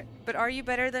are better. But are you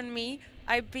better than me?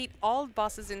 I beat all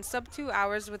bosses in sub 2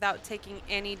 hours without taking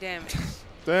any damage."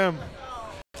 Damn,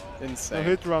 Insane. a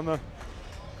hit runner.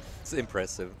 It's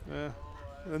impressive. Yeah,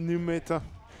 a new meta.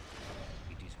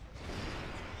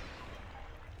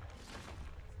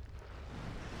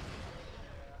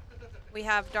 We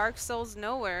have Dark Souls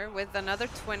Nowhere with another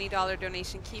 $20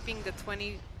 donation, keeping the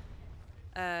 $20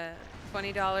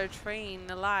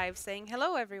 train alive, saying,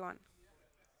 "Hello everyone."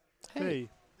 Hey.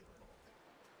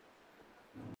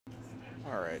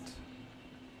 All right.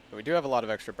 But we do have a lot of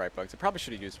extra bright bugs. I probably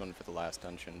should have used one for the last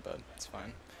dungeon, but it's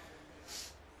fine.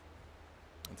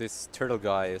 This turtle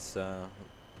guy is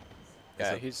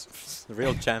Yeah, he's the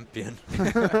real champion.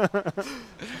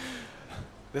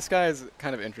 This guy is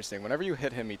kind of interesting. Whenever you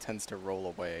hit him, he tends to roll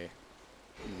away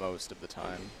most of the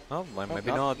time. Oh, well, maybe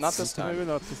not. not. Not this time. Maybe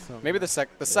not this time. Maybe the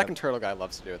second turtle guy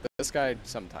loves to do it. This guy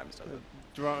sometimes does it.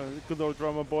 Good old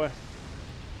drummer boy.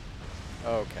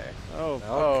 Okay.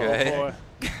 Oh, Okay.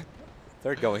 boy.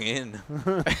 They're going in.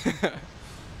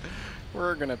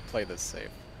 We're gonna play this safe.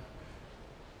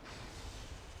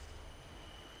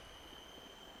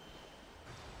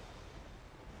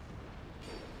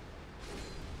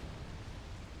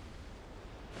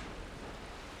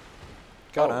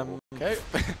 Got him. Okay.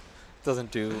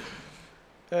 Doesn't do.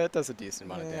 It does a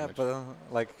decent amount of Yeah, damage. but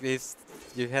like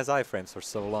he has iframes for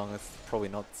so long, it's probably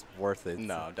not worth it.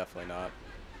 No, definitely not.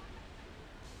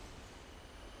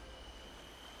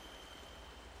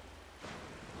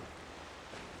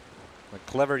 Like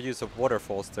clever use of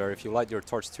waterfalls there. If you light your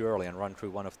torch too early and run through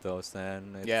one of those,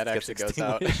 then it Yeah, it gets actually goes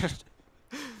out. extinguished.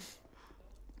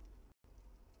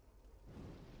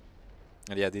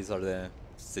 And yeah, these are the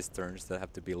cisterns that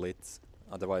have to be lit.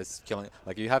 Otherwise,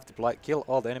 you have to kill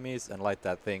all the enemies and light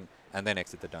that thing, and then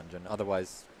exit the dungeon.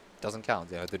 Otherwise, it doesn't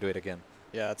count. You have to do it again.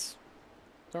 Yeah,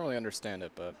 don't really understand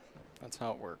it, but that's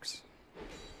how it works.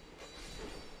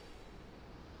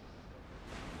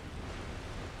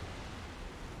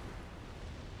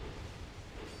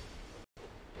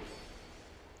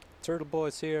 Turtle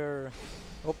boy's here.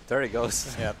 Oh, there he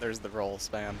goes. Yeah, there's the roll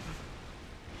spam.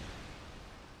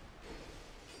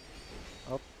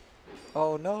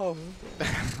 Oh no.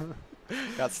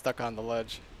 Got stuck on the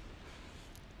ledge.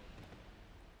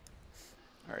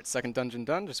 All right, second dungeon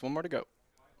done. Just one more to go.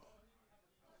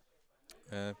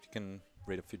 You can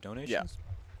read a few donations. Yeah.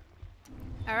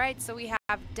 All right, so we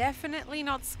have Definitely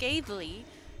Not Scately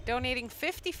donating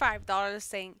 $55,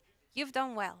 saying, "You've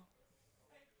done well."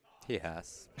 He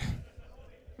has.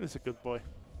 He's a good boy.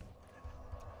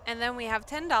 And then we have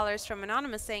 $10 from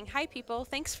Anonymous saying, "Hi people,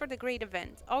 thanks for the great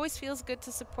event. Always feels good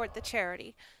to support the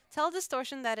charity. Tell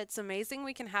Distortion that it's amazing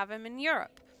we can have him in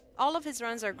Europe. All of his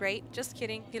runs are great. Just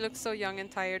kidding. He looks so young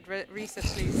and tired. Reset,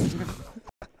 please."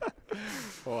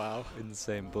 Wow.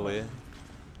 Insane bully.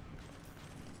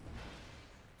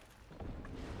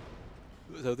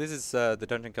 So this is the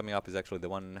dungeon coming up is actually the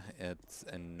one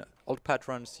in old patch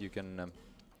runs you can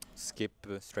skip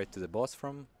straight to the boss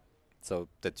from. So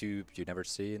the tube you never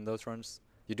see in those runs.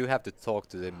 You do have to talk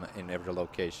to them in every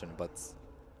location, but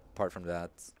apart from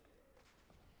that,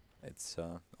 it's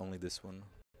only this one.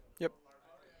 Yep.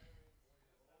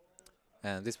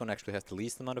 And this one actually has the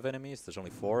least amount of enemies. There's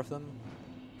only 4 of them.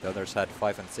 The others had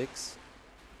 5 and 6.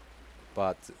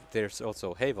 But there's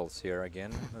also Havels here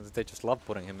again. They just love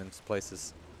putting him in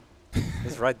places.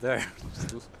 He's right there.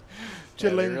 Yeah,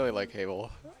 they really like Havel.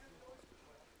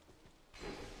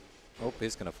 Oh,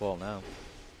 he's gonna fall now.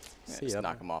 Yeah, just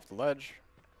knock him off the ledge.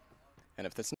 And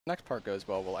if this next part goes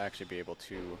well, we'll actually be able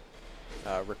to...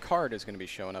 Ricard is going to be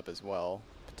showing up as well,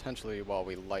 potentially while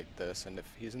we light this. And if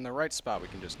he's in the right spot, we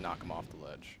can just knock him off the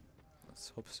ledge.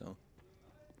 Let's hope so.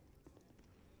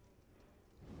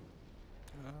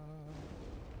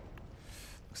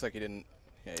 Looks like he didn't...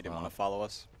 Yeah, he didn't want to follow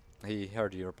us. He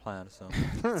heard your plan, so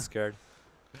scared.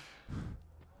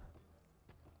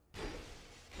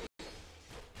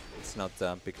 It's not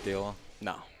a big deal.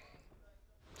 No.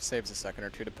 Saves a second or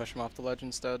two to push him off the ledge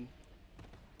instead.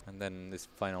 And then this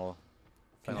final...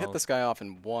 Can hit this guy off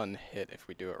in 1 hit if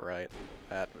we do it right.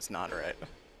 That was not right.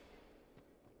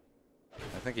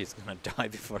 I think he's gonna die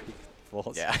before he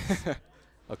falls. Yeah.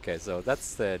 Okay, so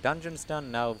that's the dungeons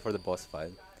done. Now for the boss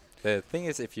fight. The thing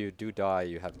is, if you do die,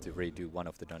 you have to redo one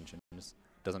of the dungeons.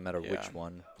 Doesn't matter which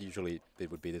one. Usually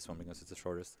it would be this one because it's the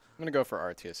shortest. I'm gonna go for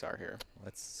RTSR here.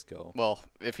 Let's go. Well,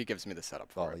 if he gives me the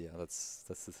setup for it. Oh yeah, that's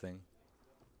the thing.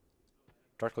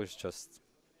 Darkler's just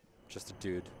a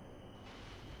dude.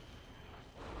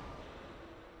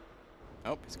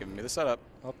 Oh, he's giving me the setup.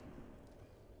 Oh.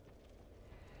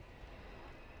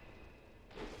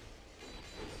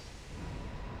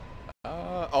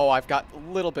 Oh, I've got a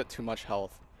little bit too much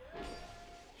health.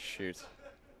 Shoot.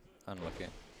 Unlucky.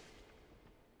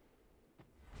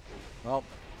 Well,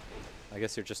 I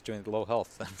guess you're just doing low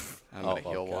health then. I'm gonna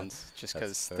heal once, just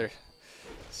because there's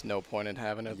no point in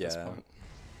having it at this point.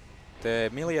 The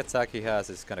melee attack he has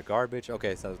is kind of garbage.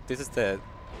 Okay, so this is the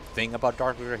thing about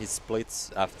Darkler. He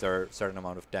splits after a certain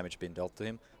amount of damage being dealt to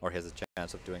him, or he has a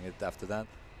chance of doing it after that.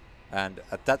 And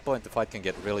at that point, the fight can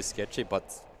get really sketchy,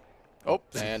 but... Oh,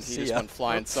 and he just went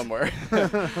flying somewhere.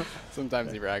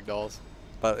 Sometimes he ragdolls.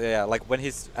 But yeah, like when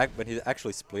he's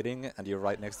actually splitting and you're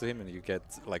right next to him and you get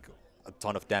like a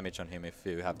ton of damage on him if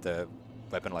you have the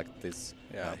weapon like this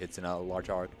hits in a large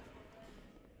arc.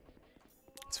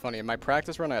 It's funny, in my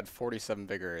practice run I had 47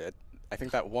 vigor. I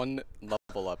think that 1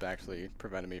 level up actually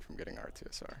prevented me from getting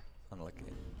R2SR. Unlucky.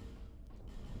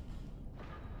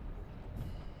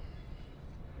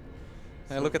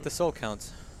 Hey, look at the soul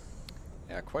count.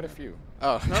 Yeah, quite a few.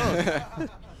 Oh. No.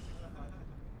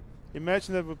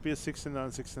 Imagine that would be a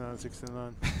 69, 69,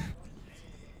 69.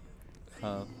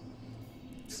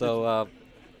 So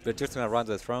we're just gonna run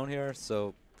the throne here.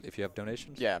 So if you have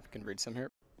donations, yeah, we can read some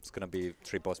here. It's gonna be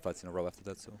 3 boss fights in a row after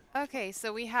that. So okay,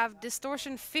 so we have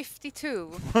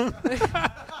Distortion2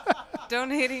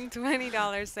 donating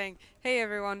 $20 saying, "Hey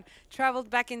everyone, traveled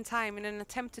back in time in an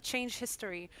attempt to change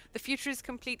history. The future is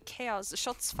complete chaos,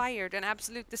 shots fired, and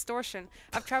absolute distortion.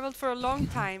 I've traveled for a long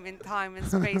time and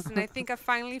space, and I think I've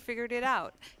finally figured it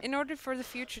out. In order for the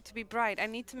future to be bright, I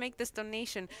need to make this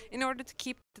donation in order to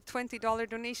keep the $20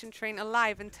 donation train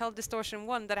alive and tell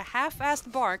Distortion1 that a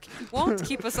half-assed bark won't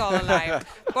keep us all alive.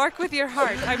 Bark with your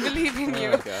heart. I believe in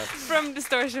you." From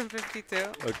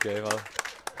Distortion52. Okay, well.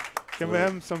 Can we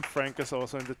have some Frankas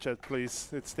also in the chat, please?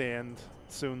 It's the end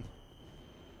soon.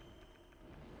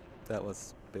 That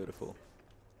was beautiful.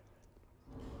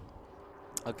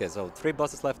 Okay, so 3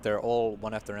 bosses left. They're all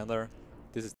one after another.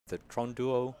 This is the Tron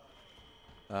duo.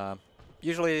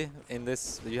 Usually in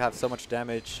this you have so much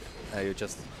damage, you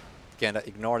just can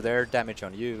ignore their damage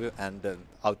on you and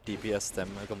out DPS them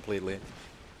completely.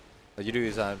 But you do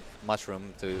use a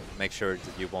mushroom to make sure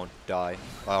that you won't die,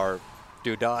 or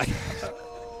do die.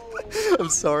 I'm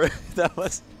sorry, that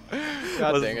was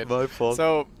dang it. My fault.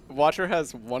 So Watcher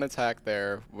has 1 attack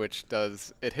there, which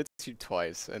it hits you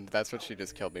twice, and that's what she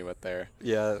just killed me with there.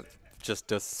 Yeah, just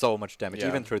does so much damage,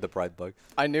 even through the Pride bug.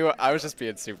 I knew I was just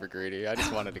being super greedy. I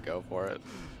just wanted to go for it.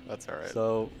 That's alright.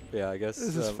 So yeah, I guess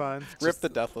this is fine. Rip the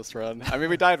deathless run. I mean,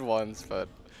 we died once, but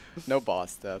no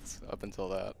boss deaths up until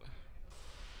that.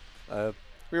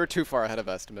 We were too far ahead of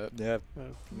estimate. Yeah,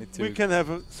 me too. We can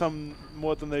have some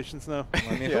more donations now.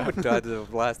 I mean, who would die the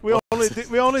last we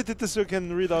only did this so we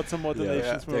can read out some more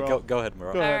donations. Yeah, go ahead,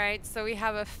 Murad. Alright, so we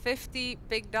have a $50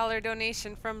 big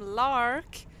donation from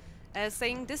Lark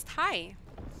saying this hi.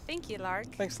 Thank you, Lark.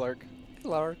 Thanks, Lark.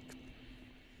 Lark.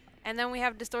 And then we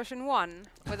have Distortion2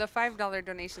 with a $5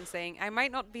 donation saying, I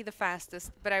might not be the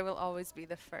fastest, but I will always be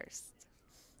the first.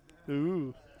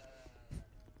 Ooh.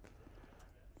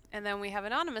 And then we have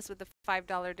Anonymous with the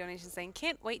 $5 donation saying,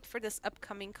 can't wait for this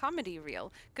upcoming comedy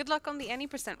reel. Good luck on the any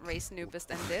percent race, Nubist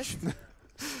and Dist.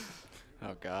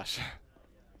 Oh gosh.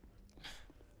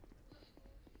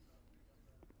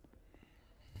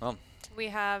 We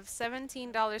have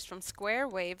 $17 from Square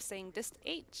Wave saying Dist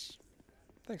H.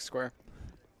 Thanks, Square.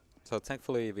 So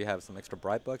thankfully we have some extra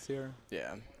bribe bucks here.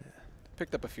 Yeah.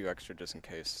 Picked up a few extra just in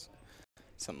case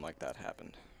something like that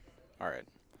happened. Alright.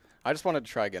 I just wanted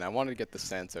to try again. I wanted to get the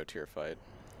Sanso tier fight.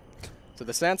 So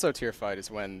the Sanso tier fight is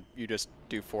when you just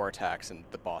do 4 attacks and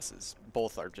the bosses,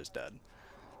 both are just dead.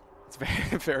 It's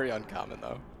very, very uncommon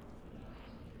though.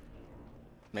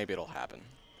 Maybe it'll happen.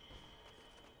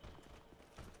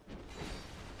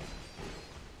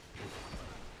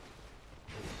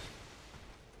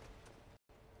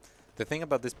 The thing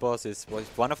about this boss is, well,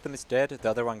 if one of them is dead, the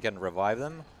other one can revive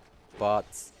them, but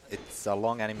it's a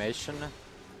long animation,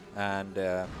 and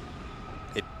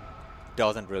it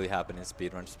doesn't really happen in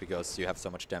speedruns because you have so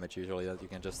much damage usually that you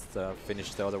can just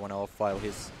finish the other one off while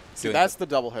he's doing That's the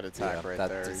double hit attack right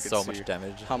there. That's You so can much see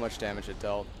damage. how much damage it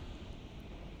dealt.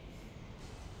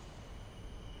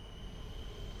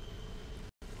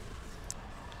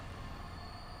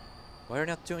 Why are you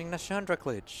not doing Nashandra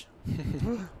glitch?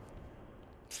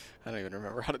 I don't even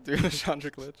remember how to do the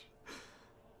Chandra glitch.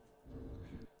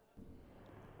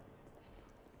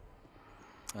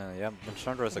 Yeah,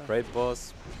 Nashandra is a great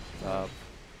boss.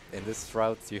 In this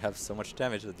route, you have so much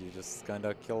damage that you just kind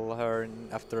of kill her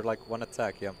after like 1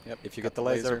 attack. Yeah. Yep. If you get the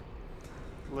laser.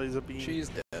 Laser beam. She's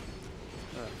dead.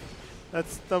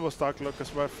 That was Dark Luck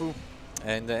as well, foo.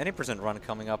 And the any percent run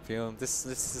coming up, this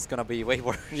is gonna be way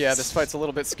worse. Yeah, this fight's a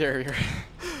little bit scarier.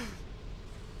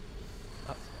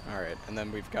 Alright, and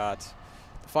then we've got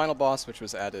the final boss, which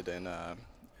was added in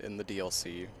the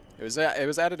DLC. It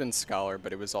was added in Scholar,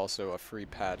 but it was also a free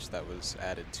patch that was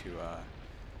added to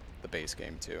the base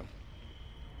game too.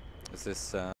 Is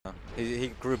this he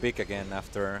grew big again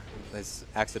after his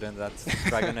accident at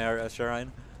Dragonair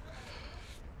Shrine?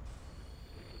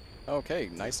 Okay,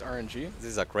 nice RNG. This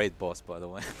is a great boss, by the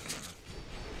way.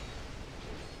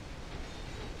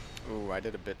 Ooh, I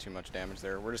did a bit too much damage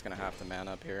there. We're just gonna have to man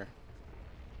up here.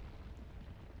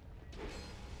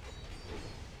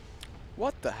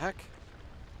 What the heck?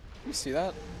 You see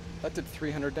that? That did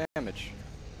 300 damage.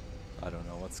 I don't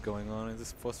know what's going on in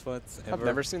this boss fight. I've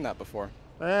never seen that before.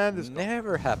 And it's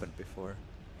Never happened before.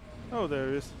 oh,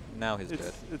 there he is. Now he's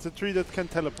dead. It's a tree that can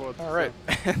teleport. All right,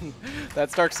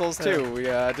 that's Dark Souls 2. We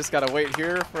just gotta wait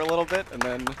here for a little bit, and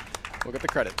then we'll get the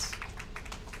credits.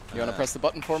 You wanna press the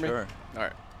button for me? Sure. All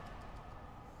right.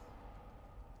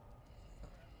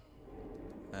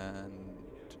 And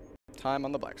Time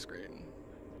on the black screen.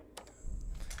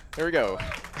 There we go.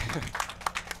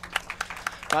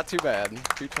 Not too bad.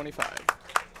 225.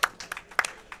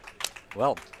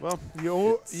 well, Well,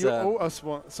 you It's, owe us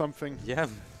something. yeah.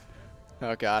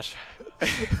 Oh gosh.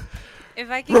 If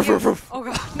I can give oh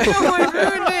god, no, I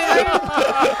ruined it.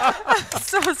 I'm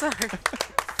so sorry.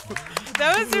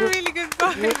 That was a really good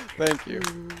fight. Thank you.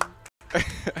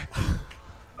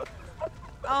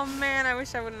 Oh man, I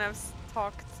wish I wouldn't have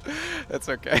talked. That's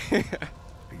okay.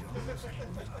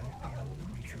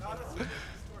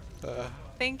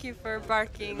 Thank you for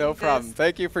barking. No this. problem.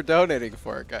 Thank you for donating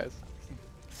for it, guys.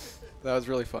 That was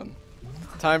really fun.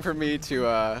 Time for me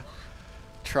to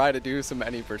try to do some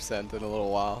any percent in a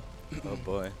little while. Oh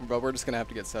boy. But we're just going to have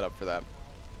to get set up for that.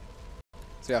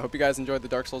 So yeah, I hope you guys enjoyed the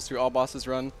Dark Souls 2 All Bosses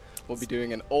run. We'll be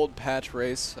doing an old patch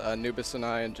race, Nubis and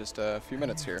I, in just a few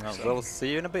minutes here. So. We'll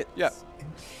see you in a bit. Yeah.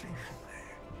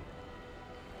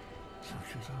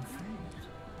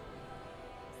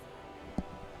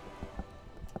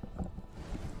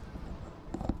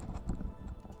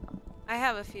 I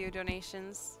have a few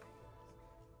donations.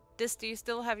 Dis, do you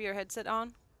still have your headset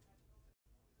on?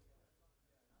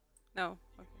 No.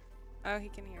 Okay. Oh, he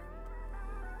can hear me.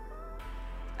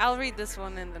 I'll read this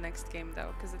one in the next game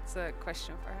though, because it's a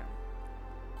question for him.